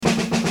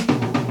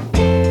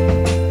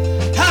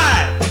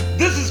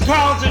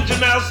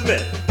Mavalo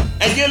Smith,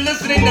 and you're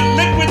listening to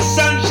Liquid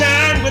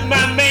Sunshine with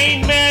my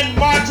main man,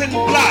 Martin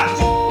Blott.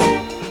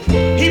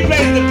 He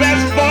plays the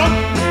best funk,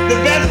 the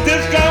best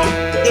disco,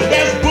 the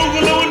best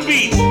boogaloo and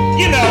beats.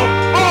 You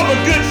know, all the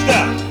good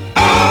stuff.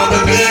 All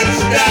the good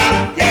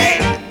stuff, yeah.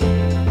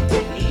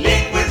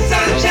 Liquid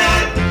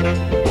Sunshine,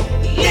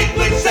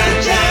 Liquid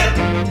Sunshine,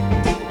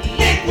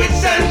 Liquid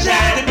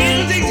Sunshine. The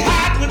music's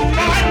hot with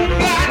Martin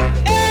Blott,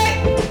 hey.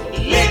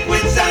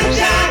 Liquid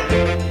Sunshine,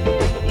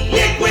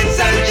 Liquid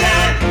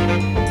Sunshine,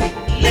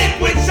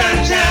 Liquid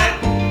Sunshine.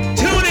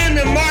 Tune in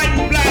to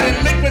Martin Blott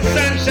and Liquid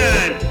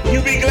Sunshine.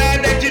 You'll be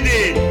glad that you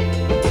did.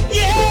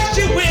 Yes,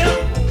 you will.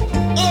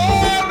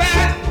 All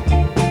right.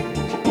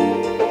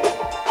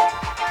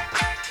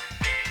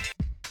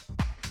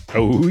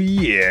 Oh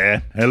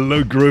yeah.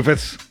 Hello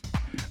groovers.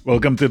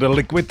 Welcome to the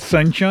Liquid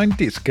Sunshine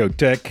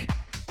Discotheque.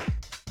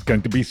 It's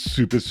going to be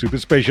super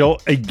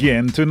special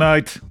again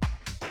tonight.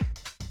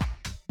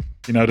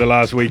 You know, the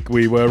last week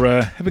we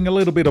were having a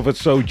little bit of a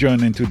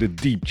sojourn into the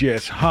deep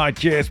jazz, hard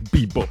jazz,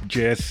 bebop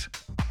jazz.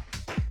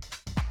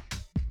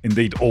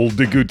 Indeed, all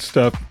the good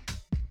stuff.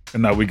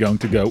 And now we're going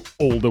to go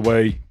all the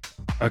way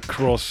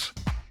across.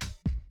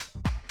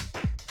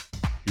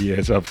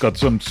 Yes, I've got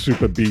some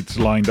super beats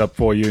lined up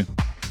for you.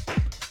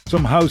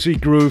 Some housey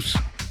grooves.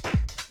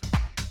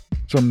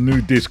 Some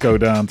new disco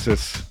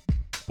dances.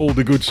 All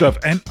the good stuff.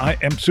 And I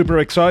am super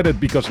excited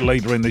because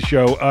later in the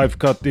show I've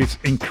got this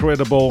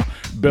incredible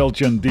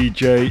Belgian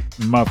DJ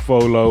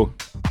Mavalo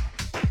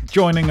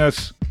joining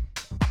us.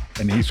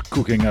 And he's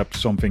cooking up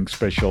something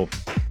special.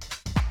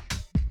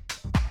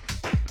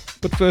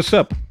 But first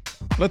up,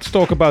 let's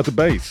talk about the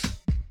bass.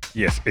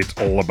 Yes, it's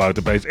all about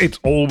the bass. It's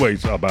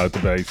always about the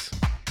bass.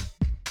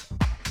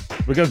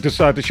 We're going to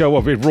start the show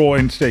off with Raw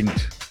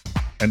Instinct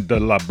and the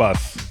La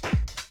Bass.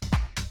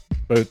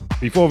 But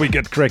before we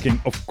get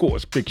cracking, of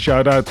course, big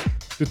shout out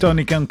to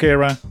Tony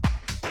Canquera.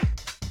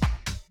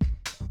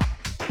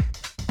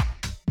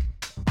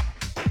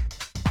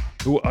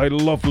 Who I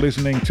love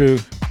listening to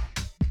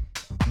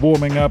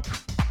warming up.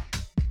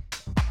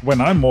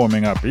 When I'm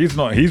warming up, he's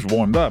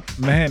warmed up.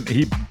 Man,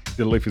 he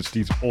delivers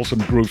these awesome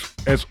grooves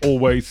as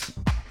always.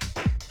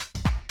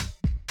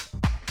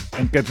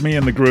 And gets me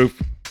in the groove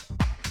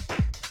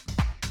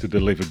to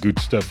deliver good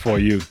stuff for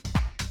you.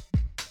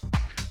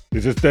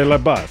 This is De La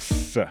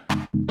Bass.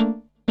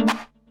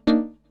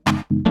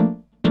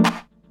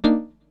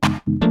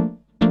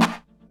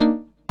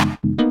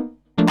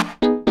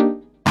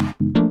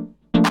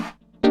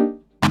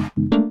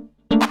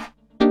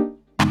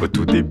 Au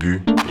tout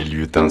début, il y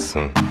eut un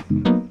son.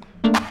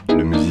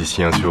 Le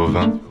musicien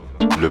survint,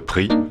 le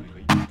prit,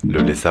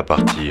 le laissa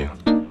partir.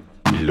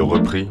 Il le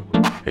reprit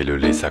et le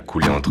laissa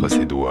couler entre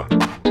ses doigts.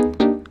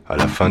 À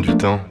la fin du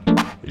temps,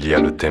 il y a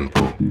le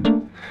tempo.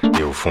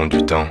 Et au fond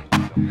du temps,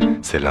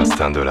 c'est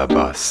l'instinct de la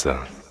basse.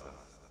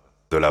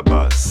 De la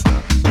basse.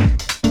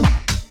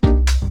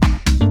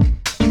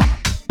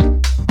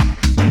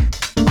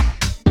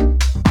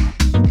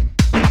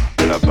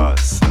 De la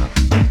basse.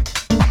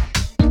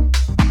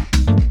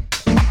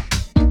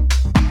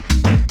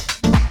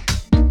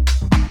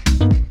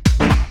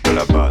 De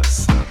la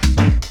basse.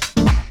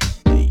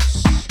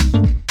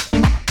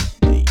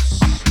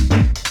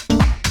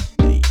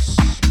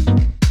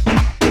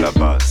 De la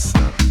basse.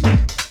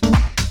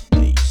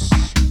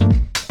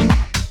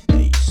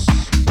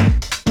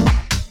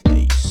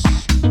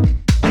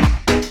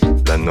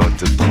 La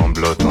note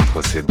tremblote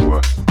entre ses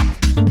doigts.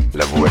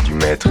 La voix du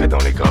maître est dans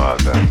les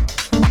graves.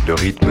 Le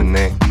rythme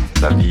naît,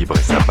 ça vibre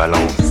et ça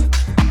balance.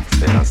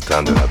 C'est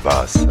l'instinct de la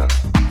basse.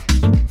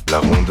 La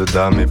ronde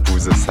dame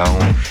épouse sa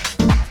hanche.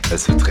 Elle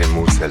se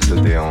trémousse, elle se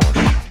déhanche.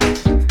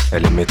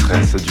 Elle est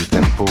maîtresse du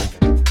tempo.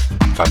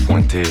 Fa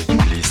pointer,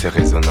 glisse et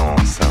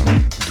résonance.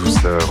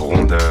 Douceur,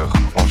 rondeur,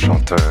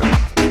 enchanteur.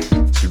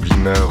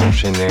 Sublimeur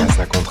enchaîné à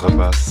sa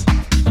contrebasse.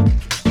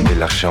 Et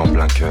lâché en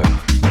plein cœur.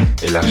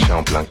 Et lâché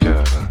en plein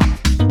cœur.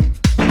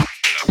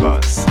 La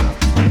basse.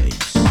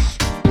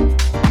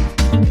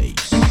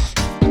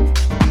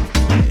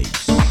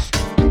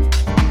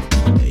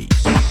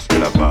 De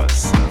la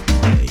basse.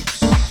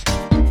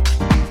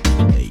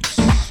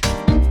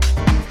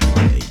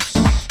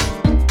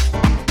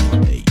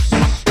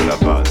 De la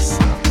basse.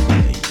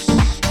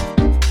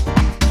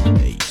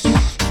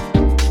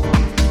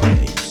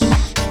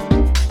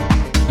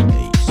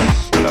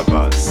 De la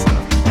basse.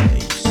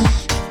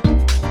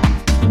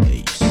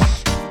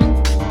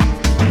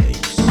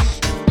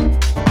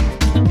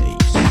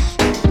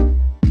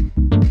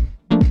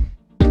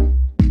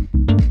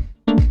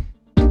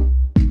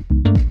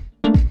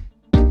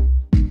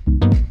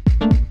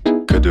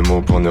 Que de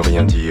mots pour ne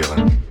rien dire.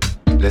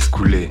 Laisse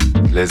couler,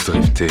 laisse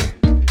drifter.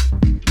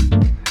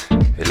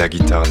 Et la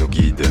guitare nous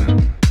guide.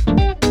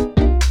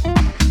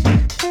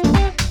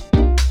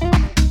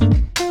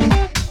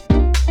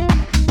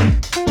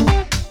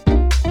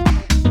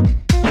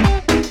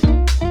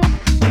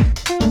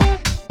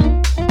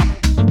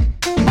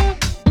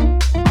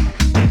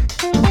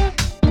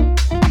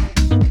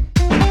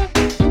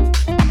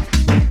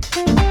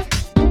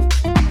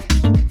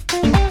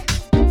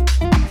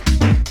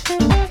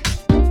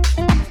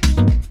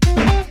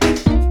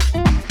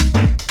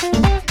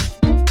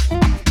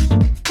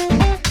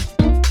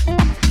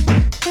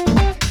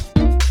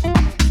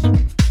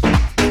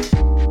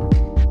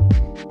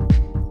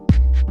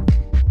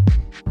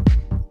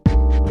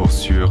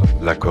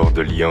 l'accord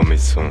de l'ium et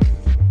son,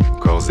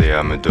 corps et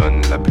âme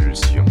donnent la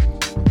pulsion.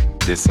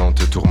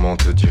 Descente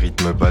tourmente du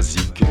rythme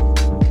basique,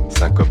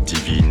 syncope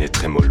divine et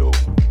trémolo.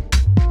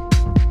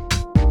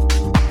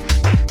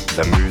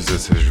 La muse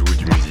se joue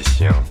du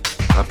musicien.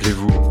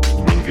 Rappelez-vous,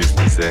 Mingus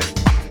disait,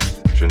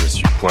 je ne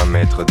suis point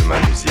maître de ma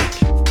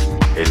musique.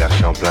 Et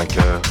lâcher en plein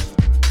cœur,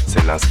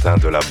 c'est l'instinct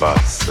de la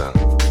basse.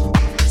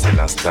 C'est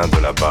l'instinct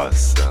de la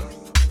basse.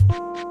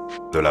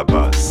 De la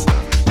basse.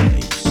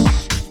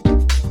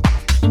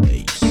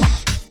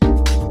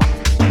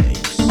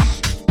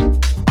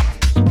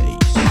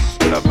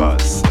 De la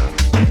basse.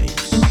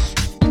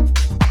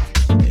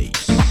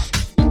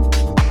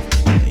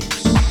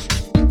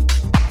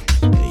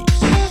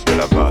 De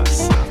la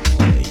basse.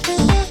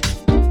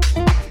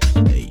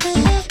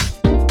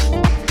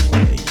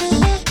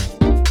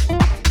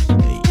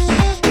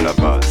 De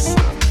la basse.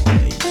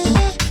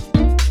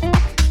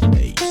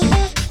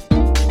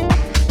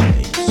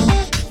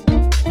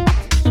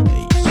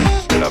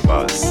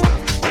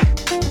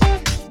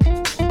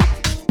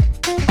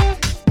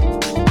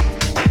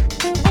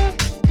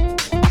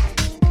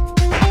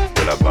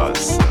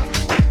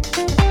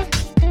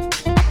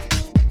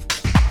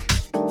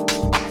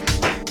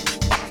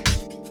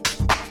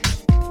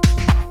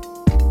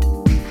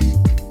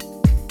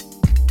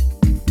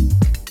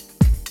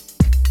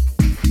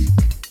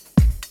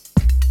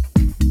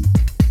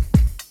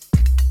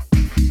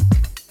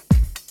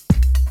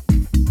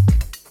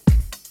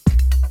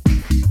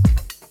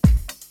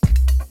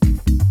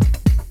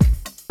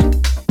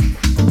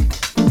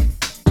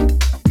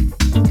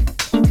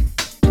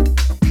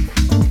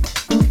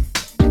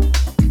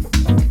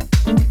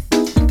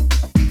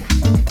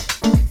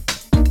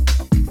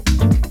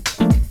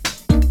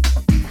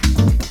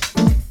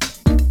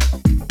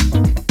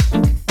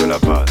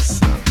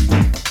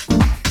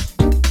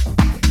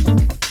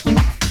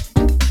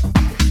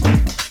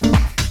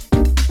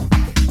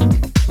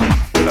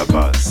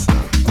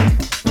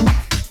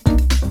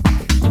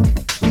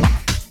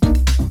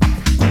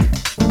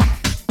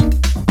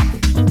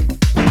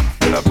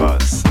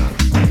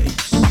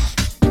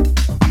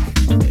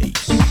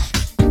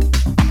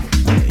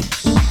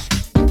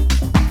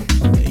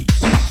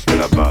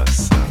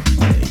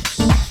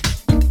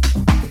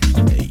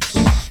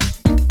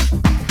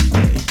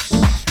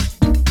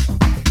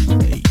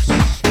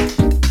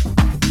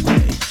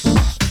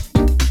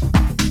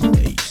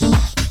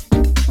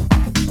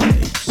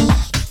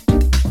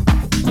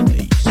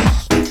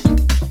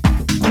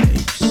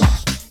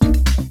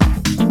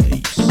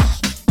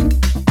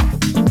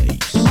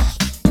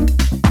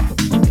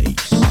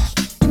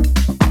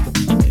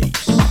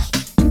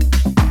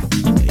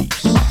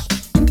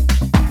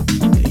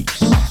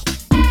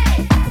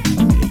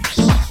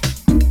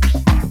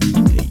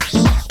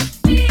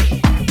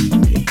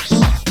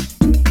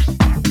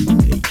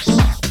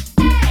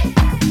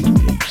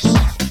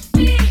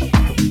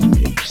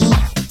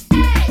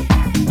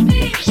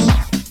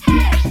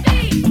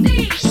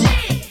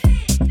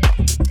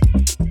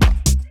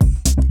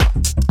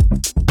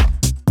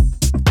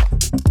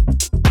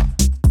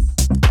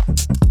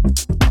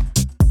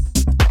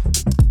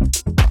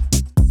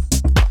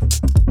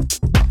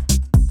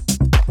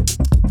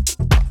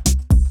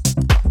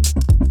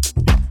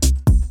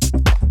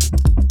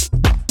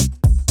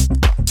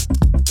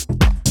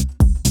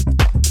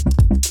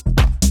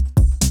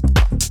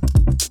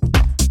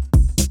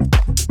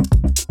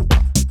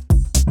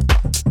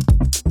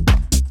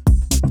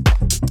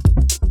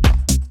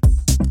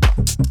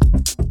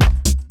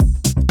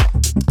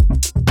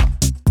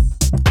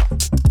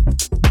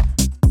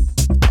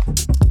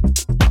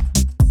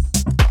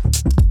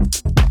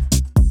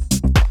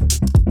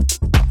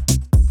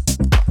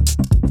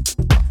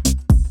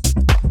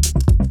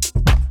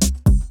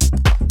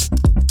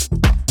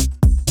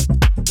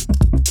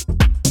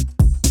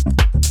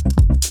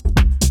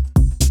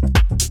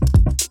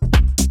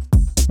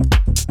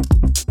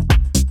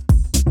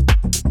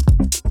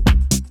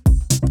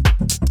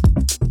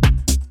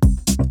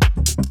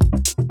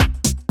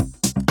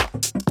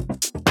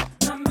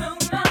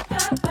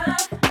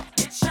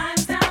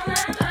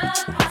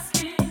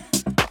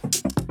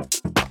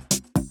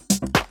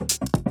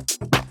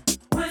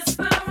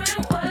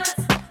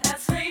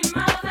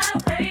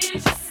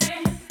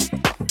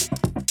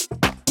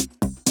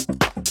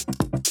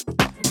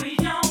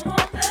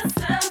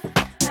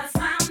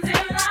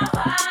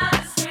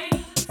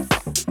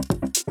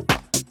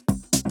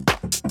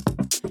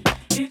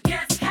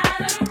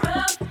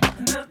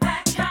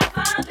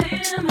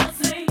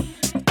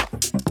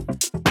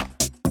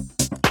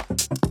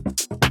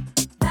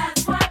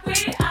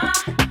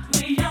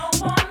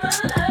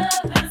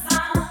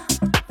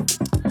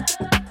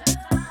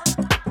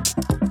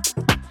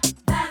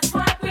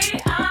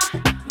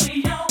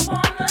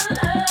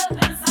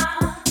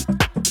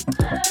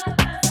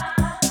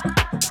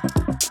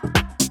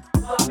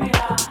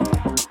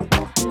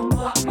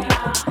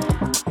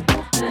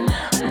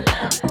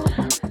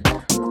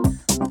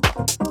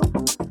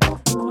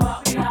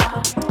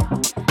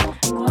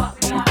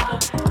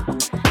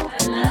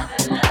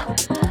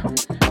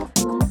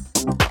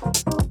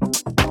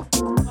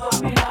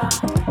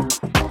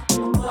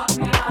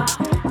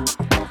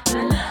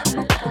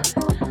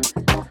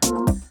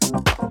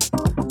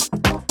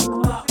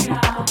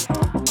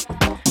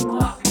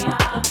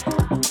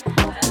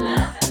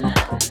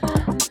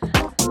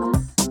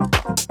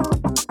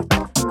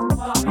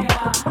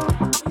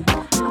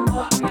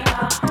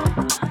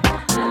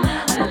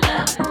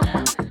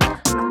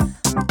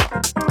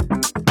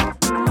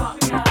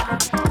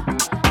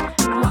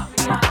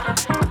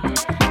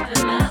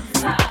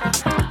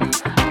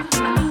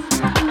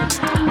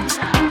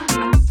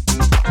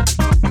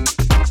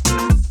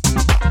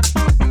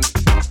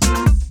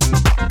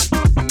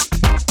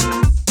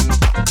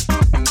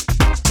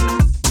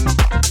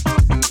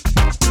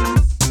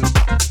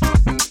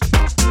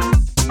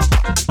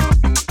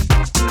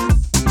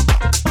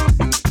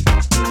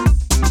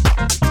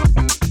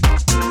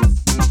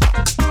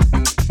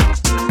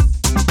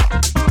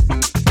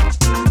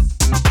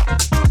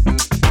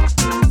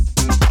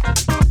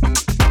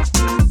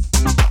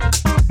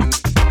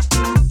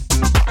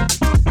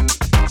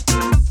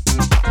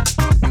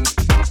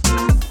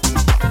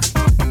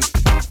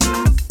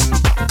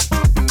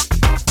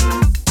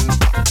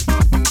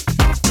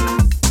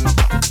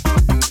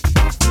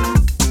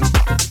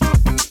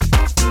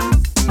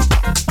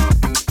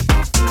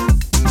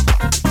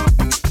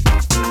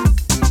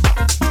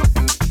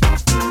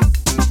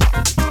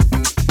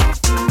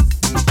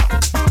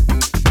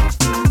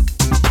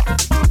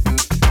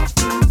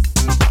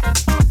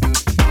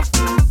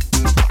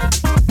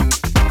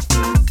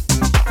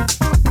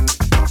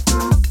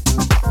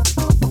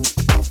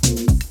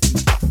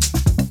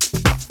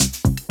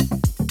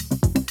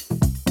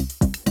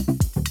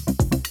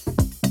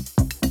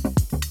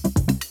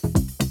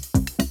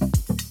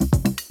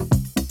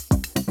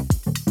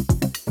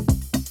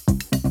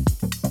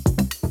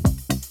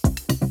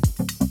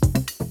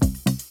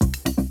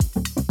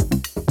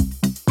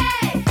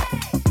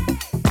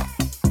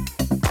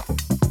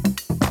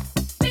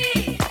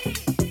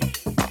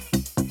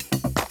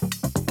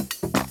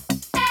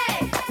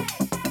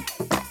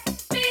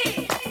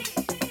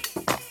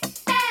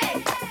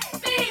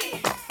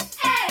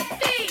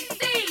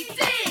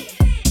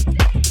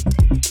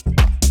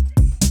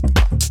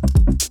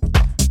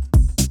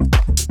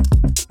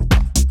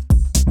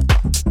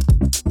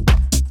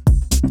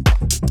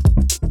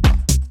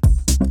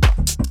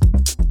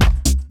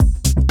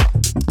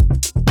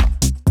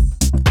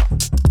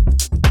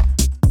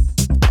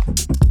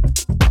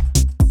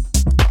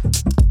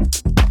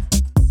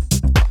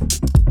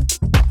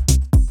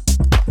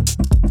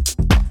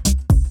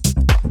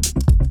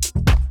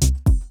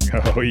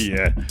 Oh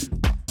yeah,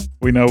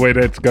 we know where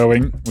that's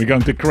going. We're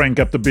going to crank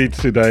up the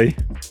beats today.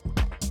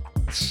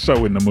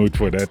 So in the mood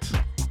for that.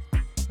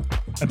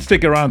 And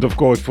stick around, of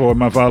course, for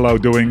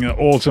Mavalo doing an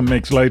awesome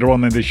mix later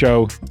on in the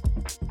show.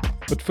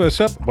 But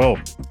first up, well,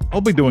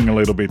 I'll be doing a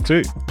little bit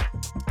too.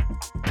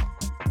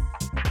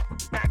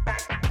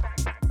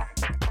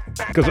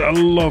 Because I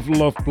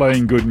love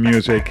playing good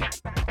music.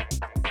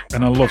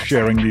 And I love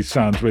sharing these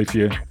sounds with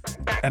you.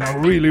 And I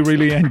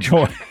really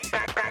enjoy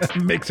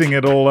mixing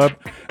it all up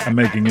and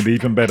making it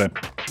even better.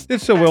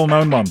 It's a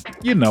well-known one.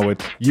 You know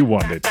it. You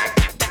want it.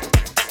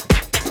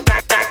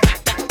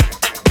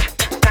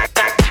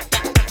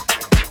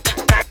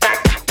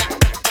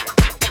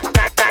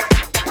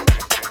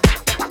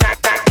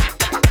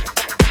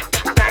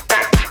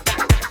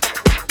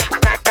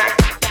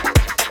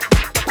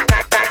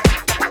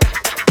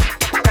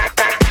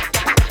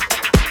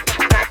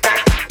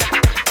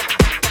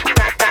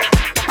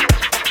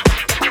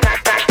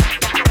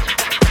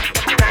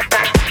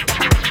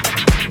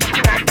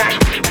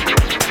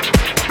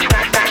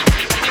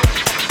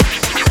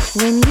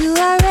 When you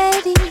are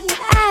ready,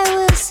 I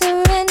will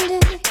surrender.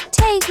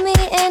 Take me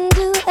and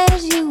do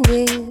as you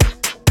will.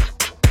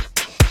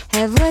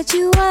 Have what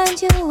you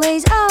want, your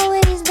way's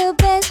always the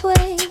best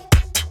way.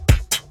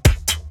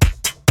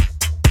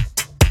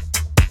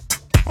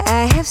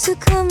 I have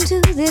succumbed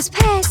to this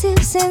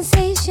passive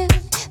sensation,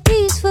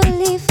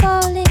 peacefully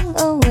falling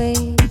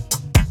away.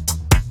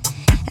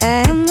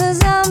 I am the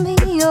zombie,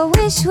 your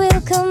wish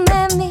will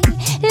command me.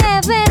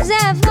 Laugh as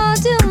I fall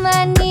to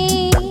my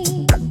knees.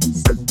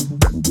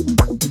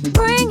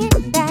 Bring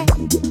it back,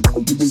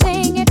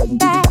 sing it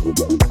back,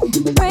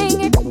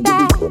 bring it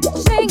back,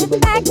 sing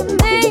it back to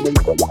me.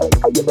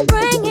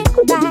 Bring it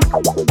back,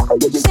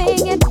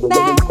 sing it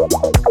back,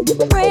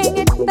 bring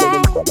it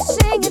back,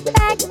 sing it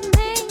back to me.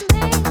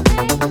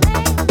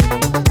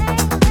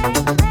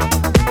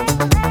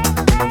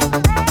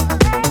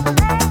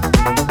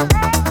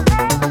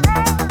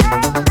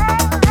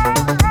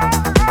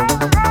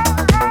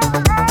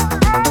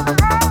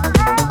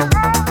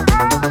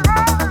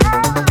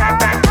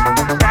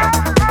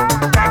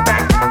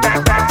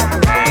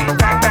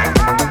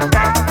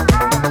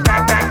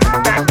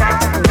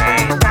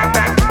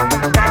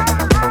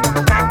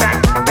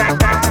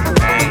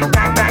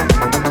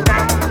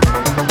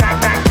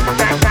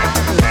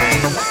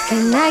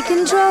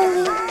 Control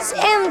this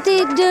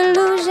empty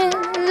delusion,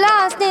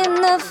 lost in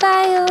the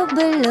fire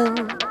below.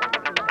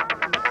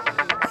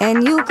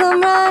 And you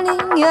come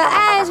running, your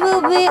eyes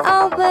will be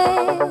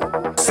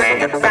open.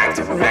 Sing it back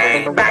to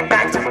me,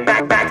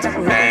 back to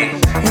me.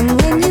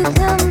 And when you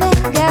come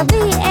back, I'll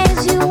be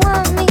as you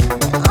want me,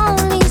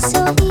 only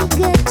so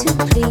eager to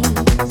please.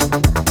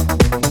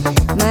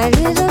 My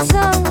little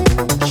song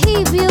will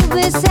keep you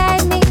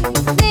beside me,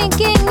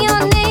 thinking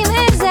your name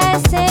as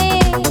I sing.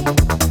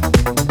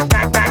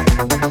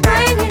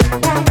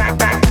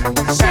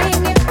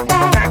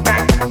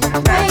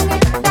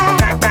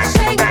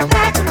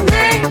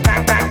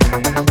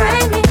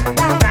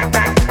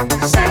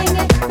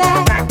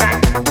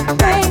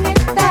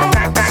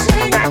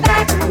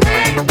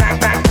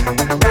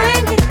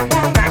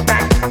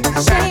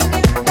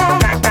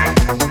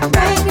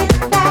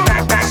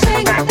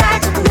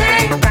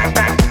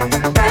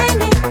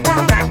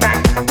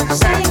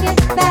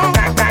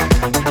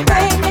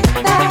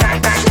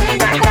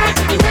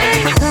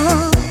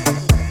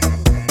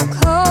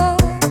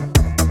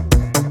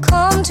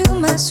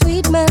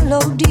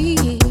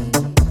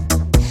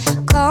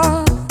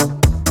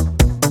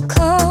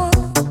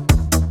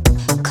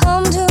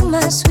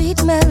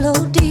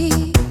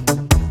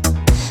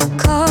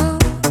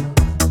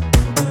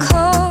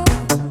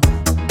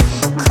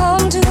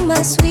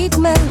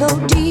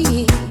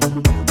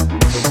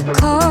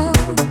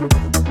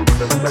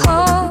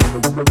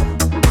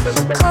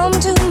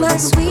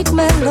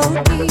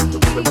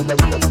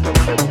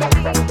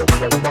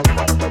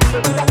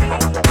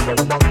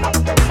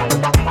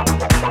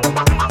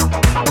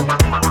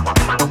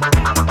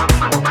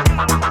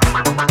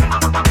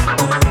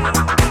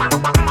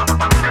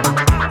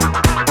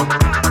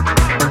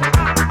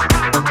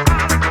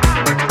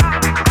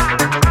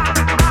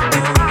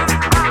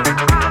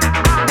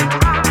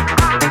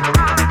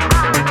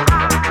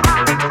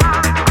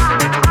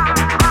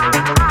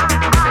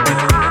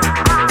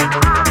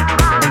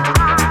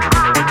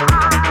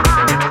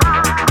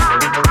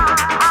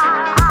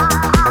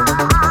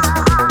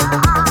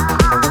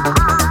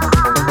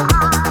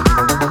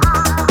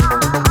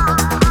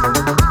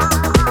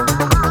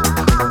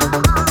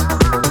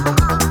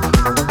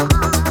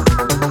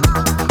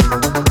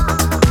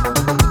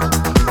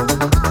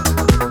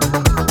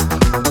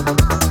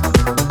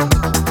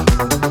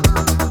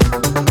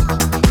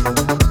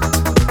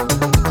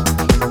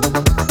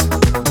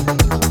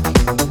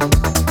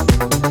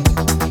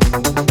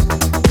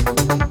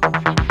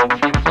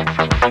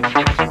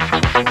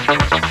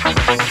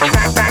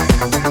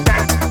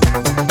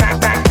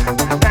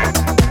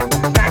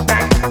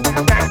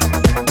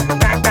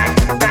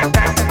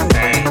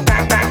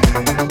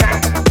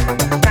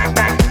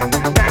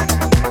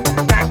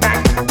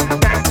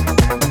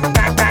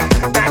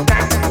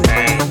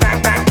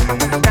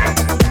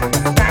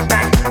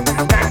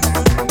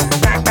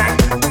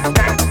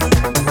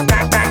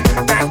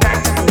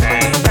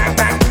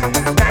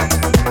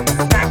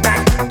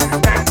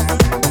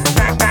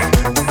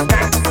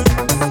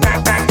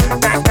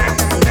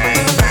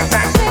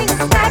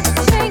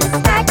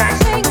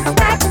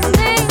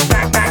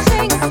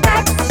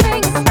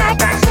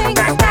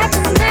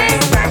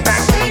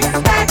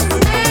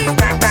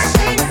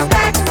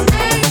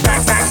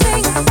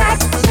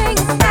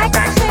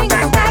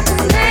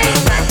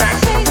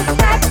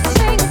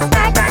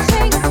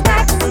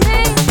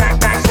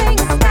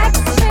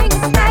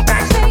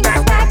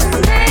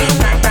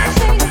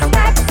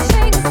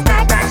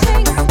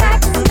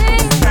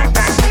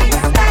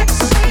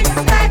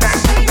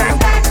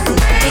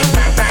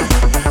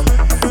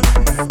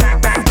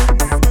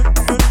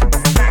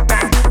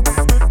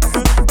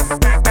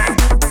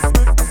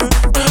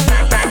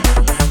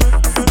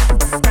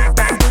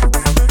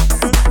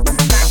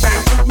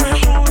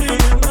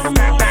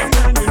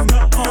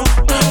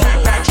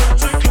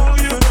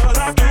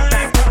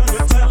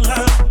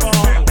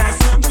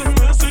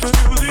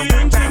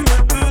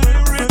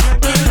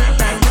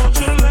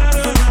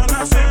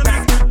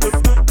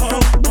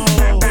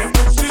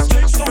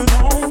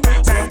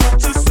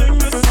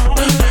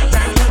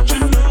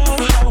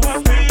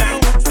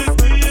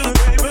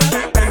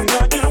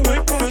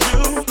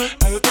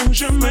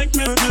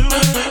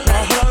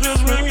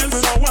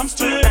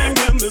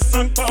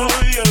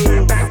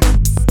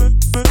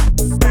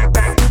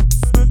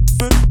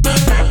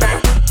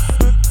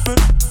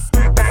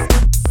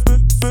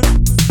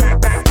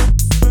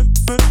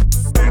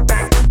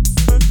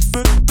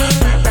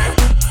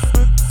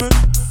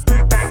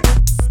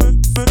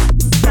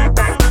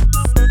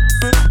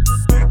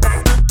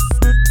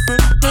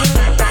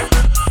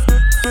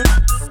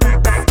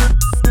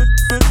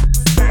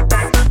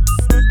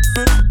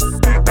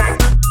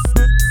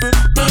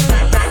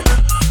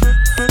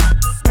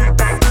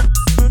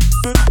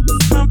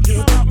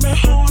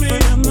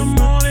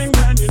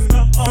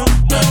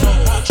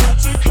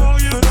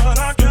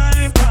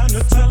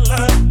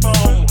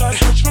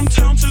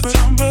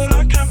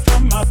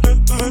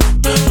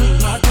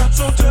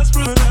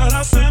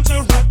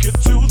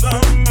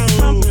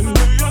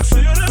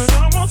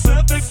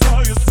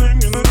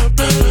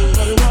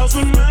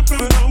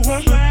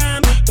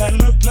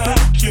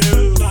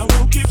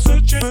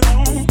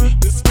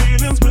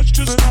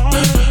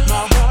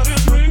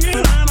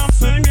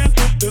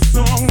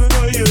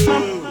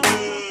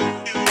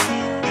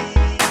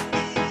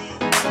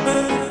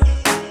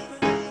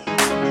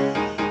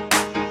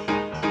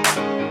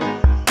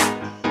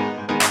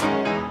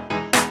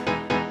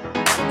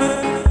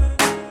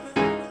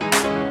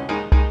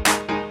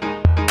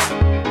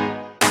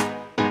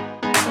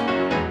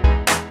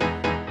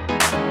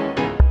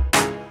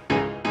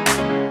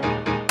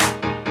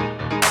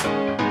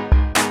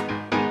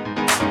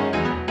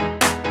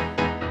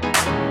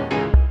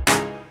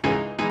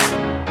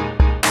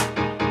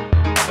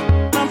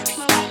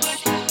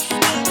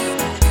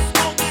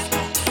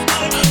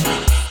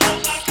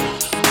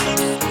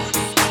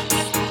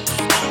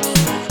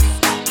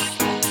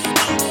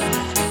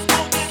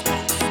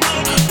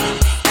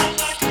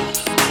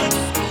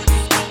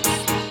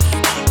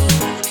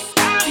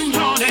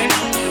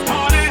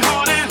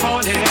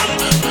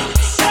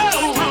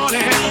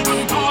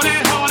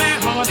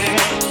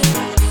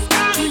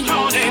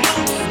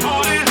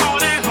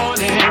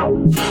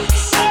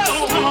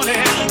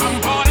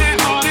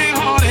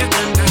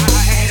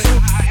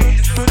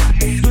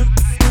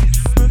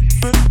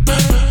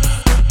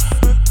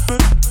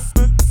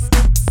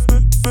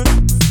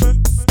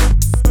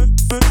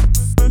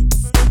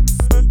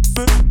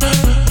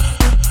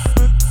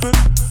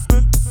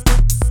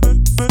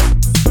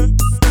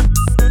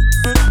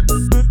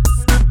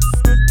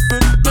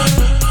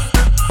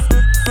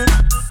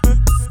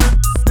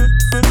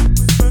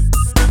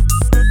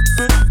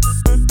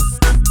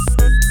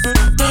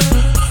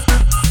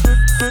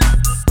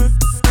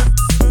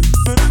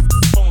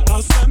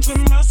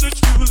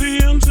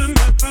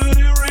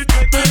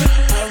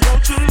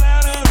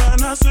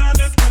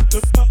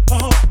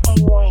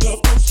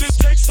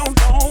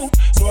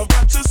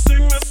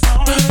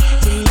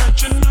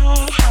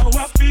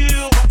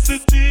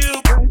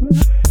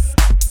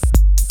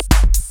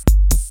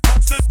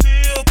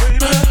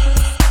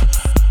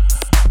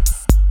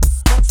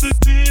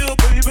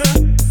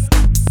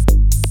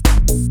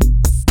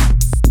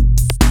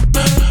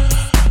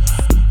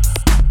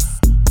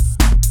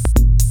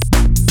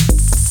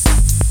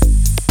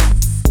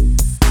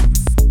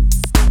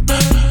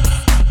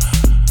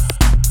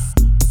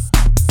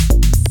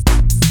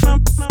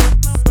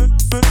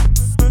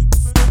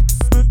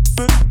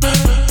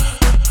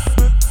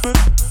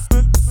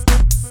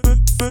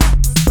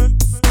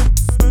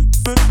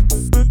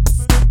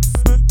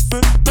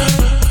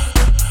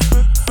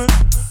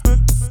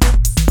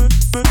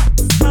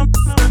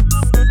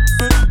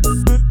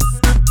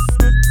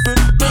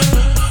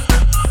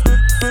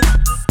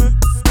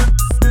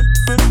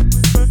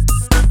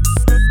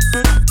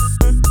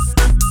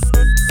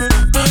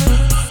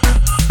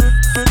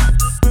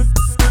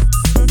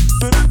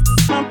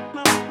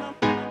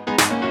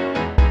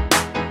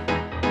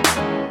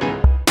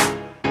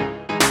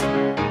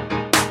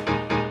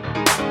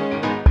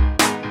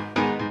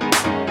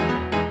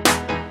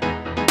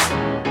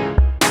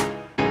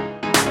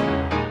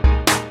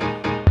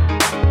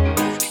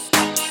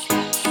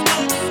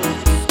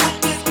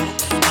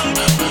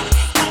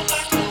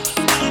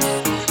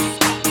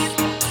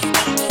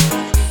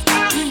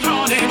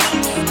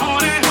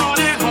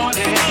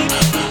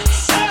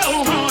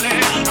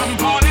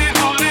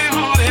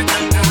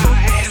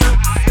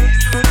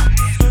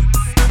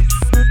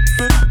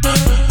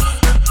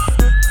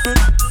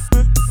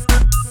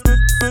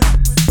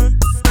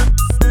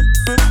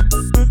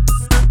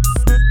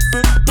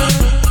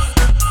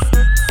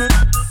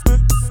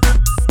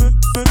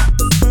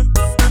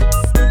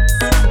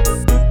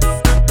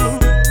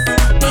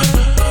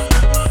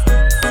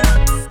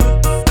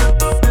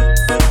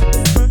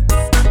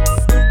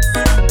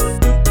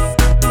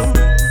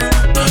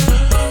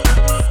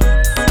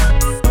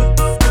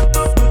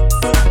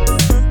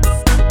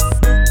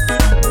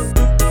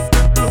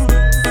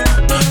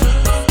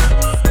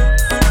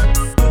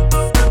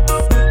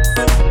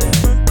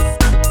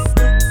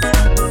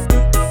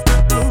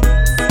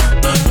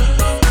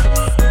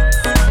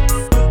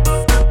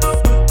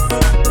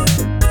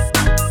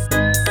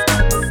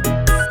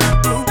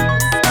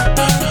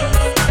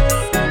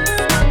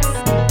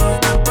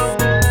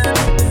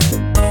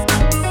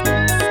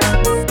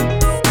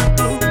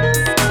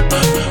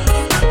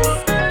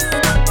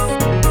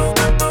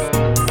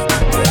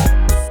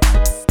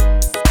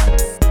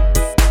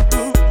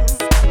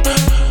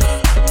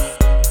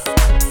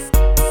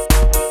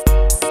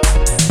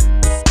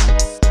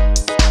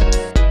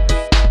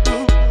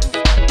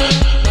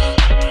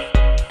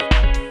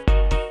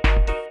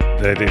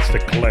 That is the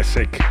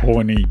classic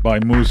Horny by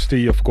Moose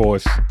T, of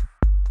course.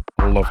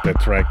 I love that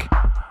track.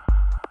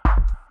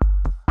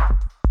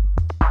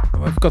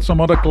 I've got some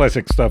other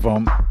classic stuff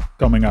on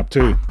coming up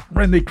too.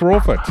 Randy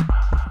Crawford.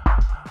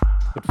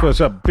 But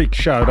first up, big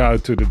shout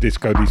out to the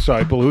Disco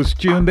Disciple who's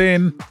tuned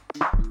in.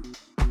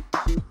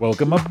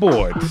 Welcome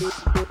aboard.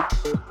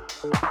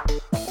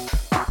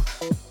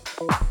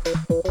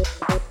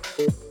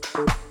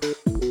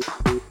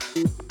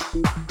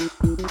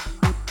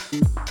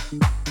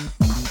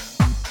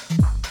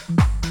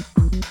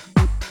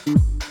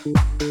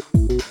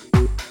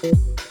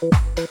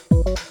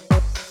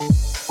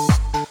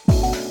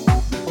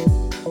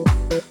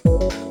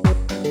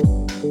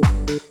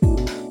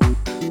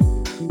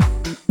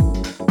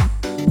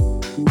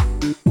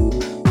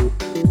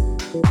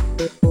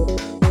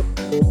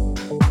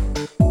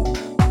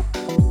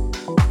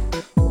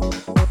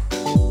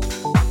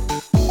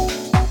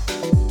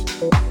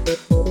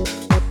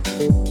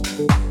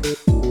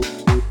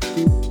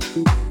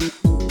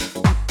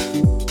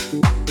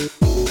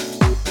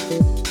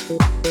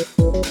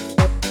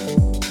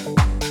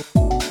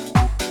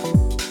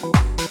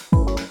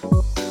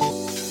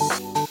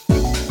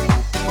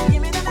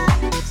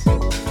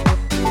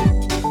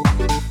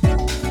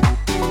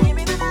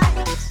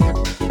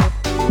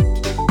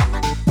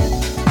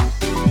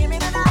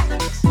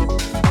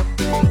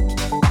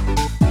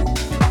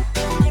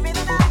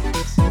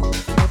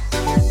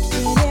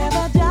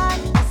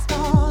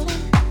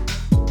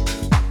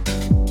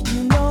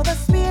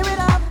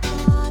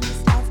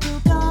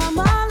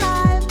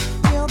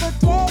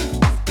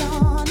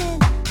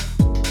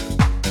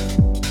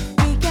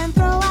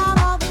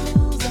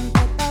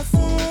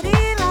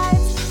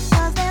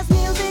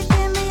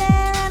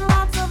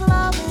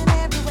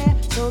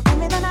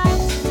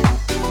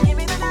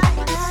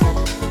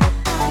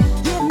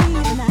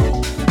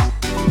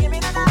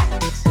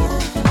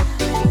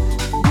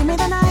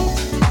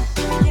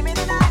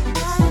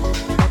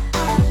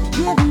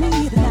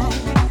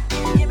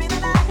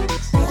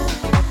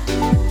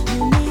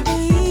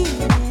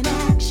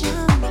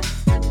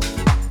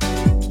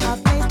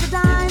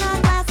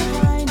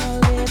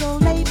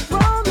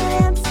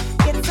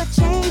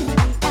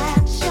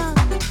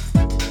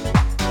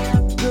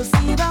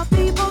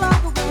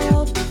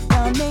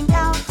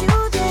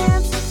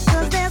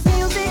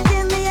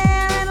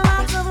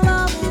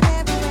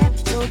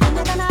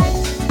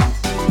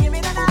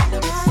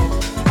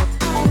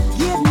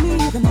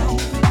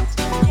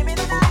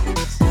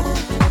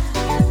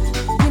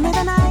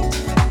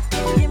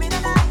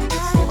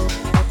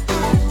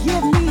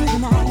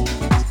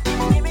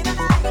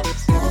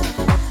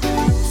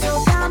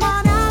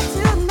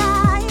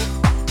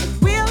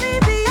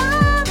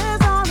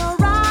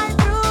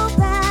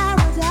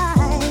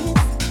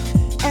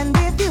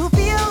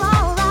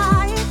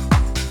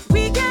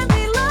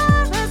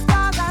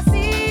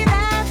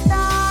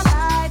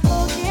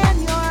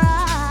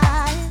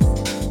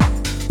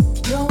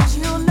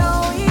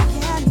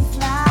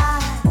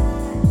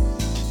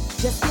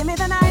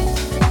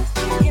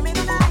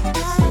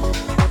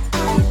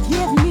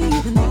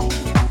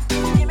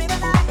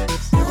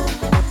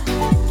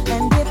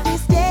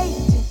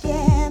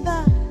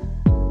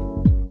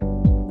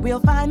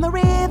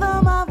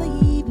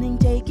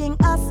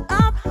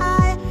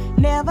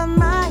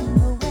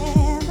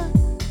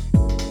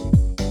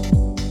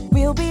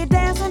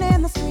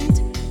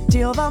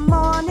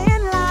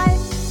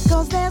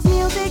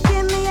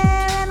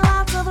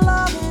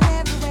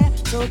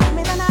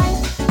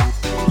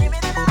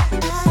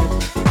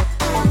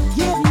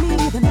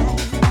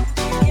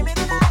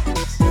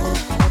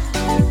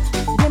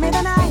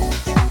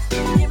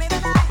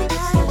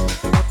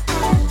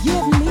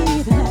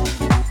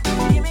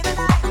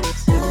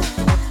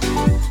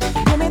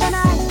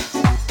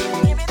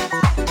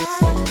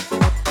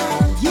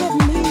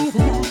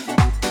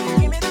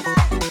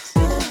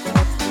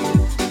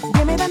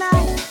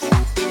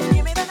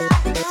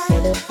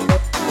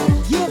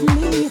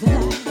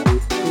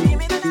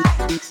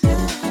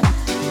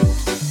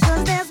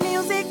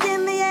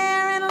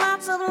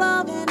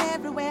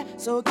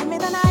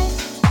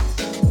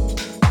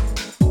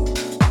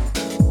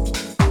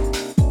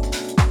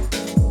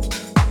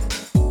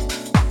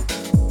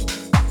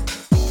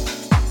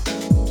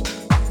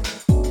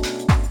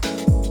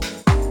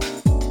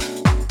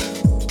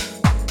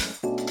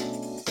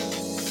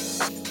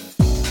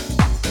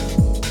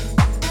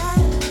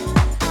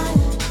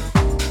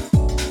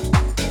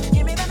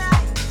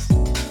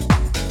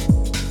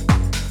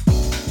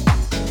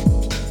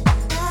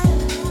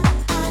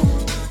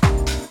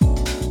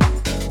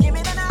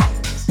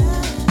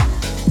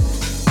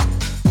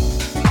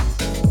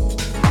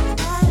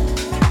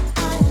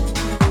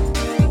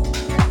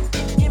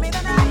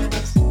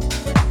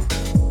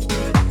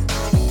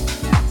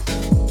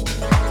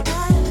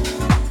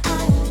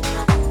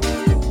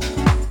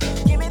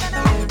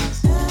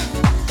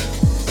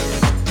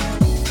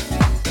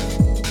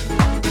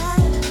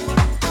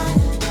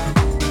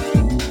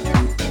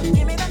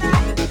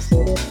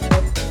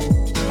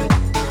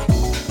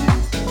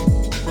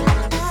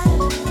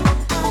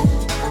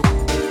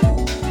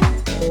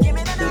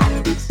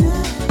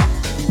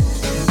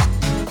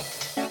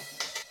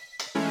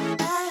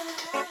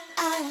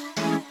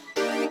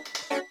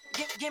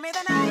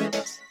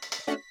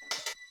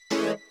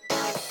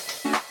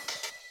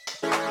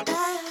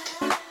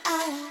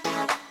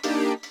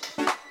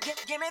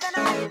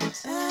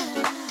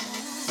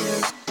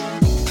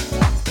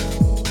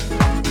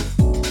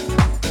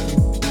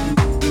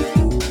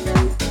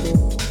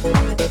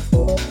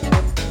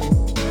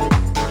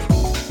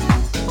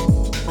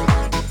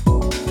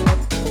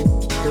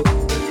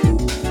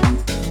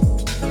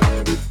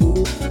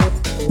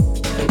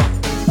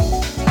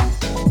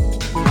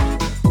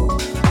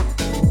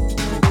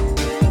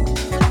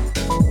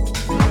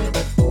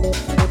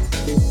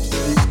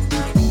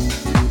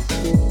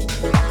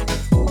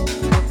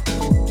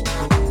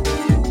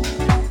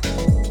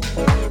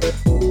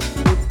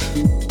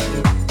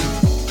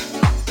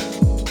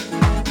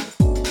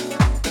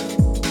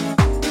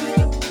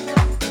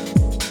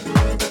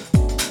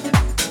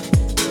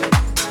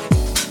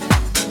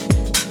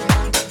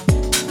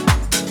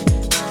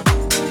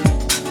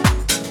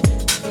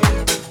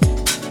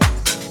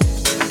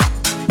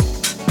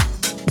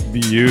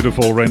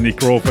 Beautiful Randy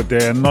Crawford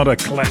there. Another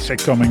classic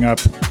coming up.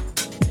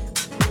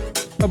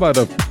 How about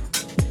a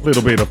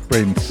little bit of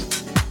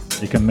Prince?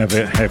 You can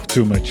never have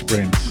too much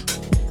Prince.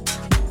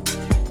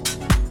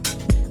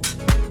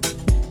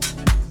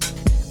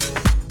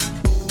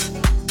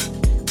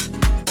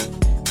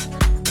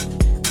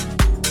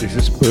 This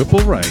is Purple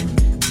Rain.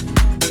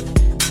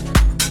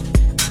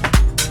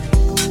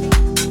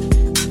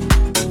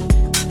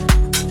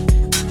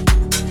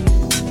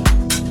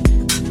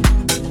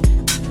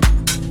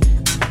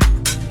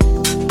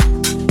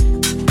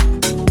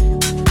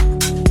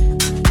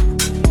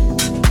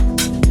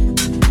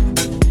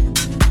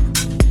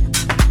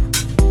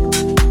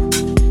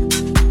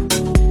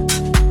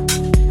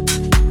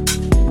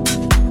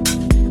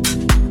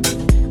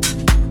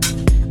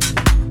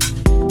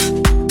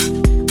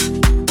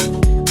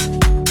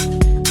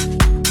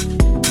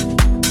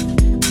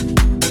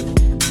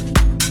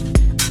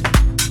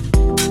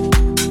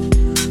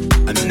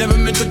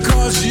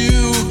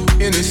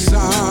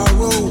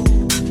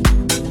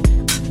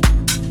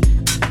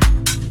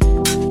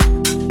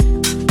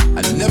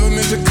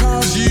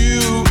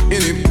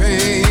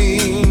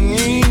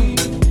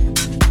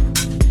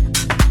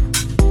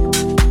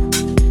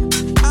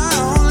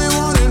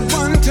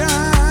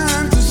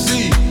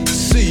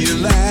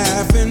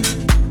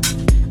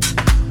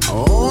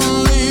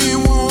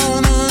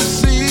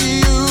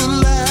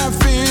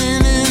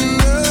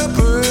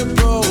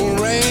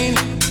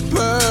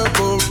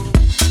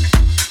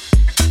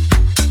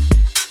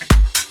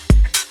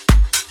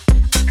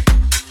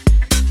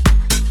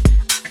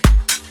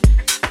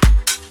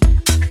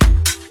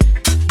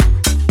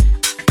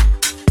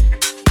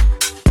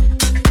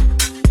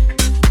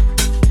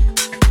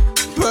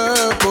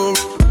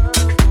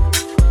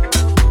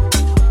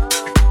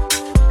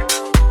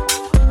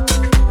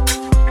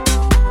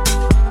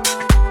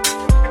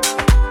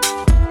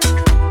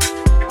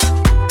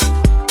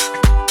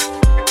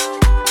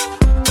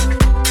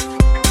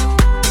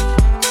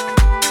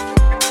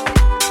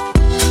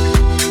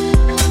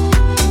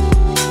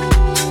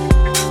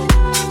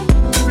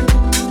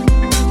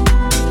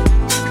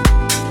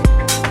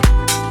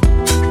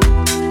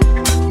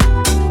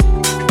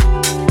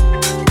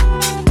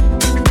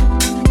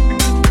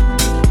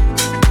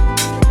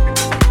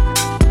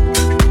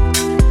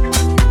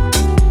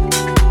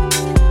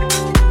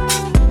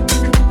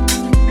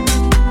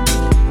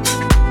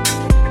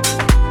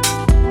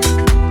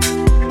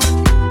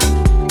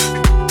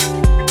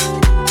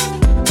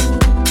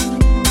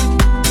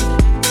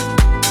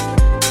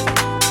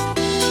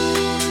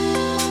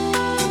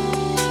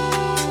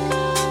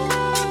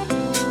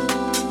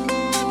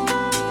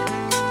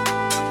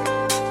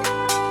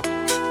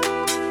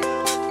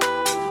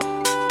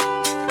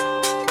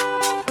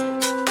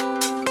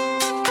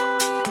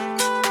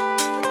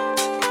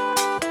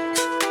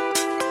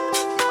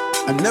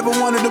 I never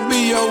wanted to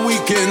be your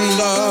weekend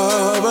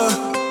lover.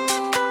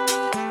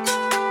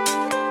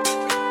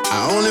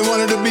 I only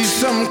wanted to be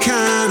some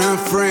kind of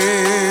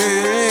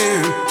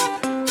friend.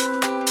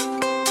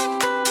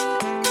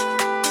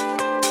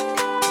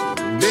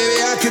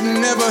 Baby, I could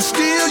never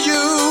steal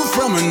you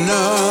from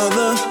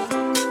another.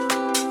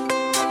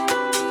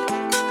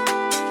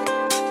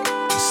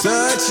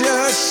 Such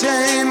a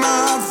shame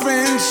our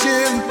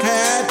friendship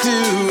had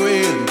to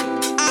end.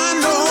 I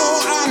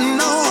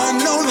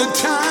know the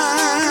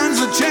times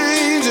are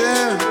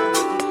changing,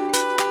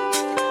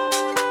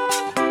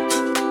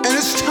 and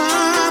it's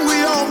time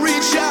we all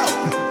reach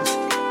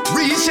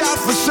out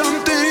for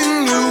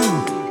something new.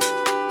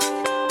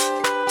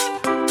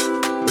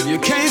 But you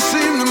can't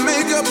seem to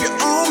make up your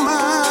own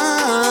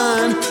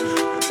mind,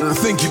 and I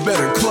think you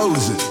better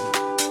close it.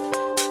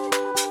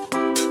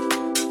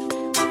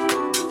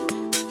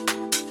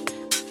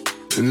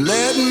 And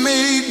let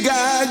me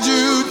guide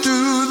you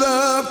through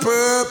the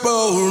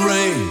purple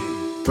rain.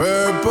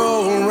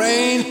 Purple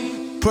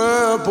rain,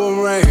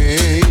 purple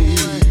rain.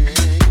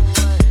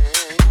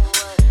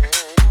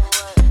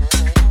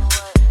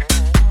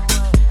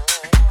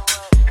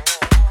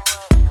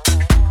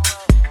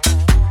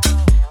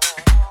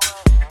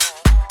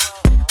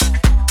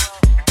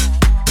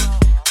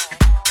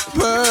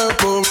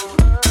 Purple.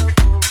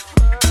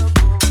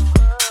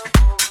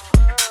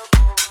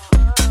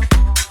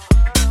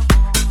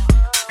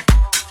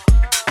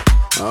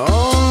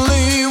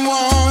 Only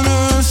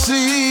wanna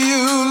see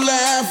you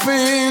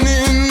laughing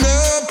in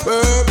the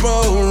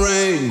purple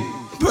rain.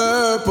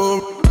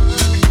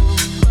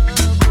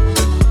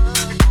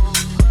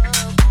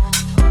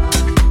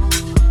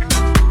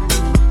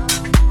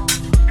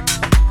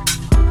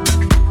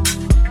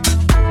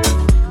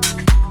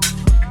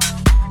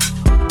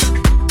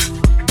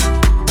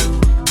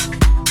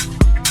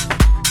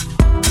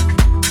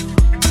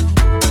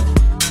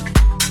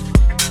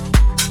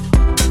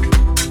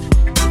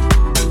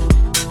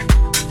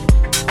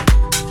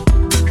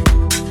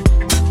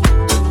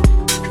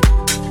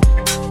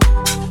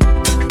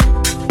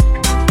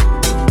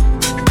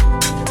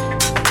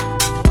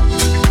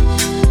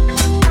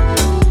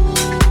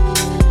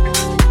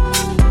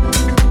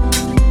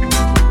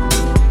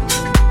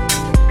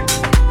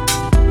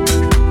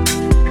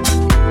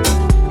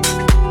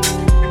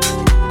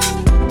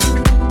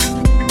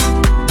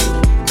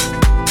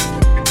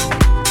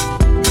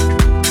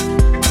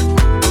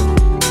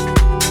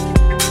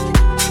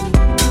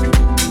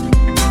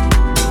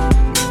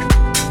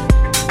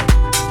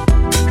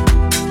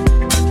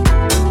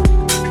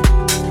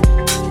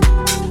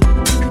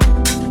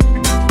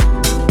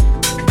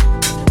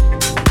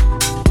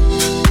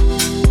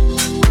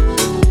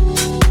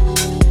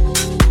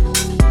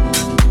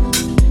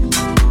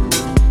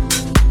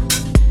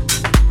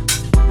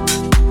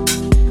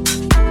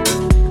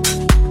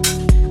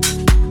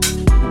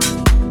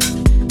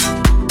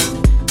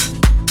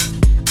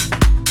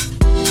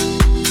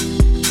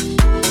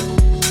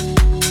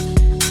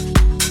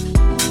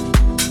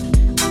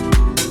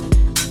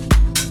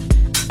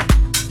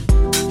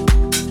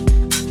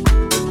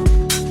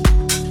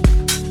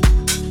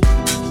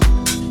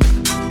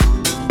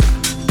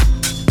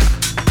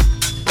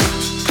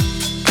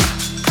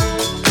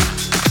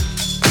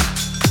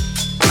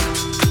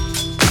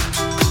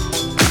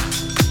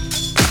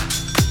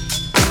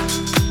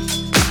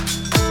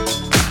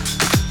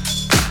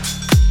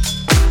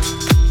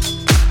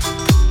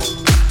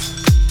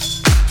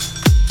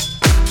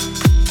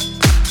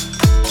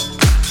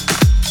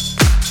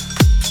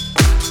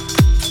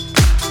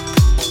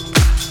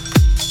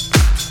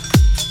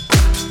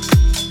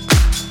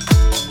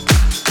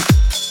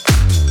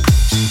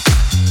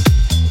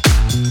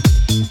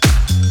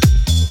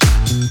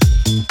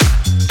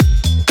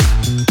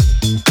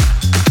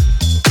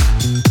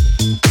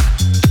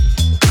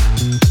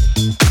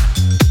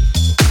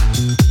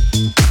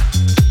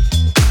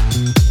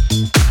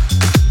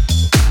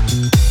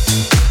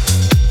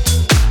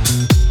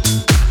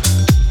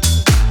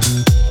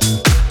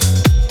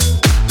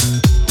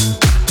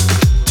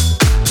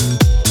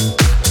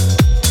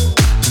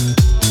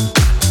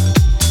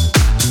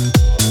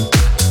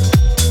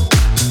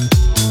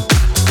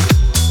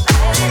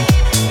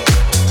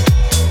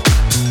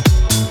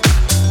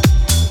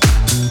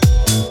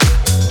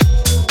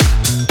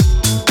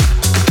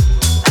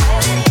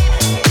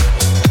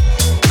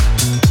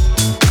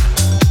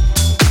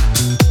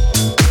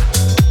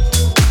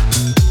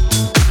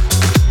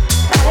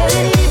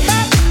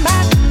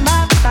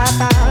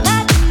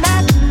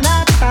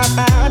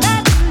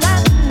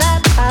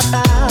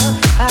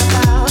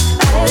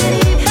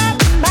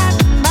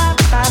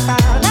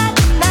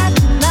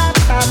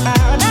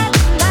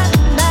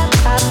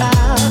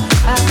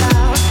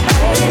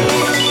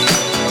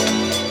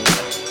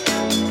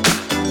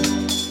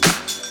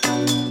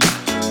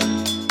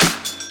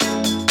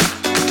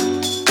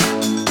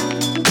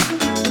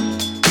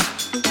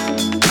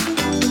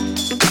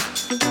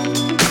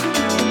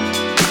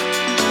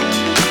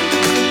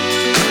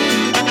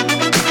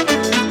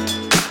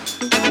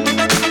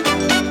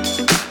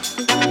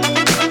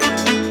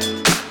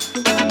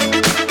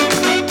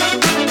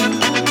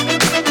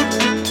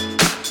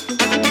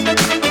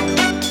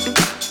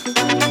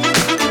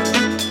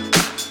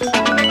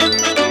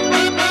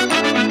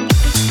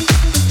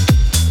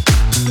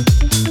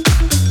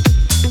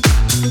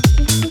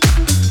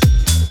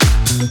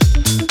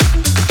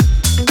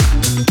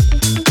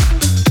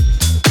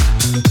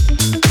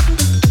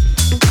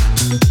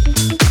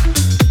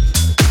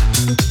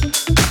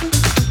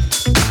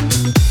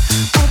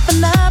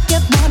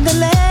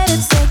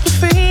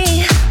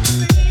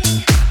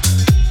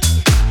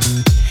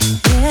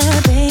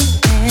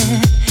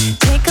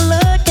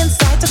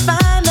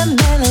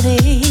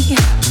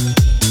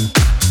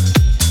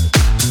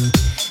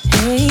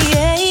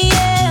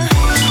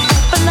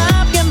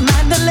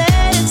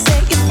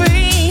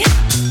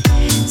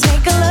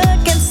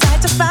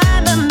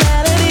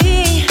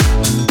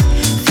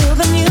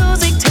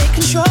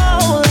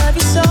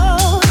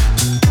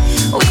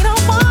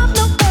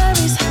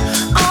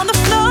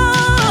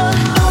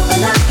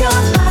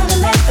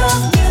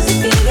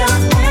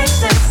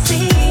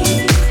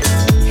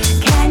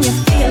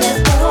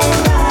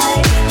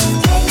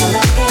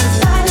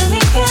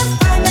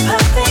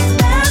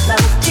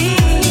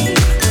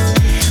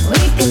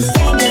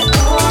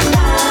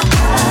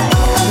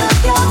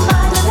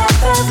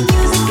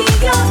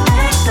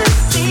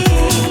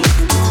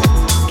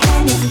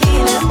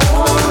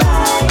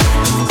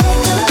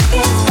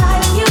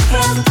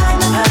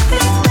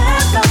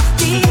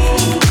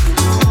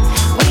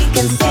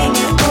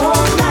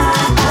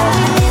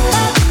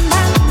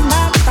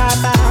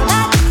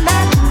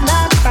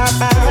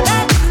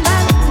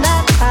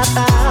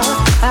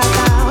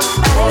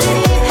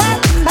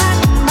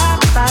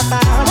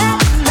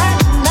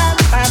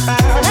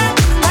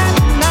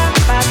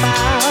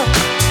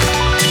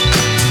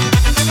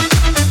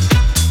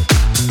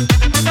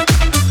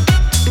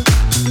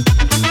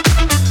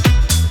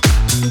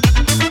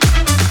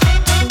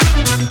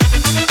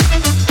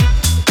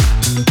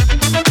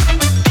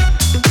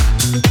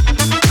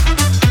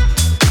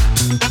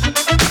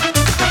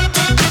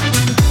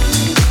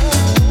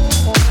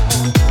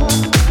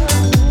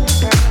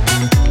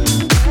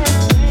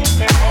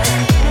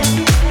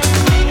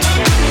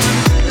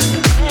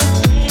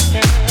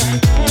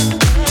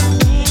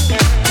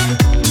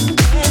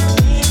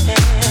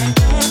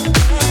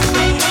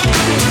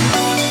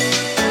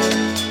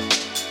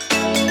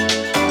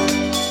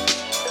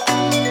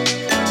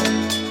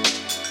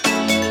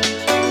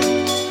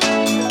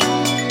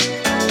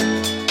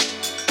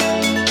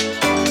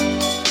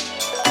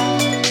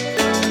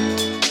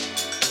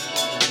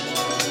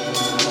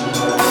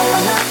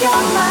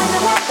 your mind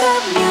and let the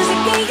music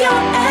be your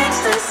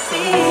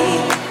ecstasy.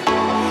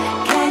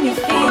 Can you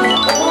feel it?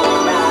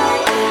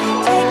 Alright.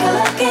 Take a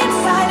look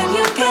inside and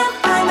you can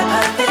find the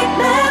perfect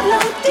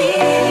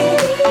melody.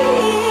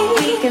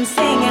 We can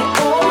sing it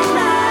all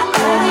night.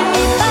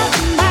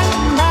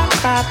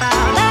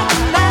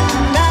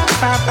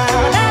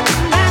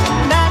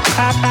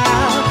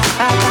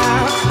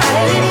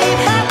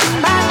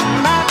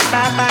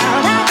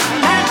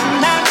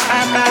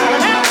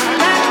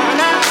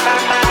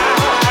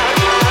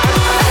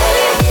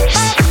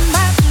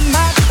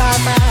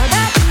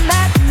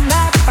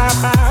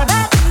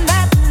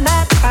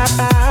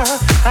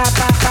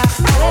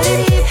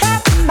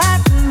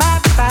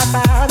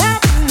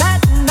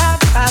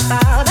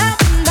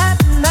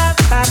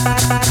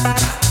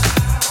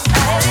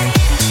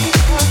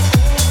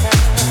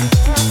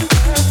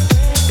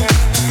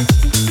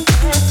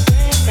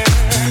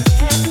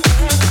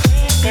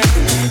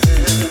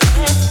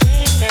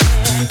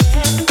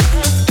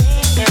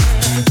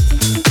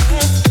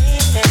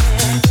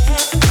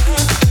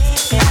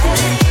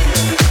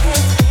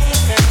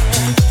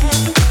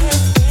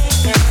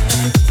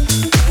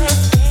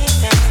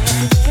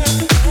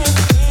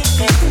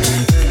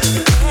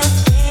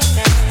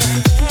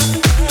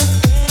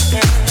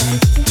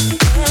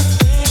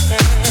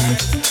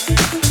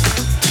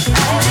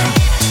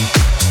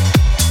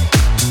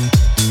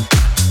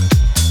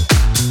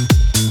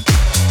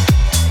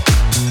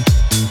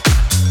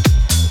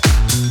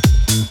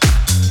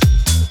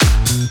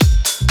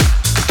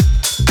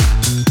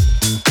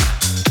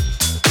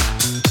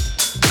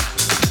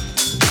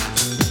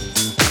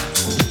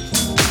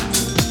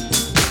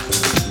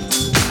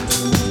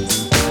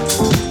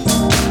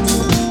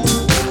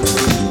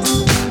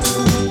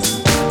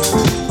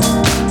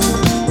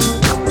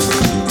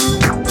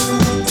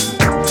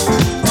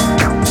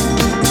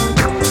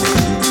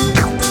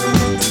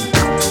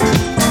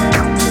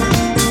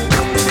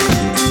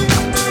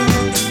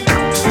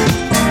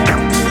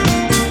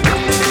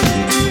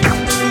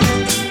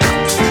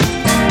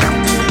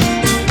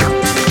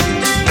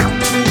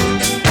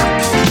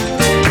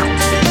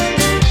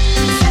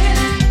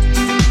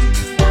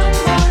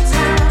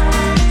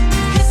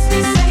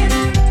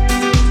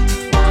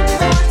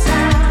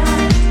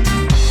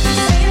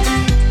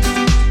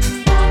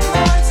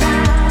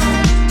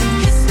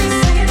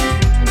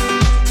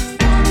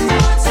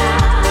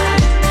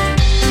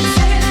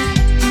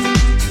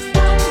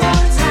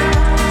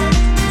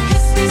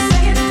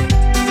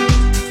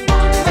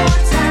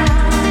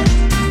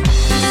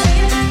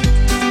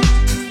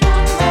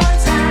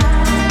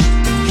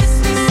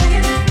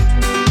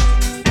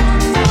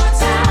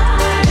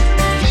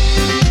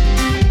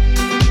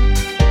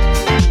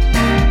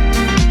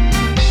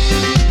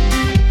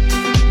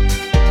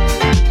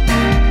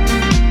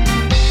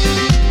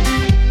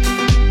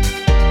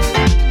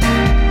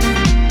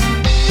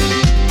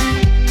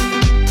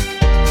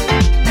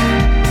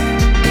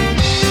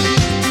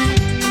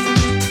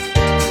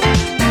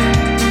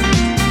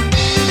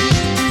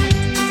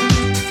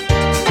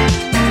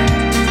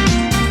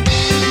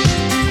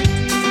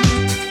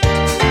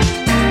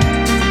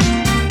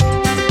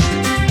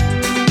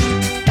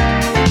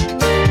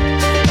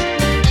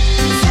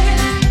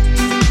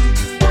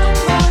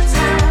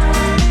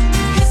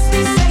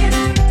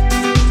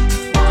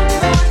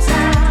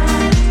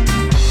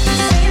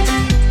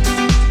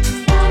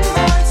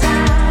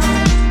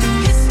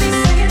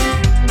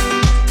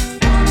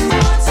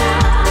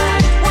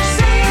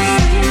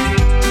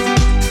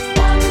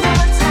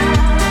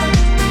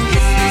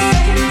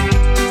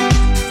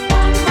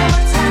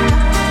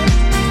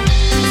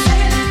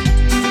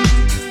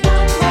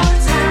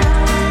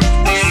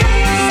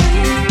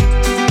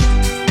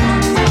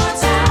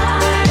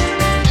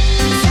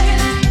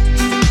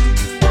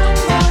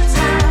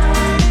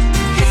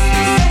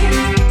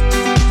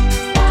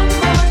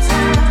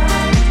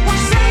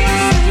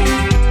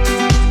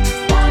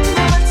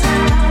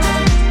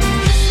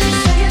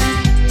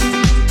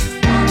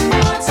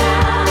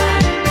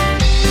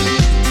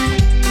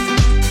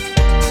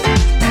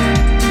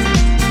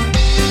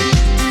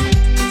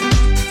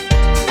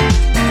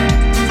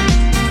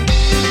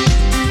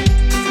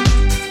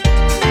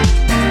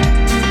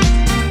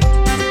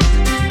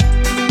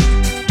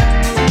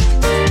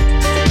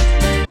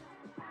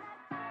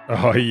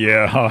 Oh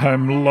yeah,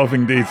 I'm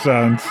loving these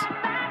sounds.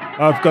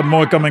 I've got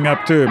more coming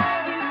up too.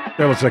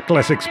 There was a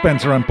classic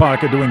Spencer and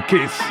Parker doing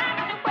Kiss.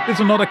 There's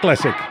another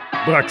classic,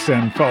 Brax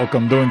and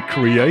Falcon doing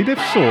Creative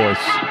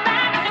Source.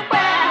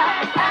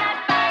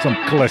 Some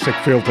classic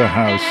filter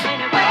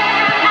house.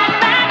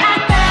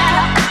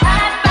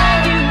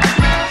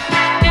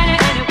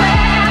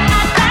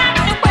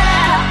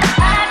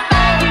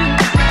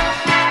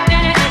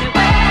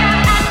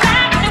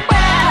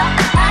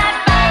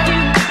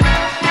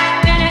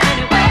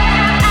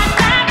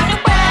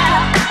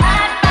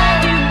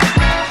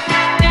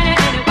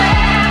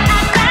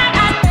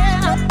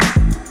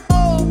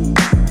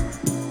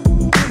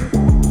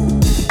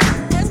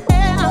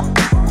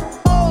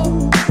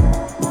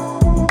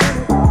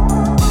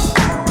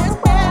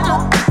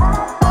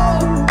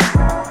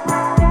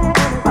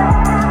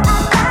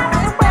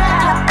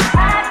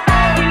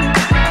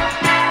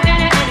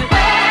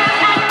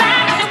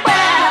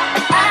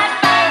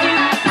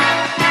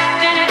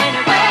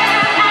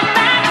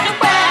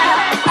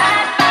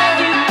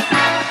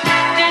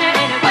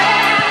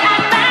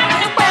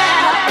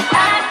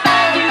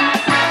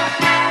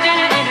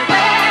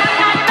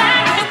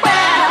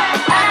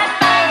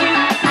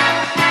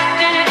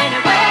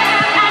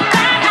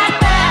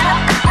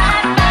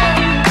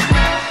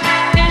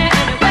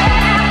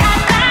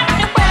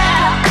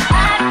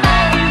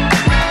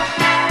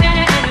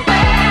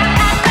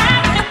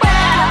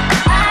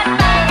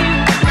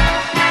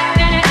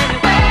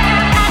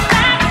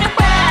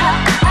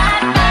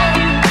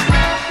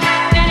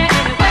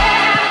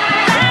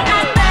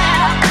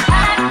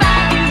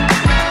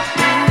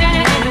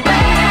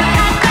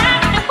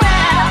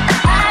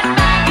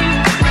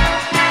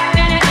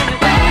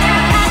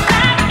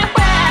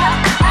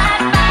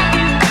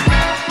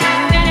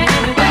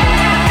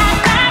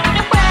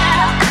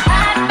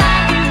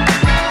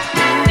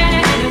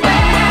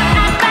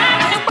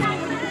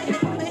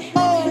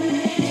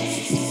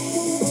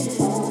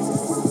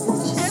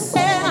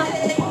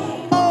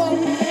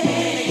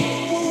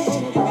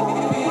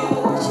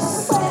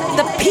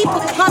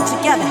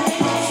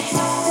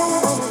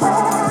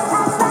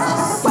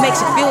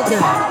 makes you feel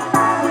good.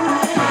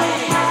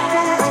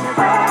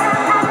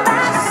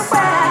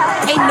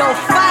 Ain't no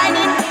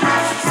fighting,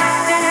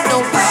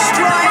 no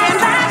destroying.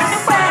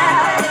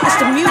 It's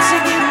the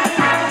music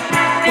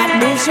that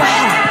moves your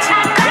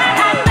heart.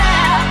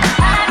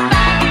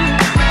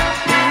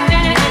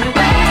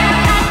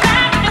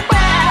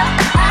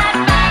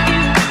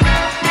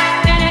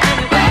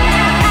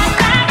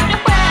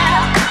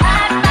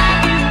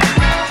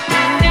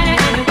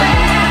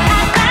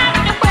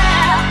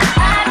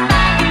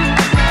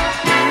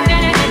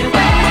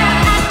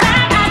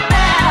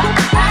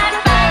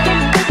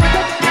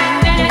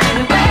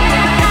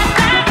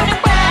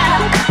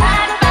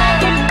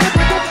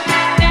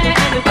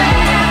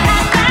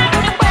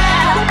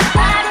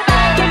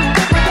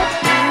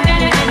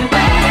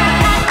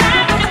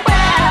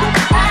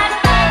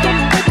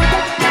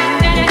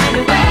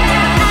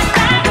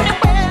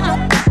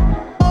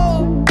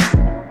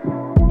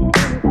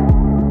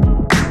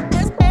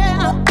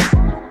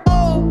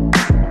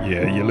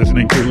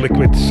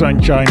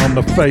 Sunshine on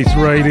the Face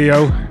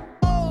Radio,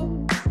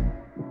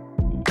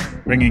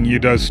 bringing you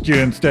those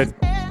tunes that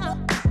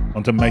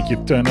want to make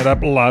you turn it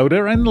up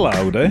louder and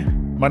louder.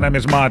 My name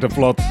is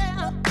Mavalo,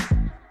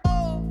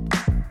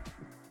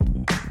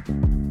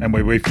 and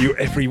we're with you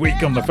every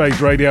week on the Face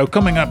Radio.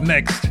 Coming up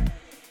next,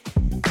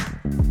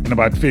 in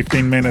about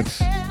 15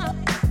 minutes,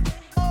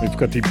 we've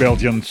got the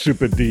Belgian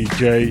super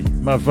DJ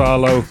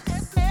Mavalo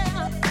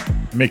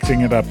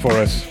mixing it up for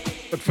us.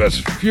 But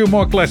first, a few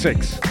more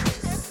classics.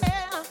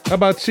 How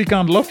about She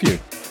Can't Love You?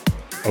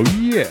 Oh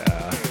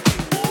yeah.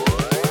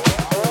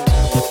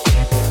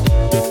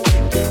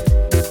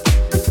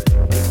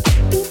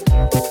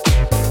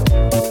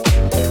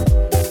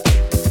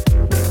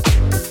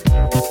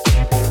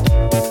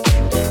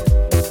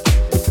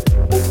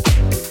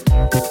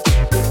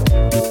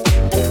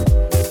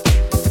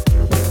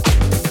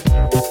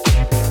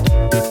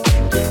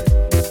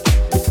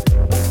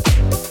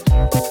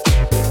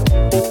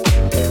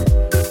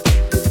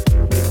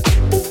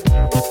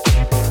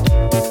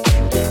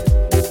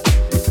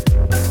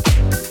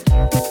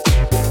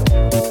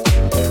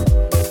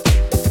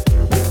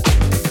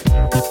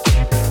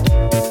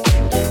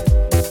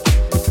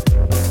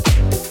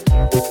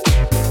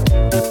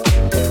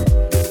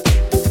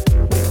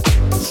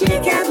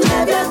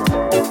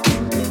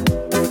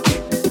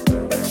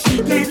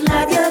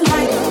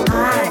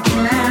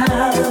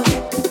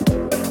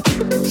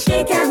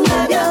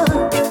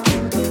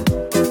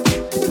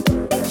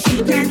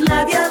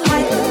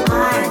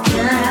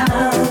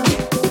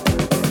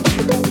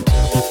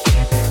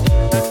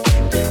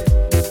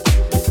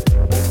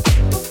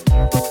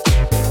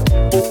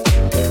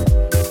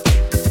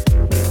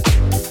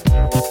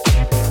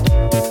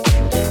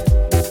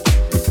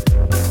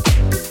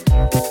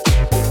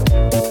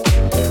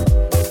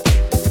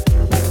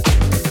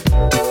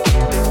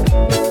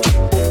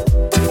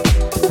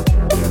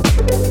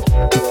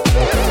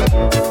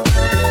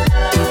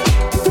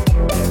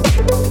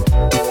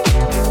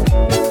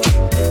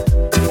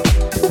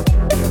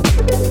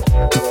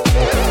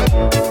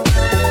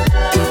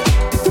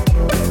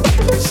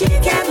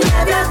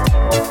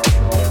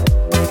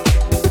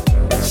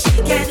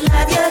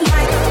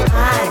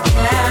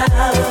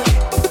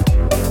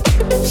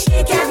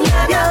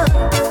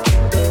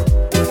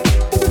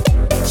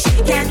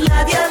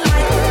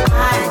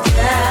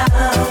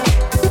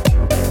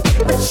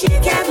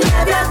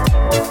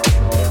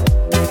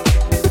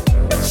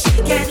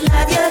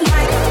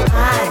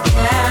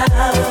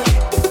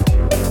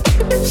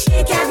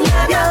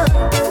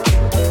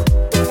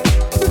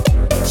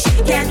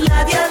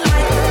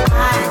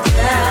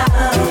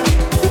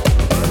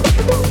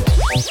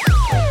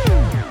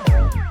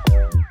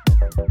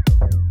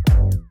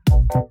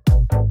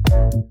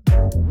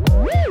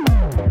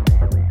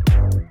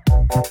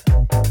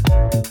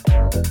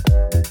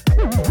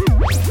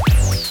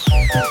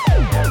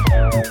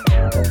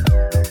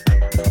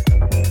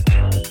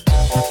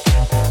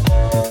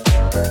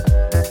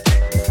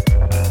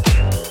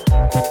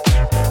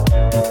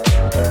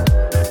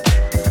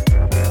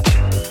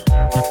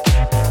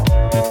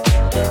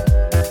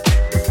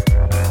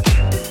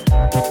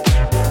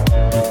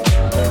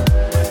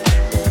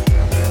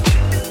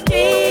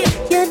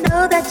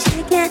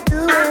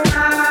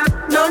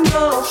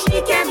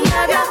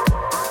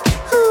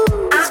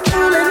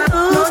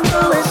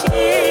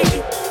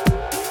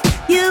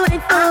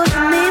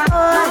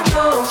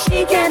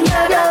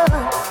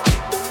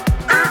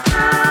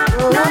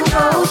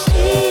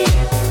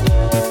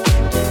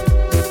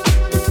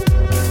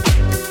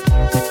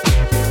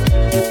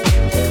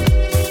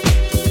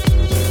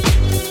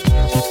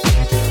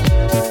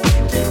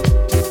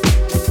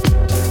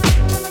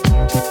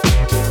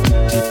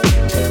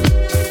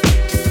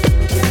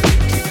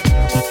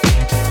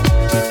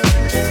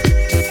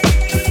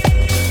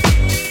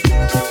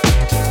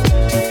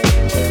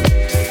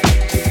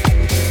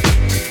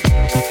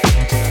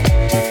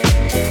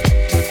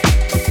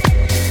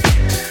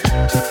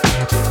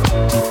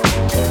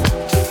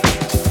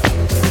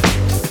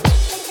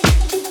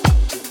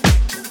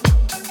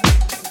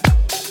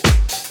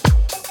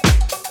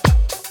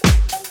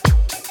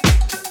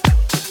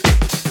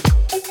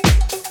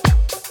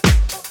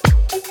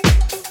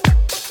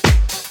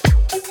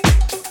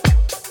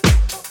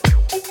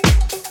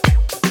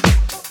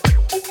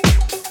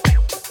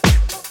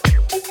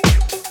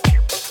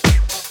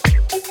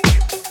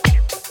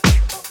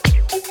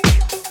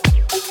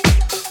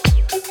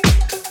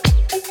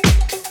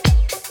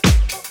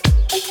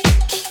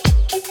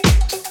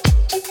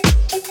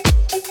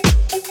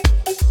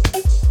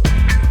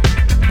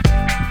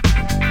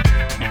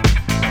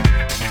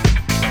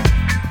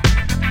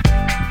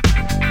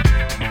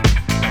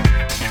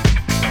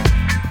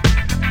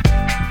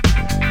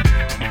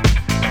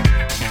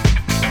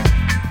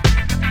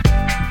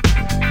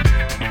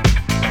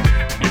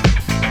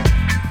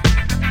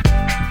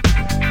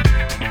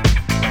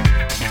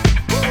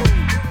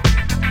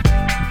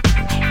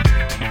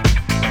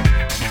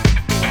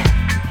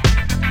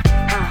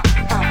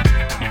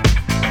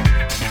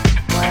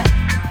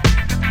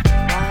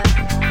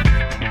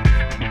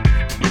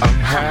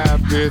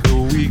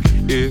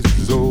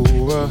 is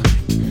over.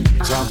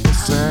 Time for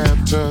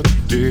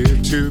Saturday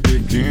to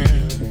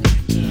begin.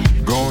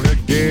 Gonna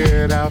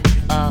get out,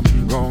 I'm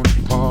gonna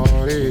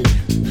party.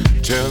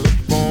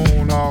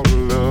 Telephone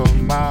all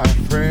of my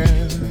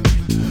friends.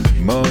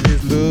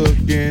 Money's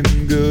looking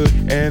good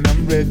and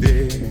I'm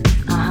ready.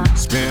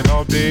 Spend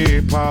all day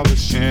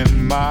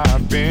polishing my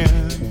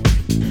Benz.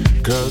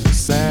 Cause it's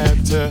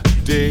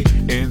Saturday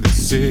in the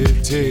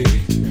city.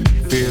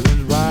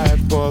 Feeling right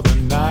for the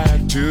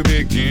night to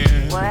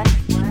begin. What?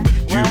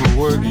 You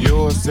work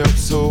yourself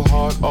so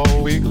hard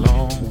all week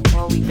long.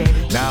 All week,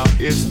 baby. Now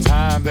it's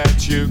time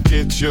that you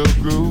get your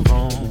groove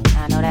on.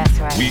 I know that's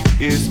right. Week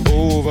is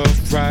over,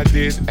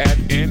 Friday's at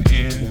an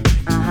end.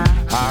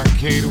 I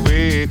can't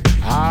wait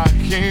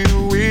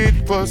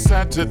for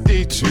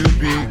Saturday to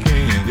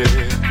begin,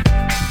 yeah.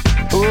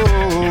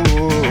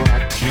 Oh,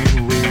 I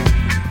can't wait.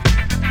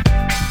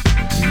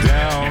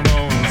 Down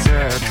on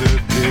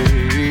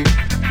Saturday,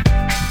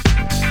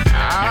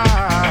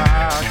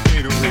 I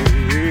can't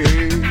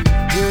wait.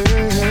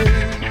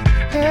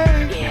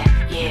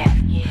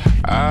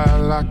 I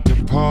like to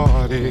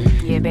party,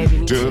 yeah,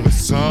 baby, till the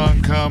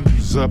sun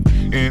comes up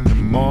in the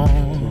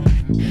morning.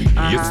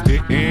 It's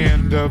the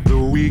end of the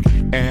week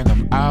and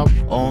I'm out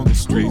on the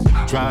streets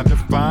trying to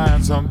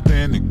find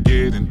something to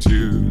get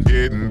into.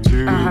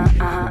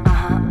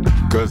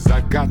 Cause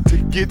I got to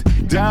get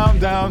down.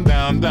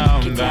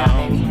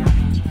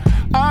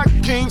 I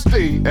can't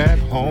stay at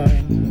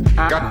home.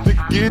 Got to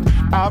get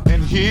out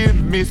and hear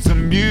me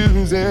some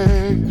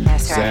music.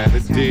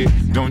 Saturday,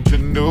 don't you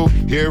know?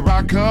 Here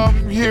I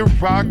come. You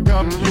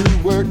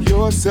work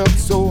yourself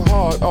so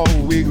hard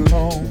all week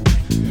long.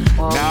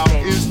 Now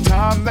it's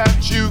time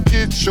that you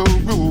get your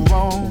groove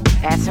on.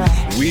 That's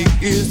right. Week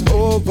is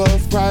over,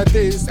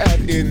 Friday's at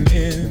an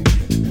end.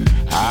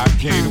 I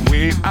can't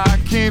wait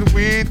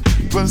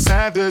for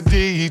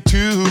Saturday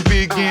to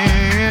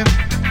begin.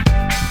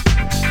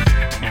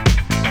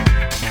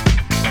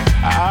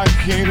 I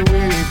can't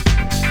wait,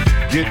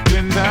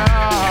 getting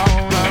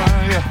down,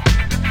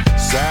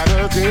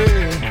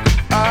 Saturday,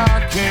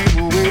 I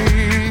can't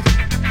wait,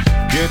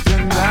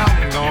 getting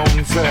down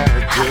on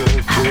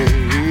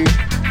Saturday.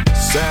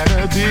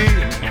 Saturday,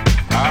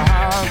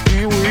 I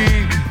can't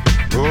wait,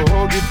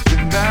 oh,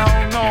 getting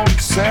down on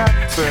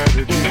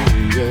Saturday,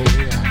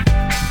 yeah.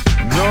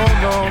 No,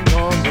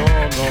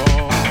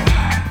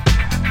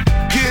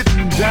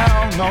 getting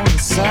down on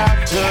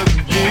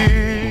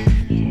Saturday.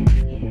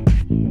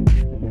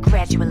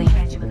 Gradually,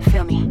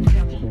 feel me,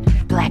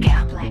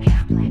 blackout,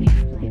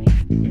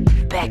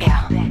 back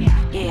out,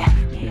 yeah,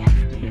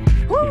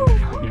 woo,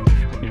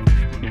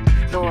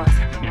 Lord,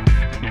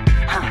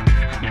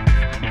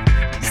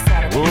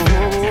 Saturday.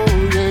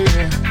 Oh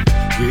yeah.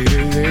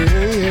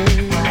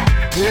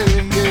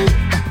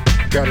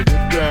 Gotta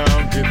get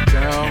down.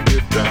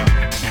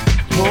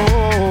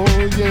 Oh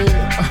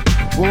yeah.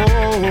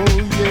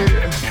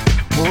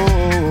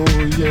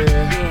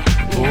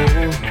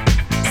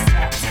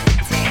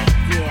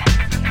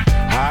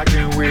 I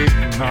can wait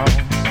now,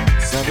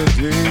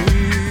 Saturday.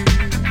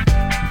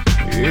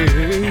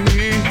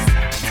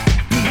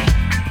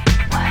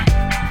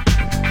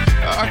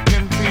 I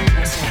can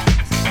be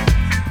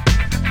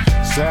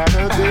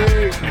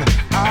Saturday.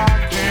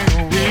 I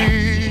can't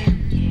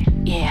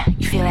wait. Yeah,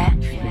 you feel that?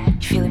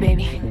 You feel it,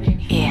 baby?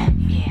 Yeah.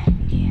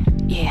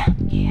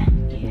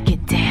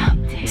 Get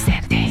down,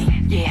 Saturday.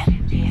 Yeah.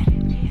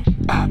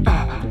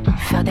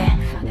 Feel that?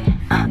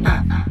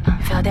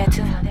 Feel that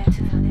too?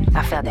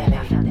 I felt that,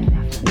 baby.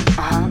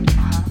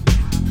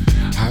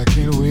 I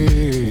can't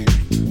wait.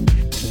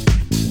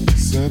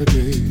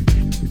 Saturday,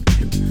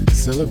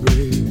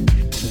 celebrate.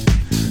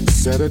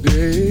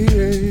 Saturday,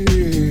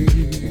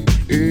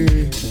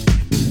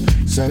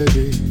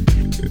 Saturday,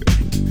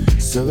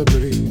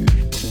 celebrate.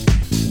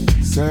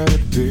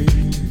 Saturday,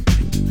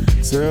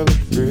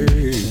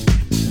 celebrate.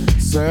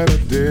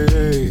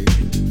 Saturday,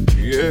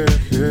 yeah.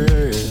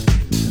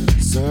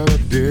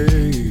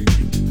 Saturday,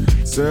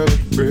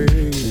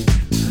 celebrate.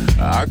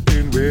 I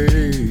can't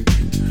wait.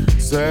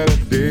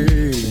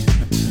 Saturday,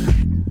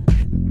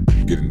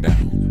 getting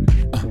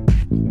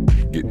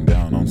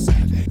down on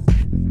Saturday.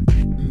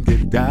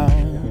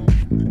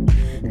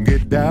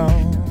 Get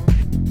down.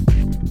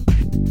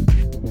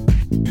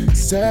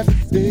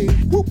 Saturday,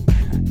 whoop.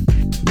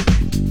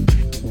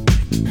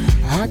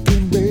 I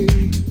can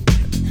wait.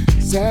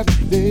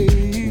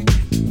 Saturday.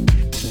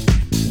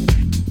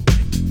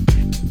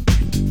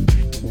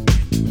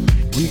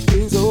 Week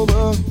is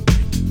over.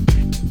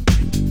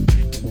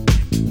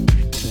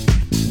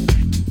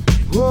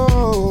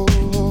 Whoa,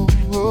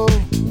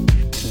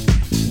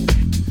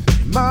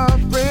 my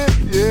friend,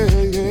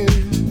 yeah.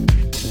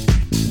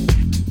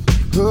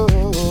 Oh,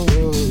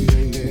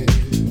 yeah.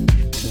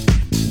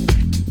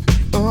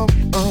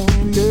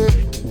 Yeah.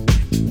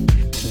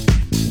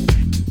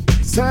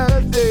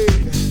 Saturday,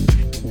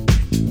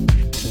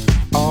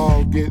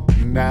 all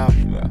getting down.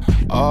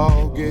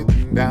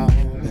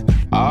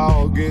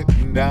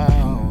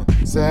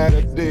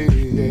 Saturday,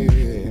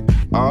 yeah.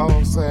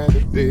 All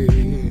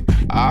Saturday,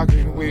 I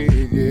can wait,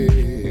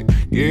 yeah.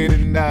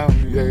 Getting down,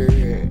 yeah.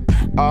 Saturday,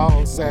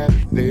 all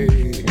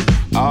Saturday,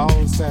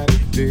 all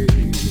Saturday.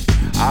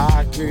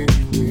 I can't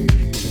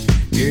wait,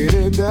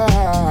 getting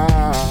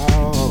down,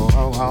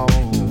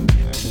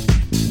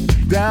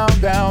 down,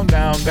 down,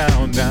 down,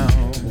 down,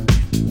 down.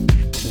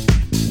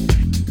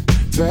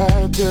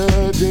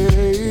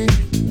 Saturday,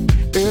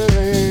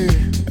 hey,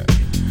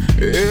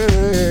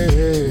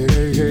 hey,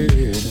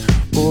 hey,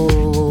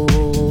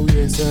 oh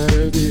yeah,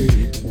 Saturday.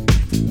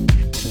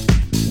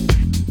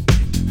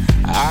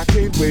 I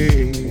can't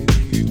wait,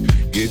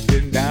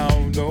 getting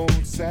down on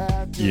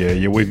Saturday. Yeah,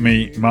 you're with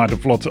me,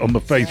 Mavalo on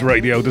the Face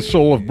Radio, the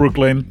soul of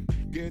Brooklyn.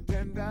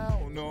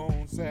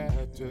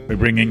 We're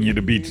bringing you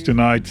the beats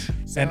tonight,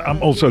 and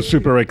I'm also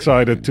super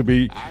excited to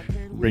be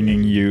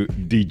bringing you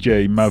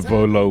DJ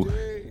Mavalo.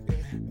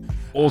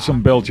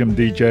 Awesome Belgium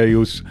DJ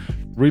who's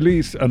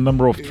released a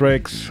number of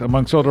tracks,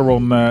 amongst other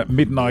on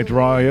Midnight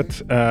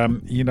Riot,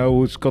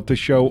 who's got the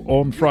show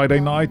on Friday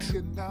night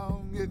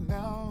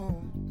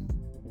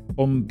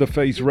on the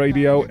Face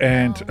Radio,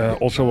 and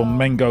also on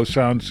Mango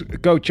Sounds.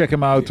 Go check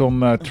him out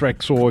on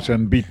Tracksource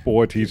and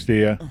Beatport. He's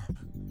there.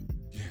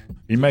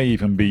 He may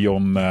even be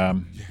on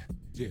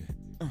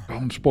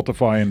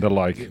Spotify and the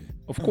like.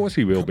 Of course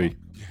he will be.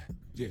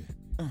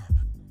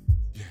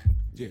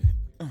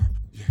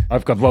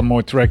 I've got one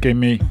more track in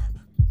me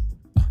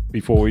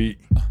before we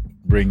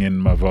bring in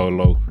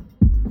Mavalo.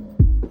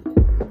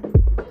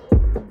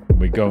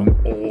 We're going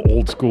all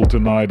old school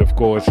tonight, of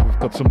course. We've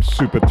got some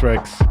super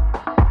tracks.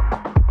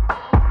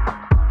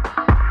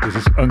 This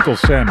is Uncle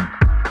Sam,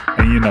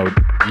 and you know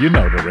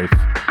the riff.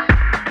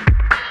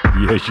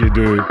 Yes, you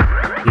do.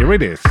 Here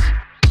it is.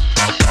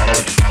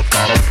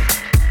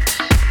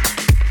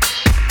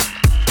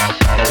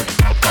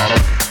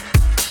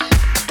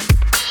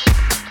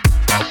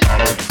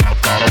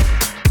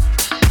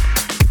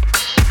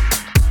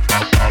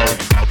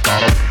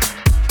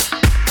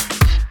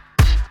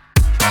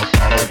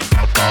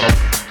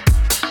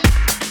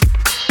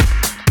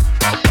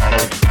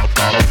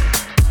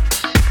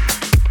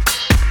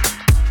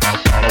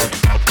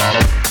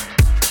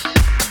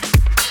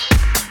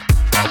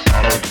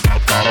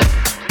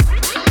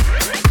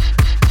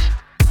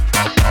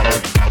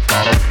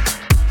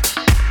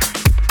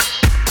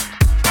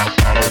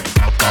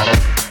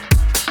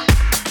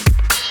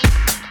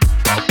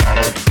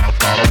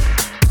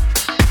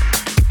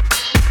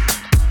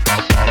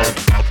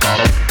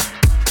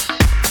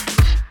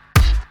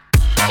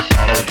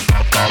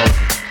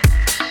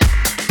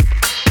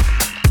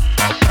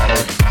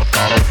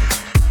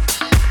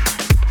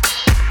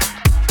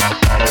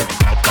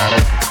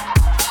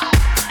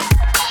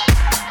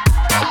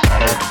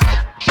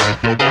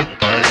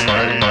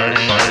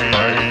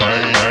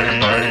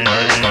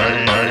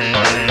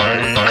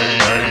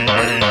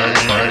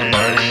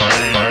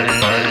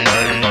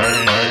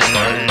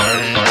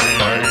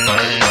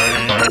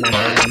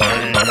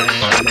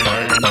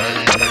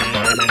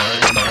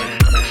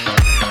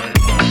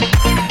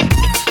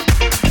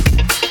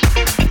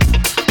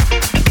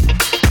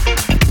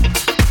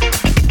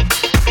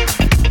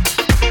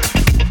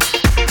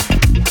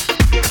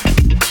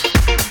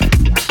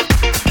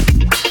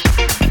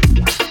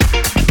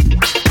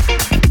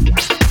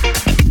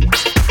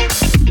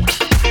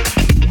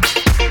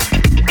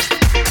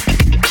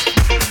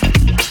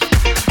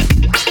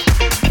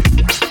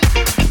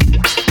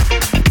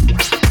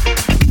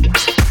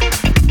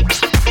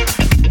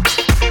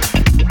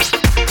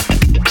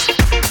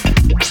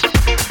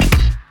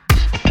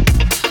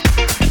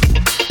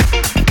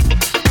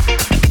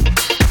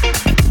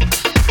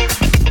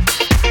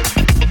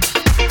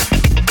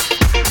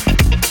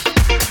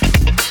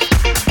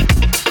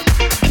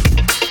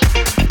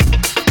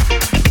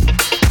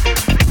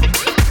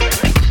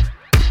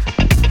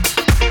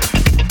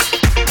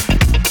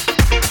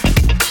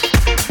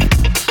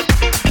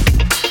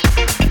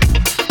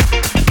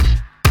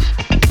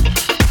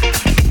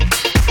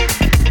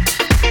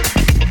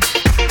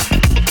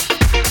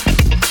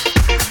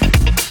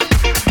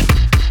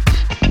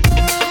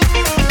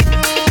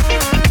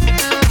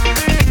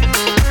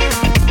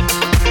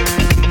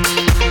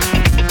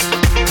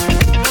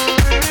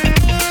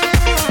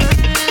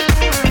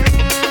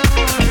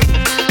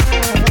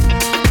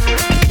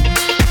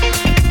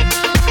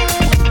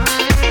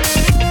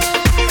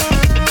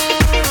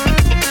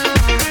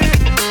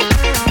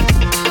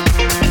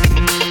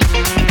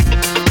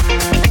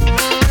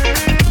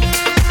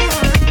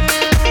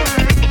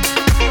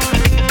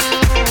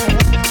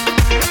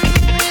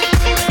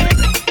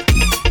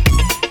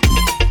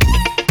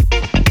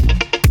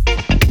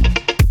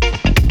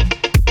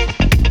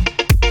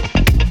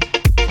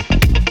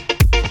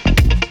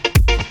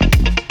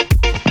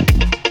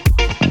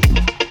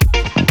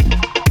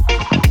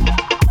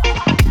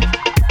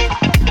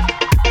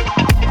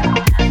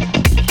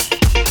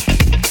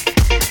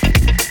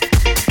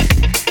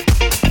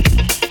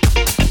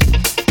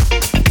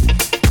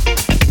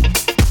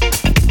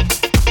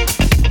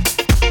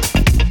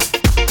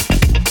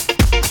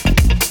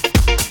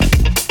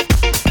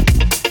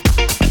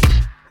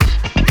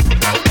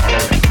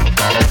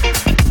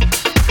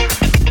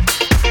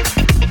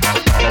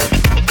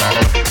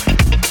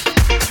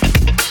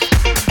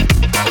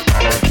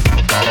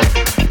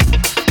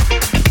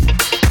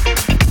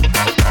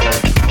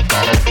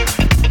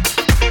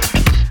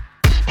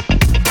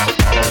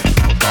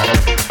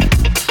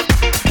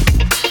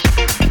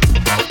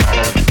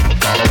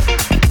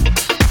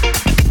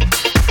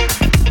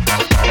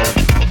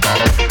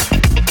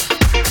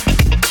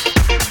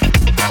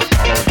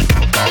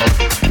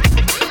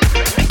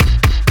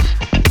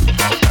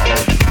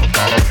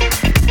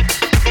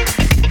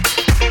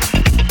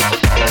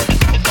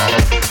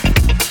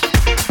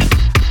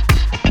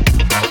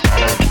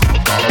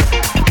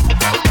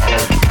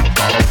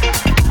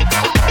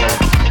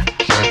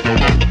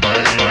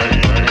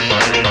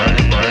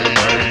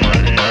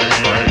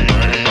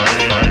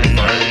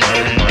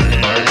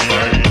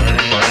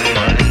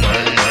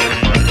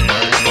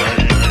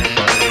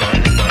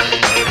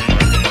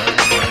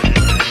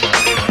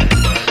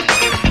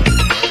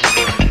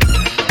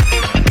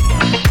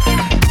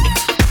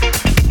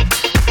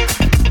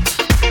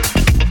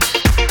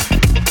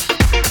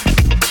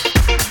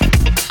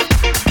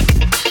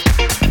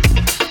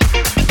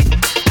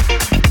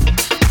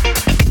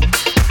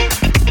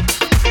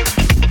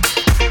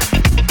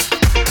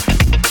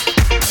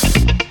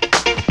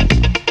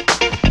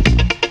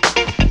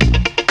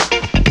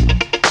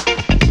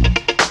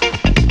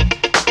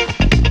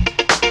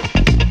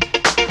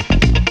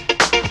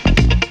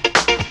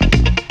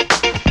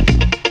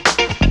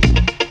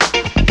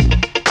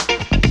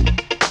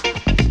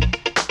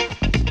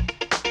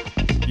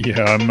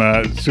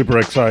 I'm super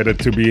excited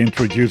to be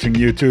introducing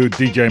you to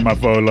DJ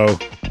Mavalo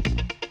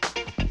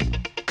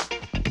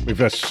with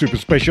a super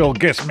special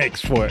guest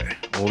mix for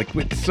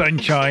Liquid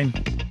Sunshine.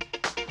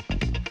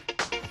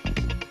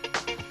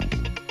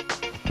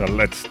 So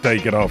let's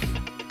take it off.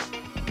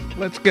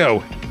 Let's go.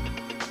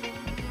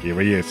 Here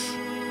he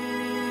is.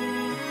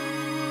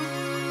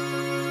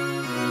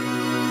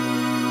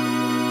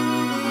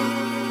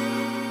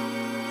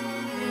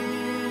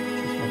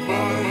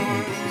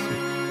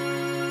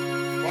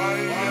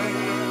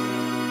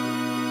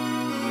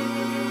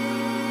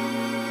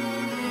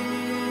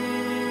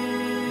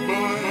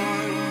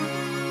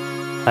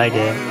 Hi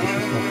there, this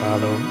is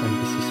Mavalo and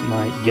this is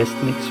my guest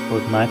mix for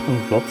Maarten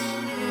Vlot's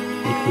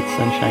Liquid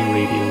Sunshine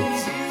Radio.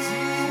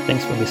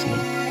 Thanks for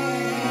listening.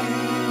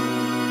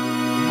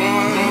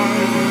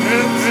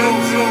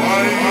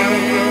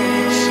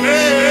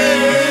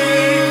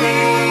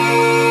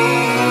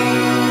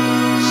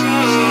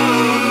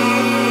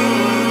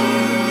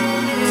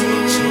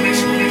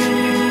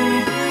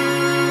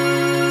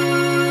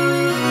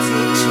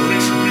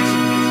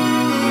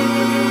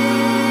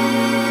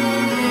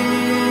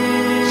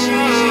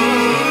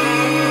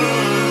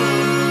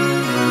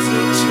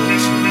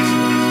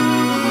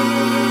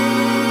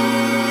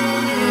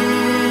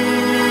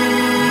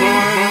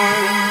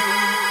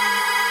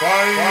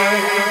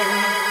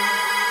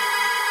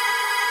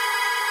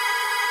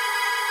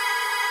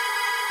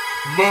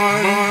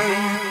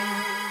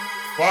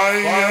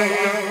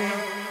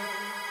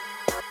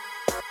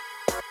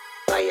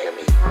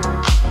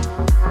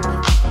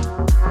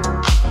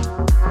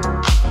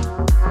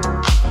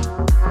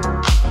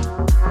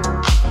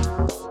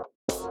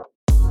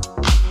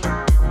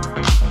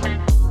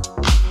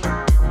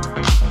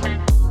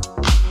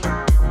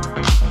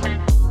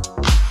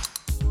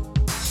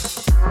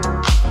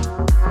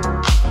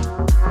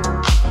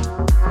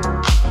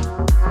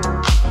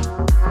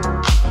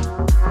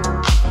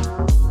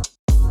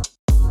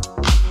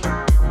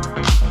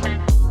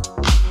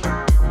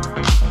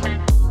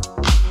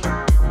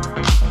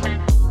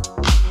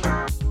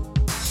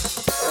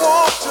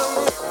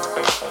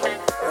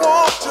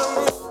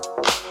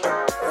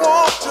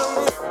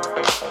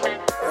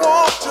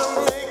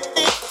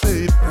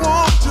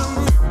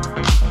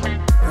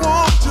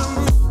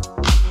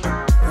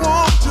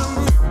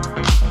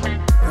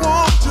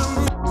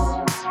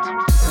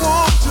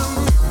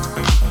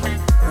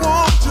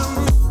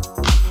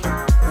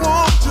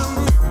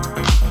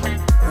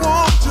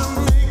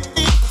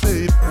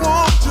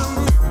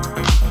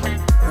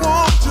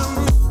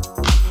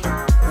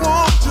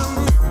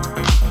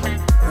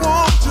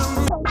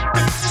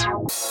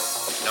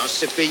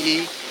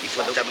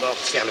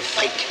 Faire le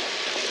fric.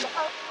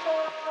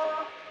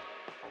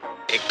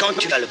 Et quand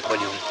tu as le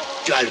pognon,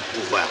 tu as le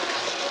pouvoir.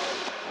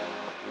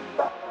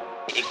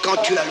 Et quand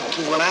tu as le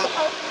pouvoir,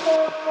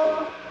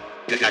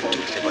 tu as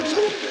toutes les bonnes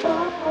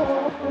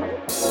familles.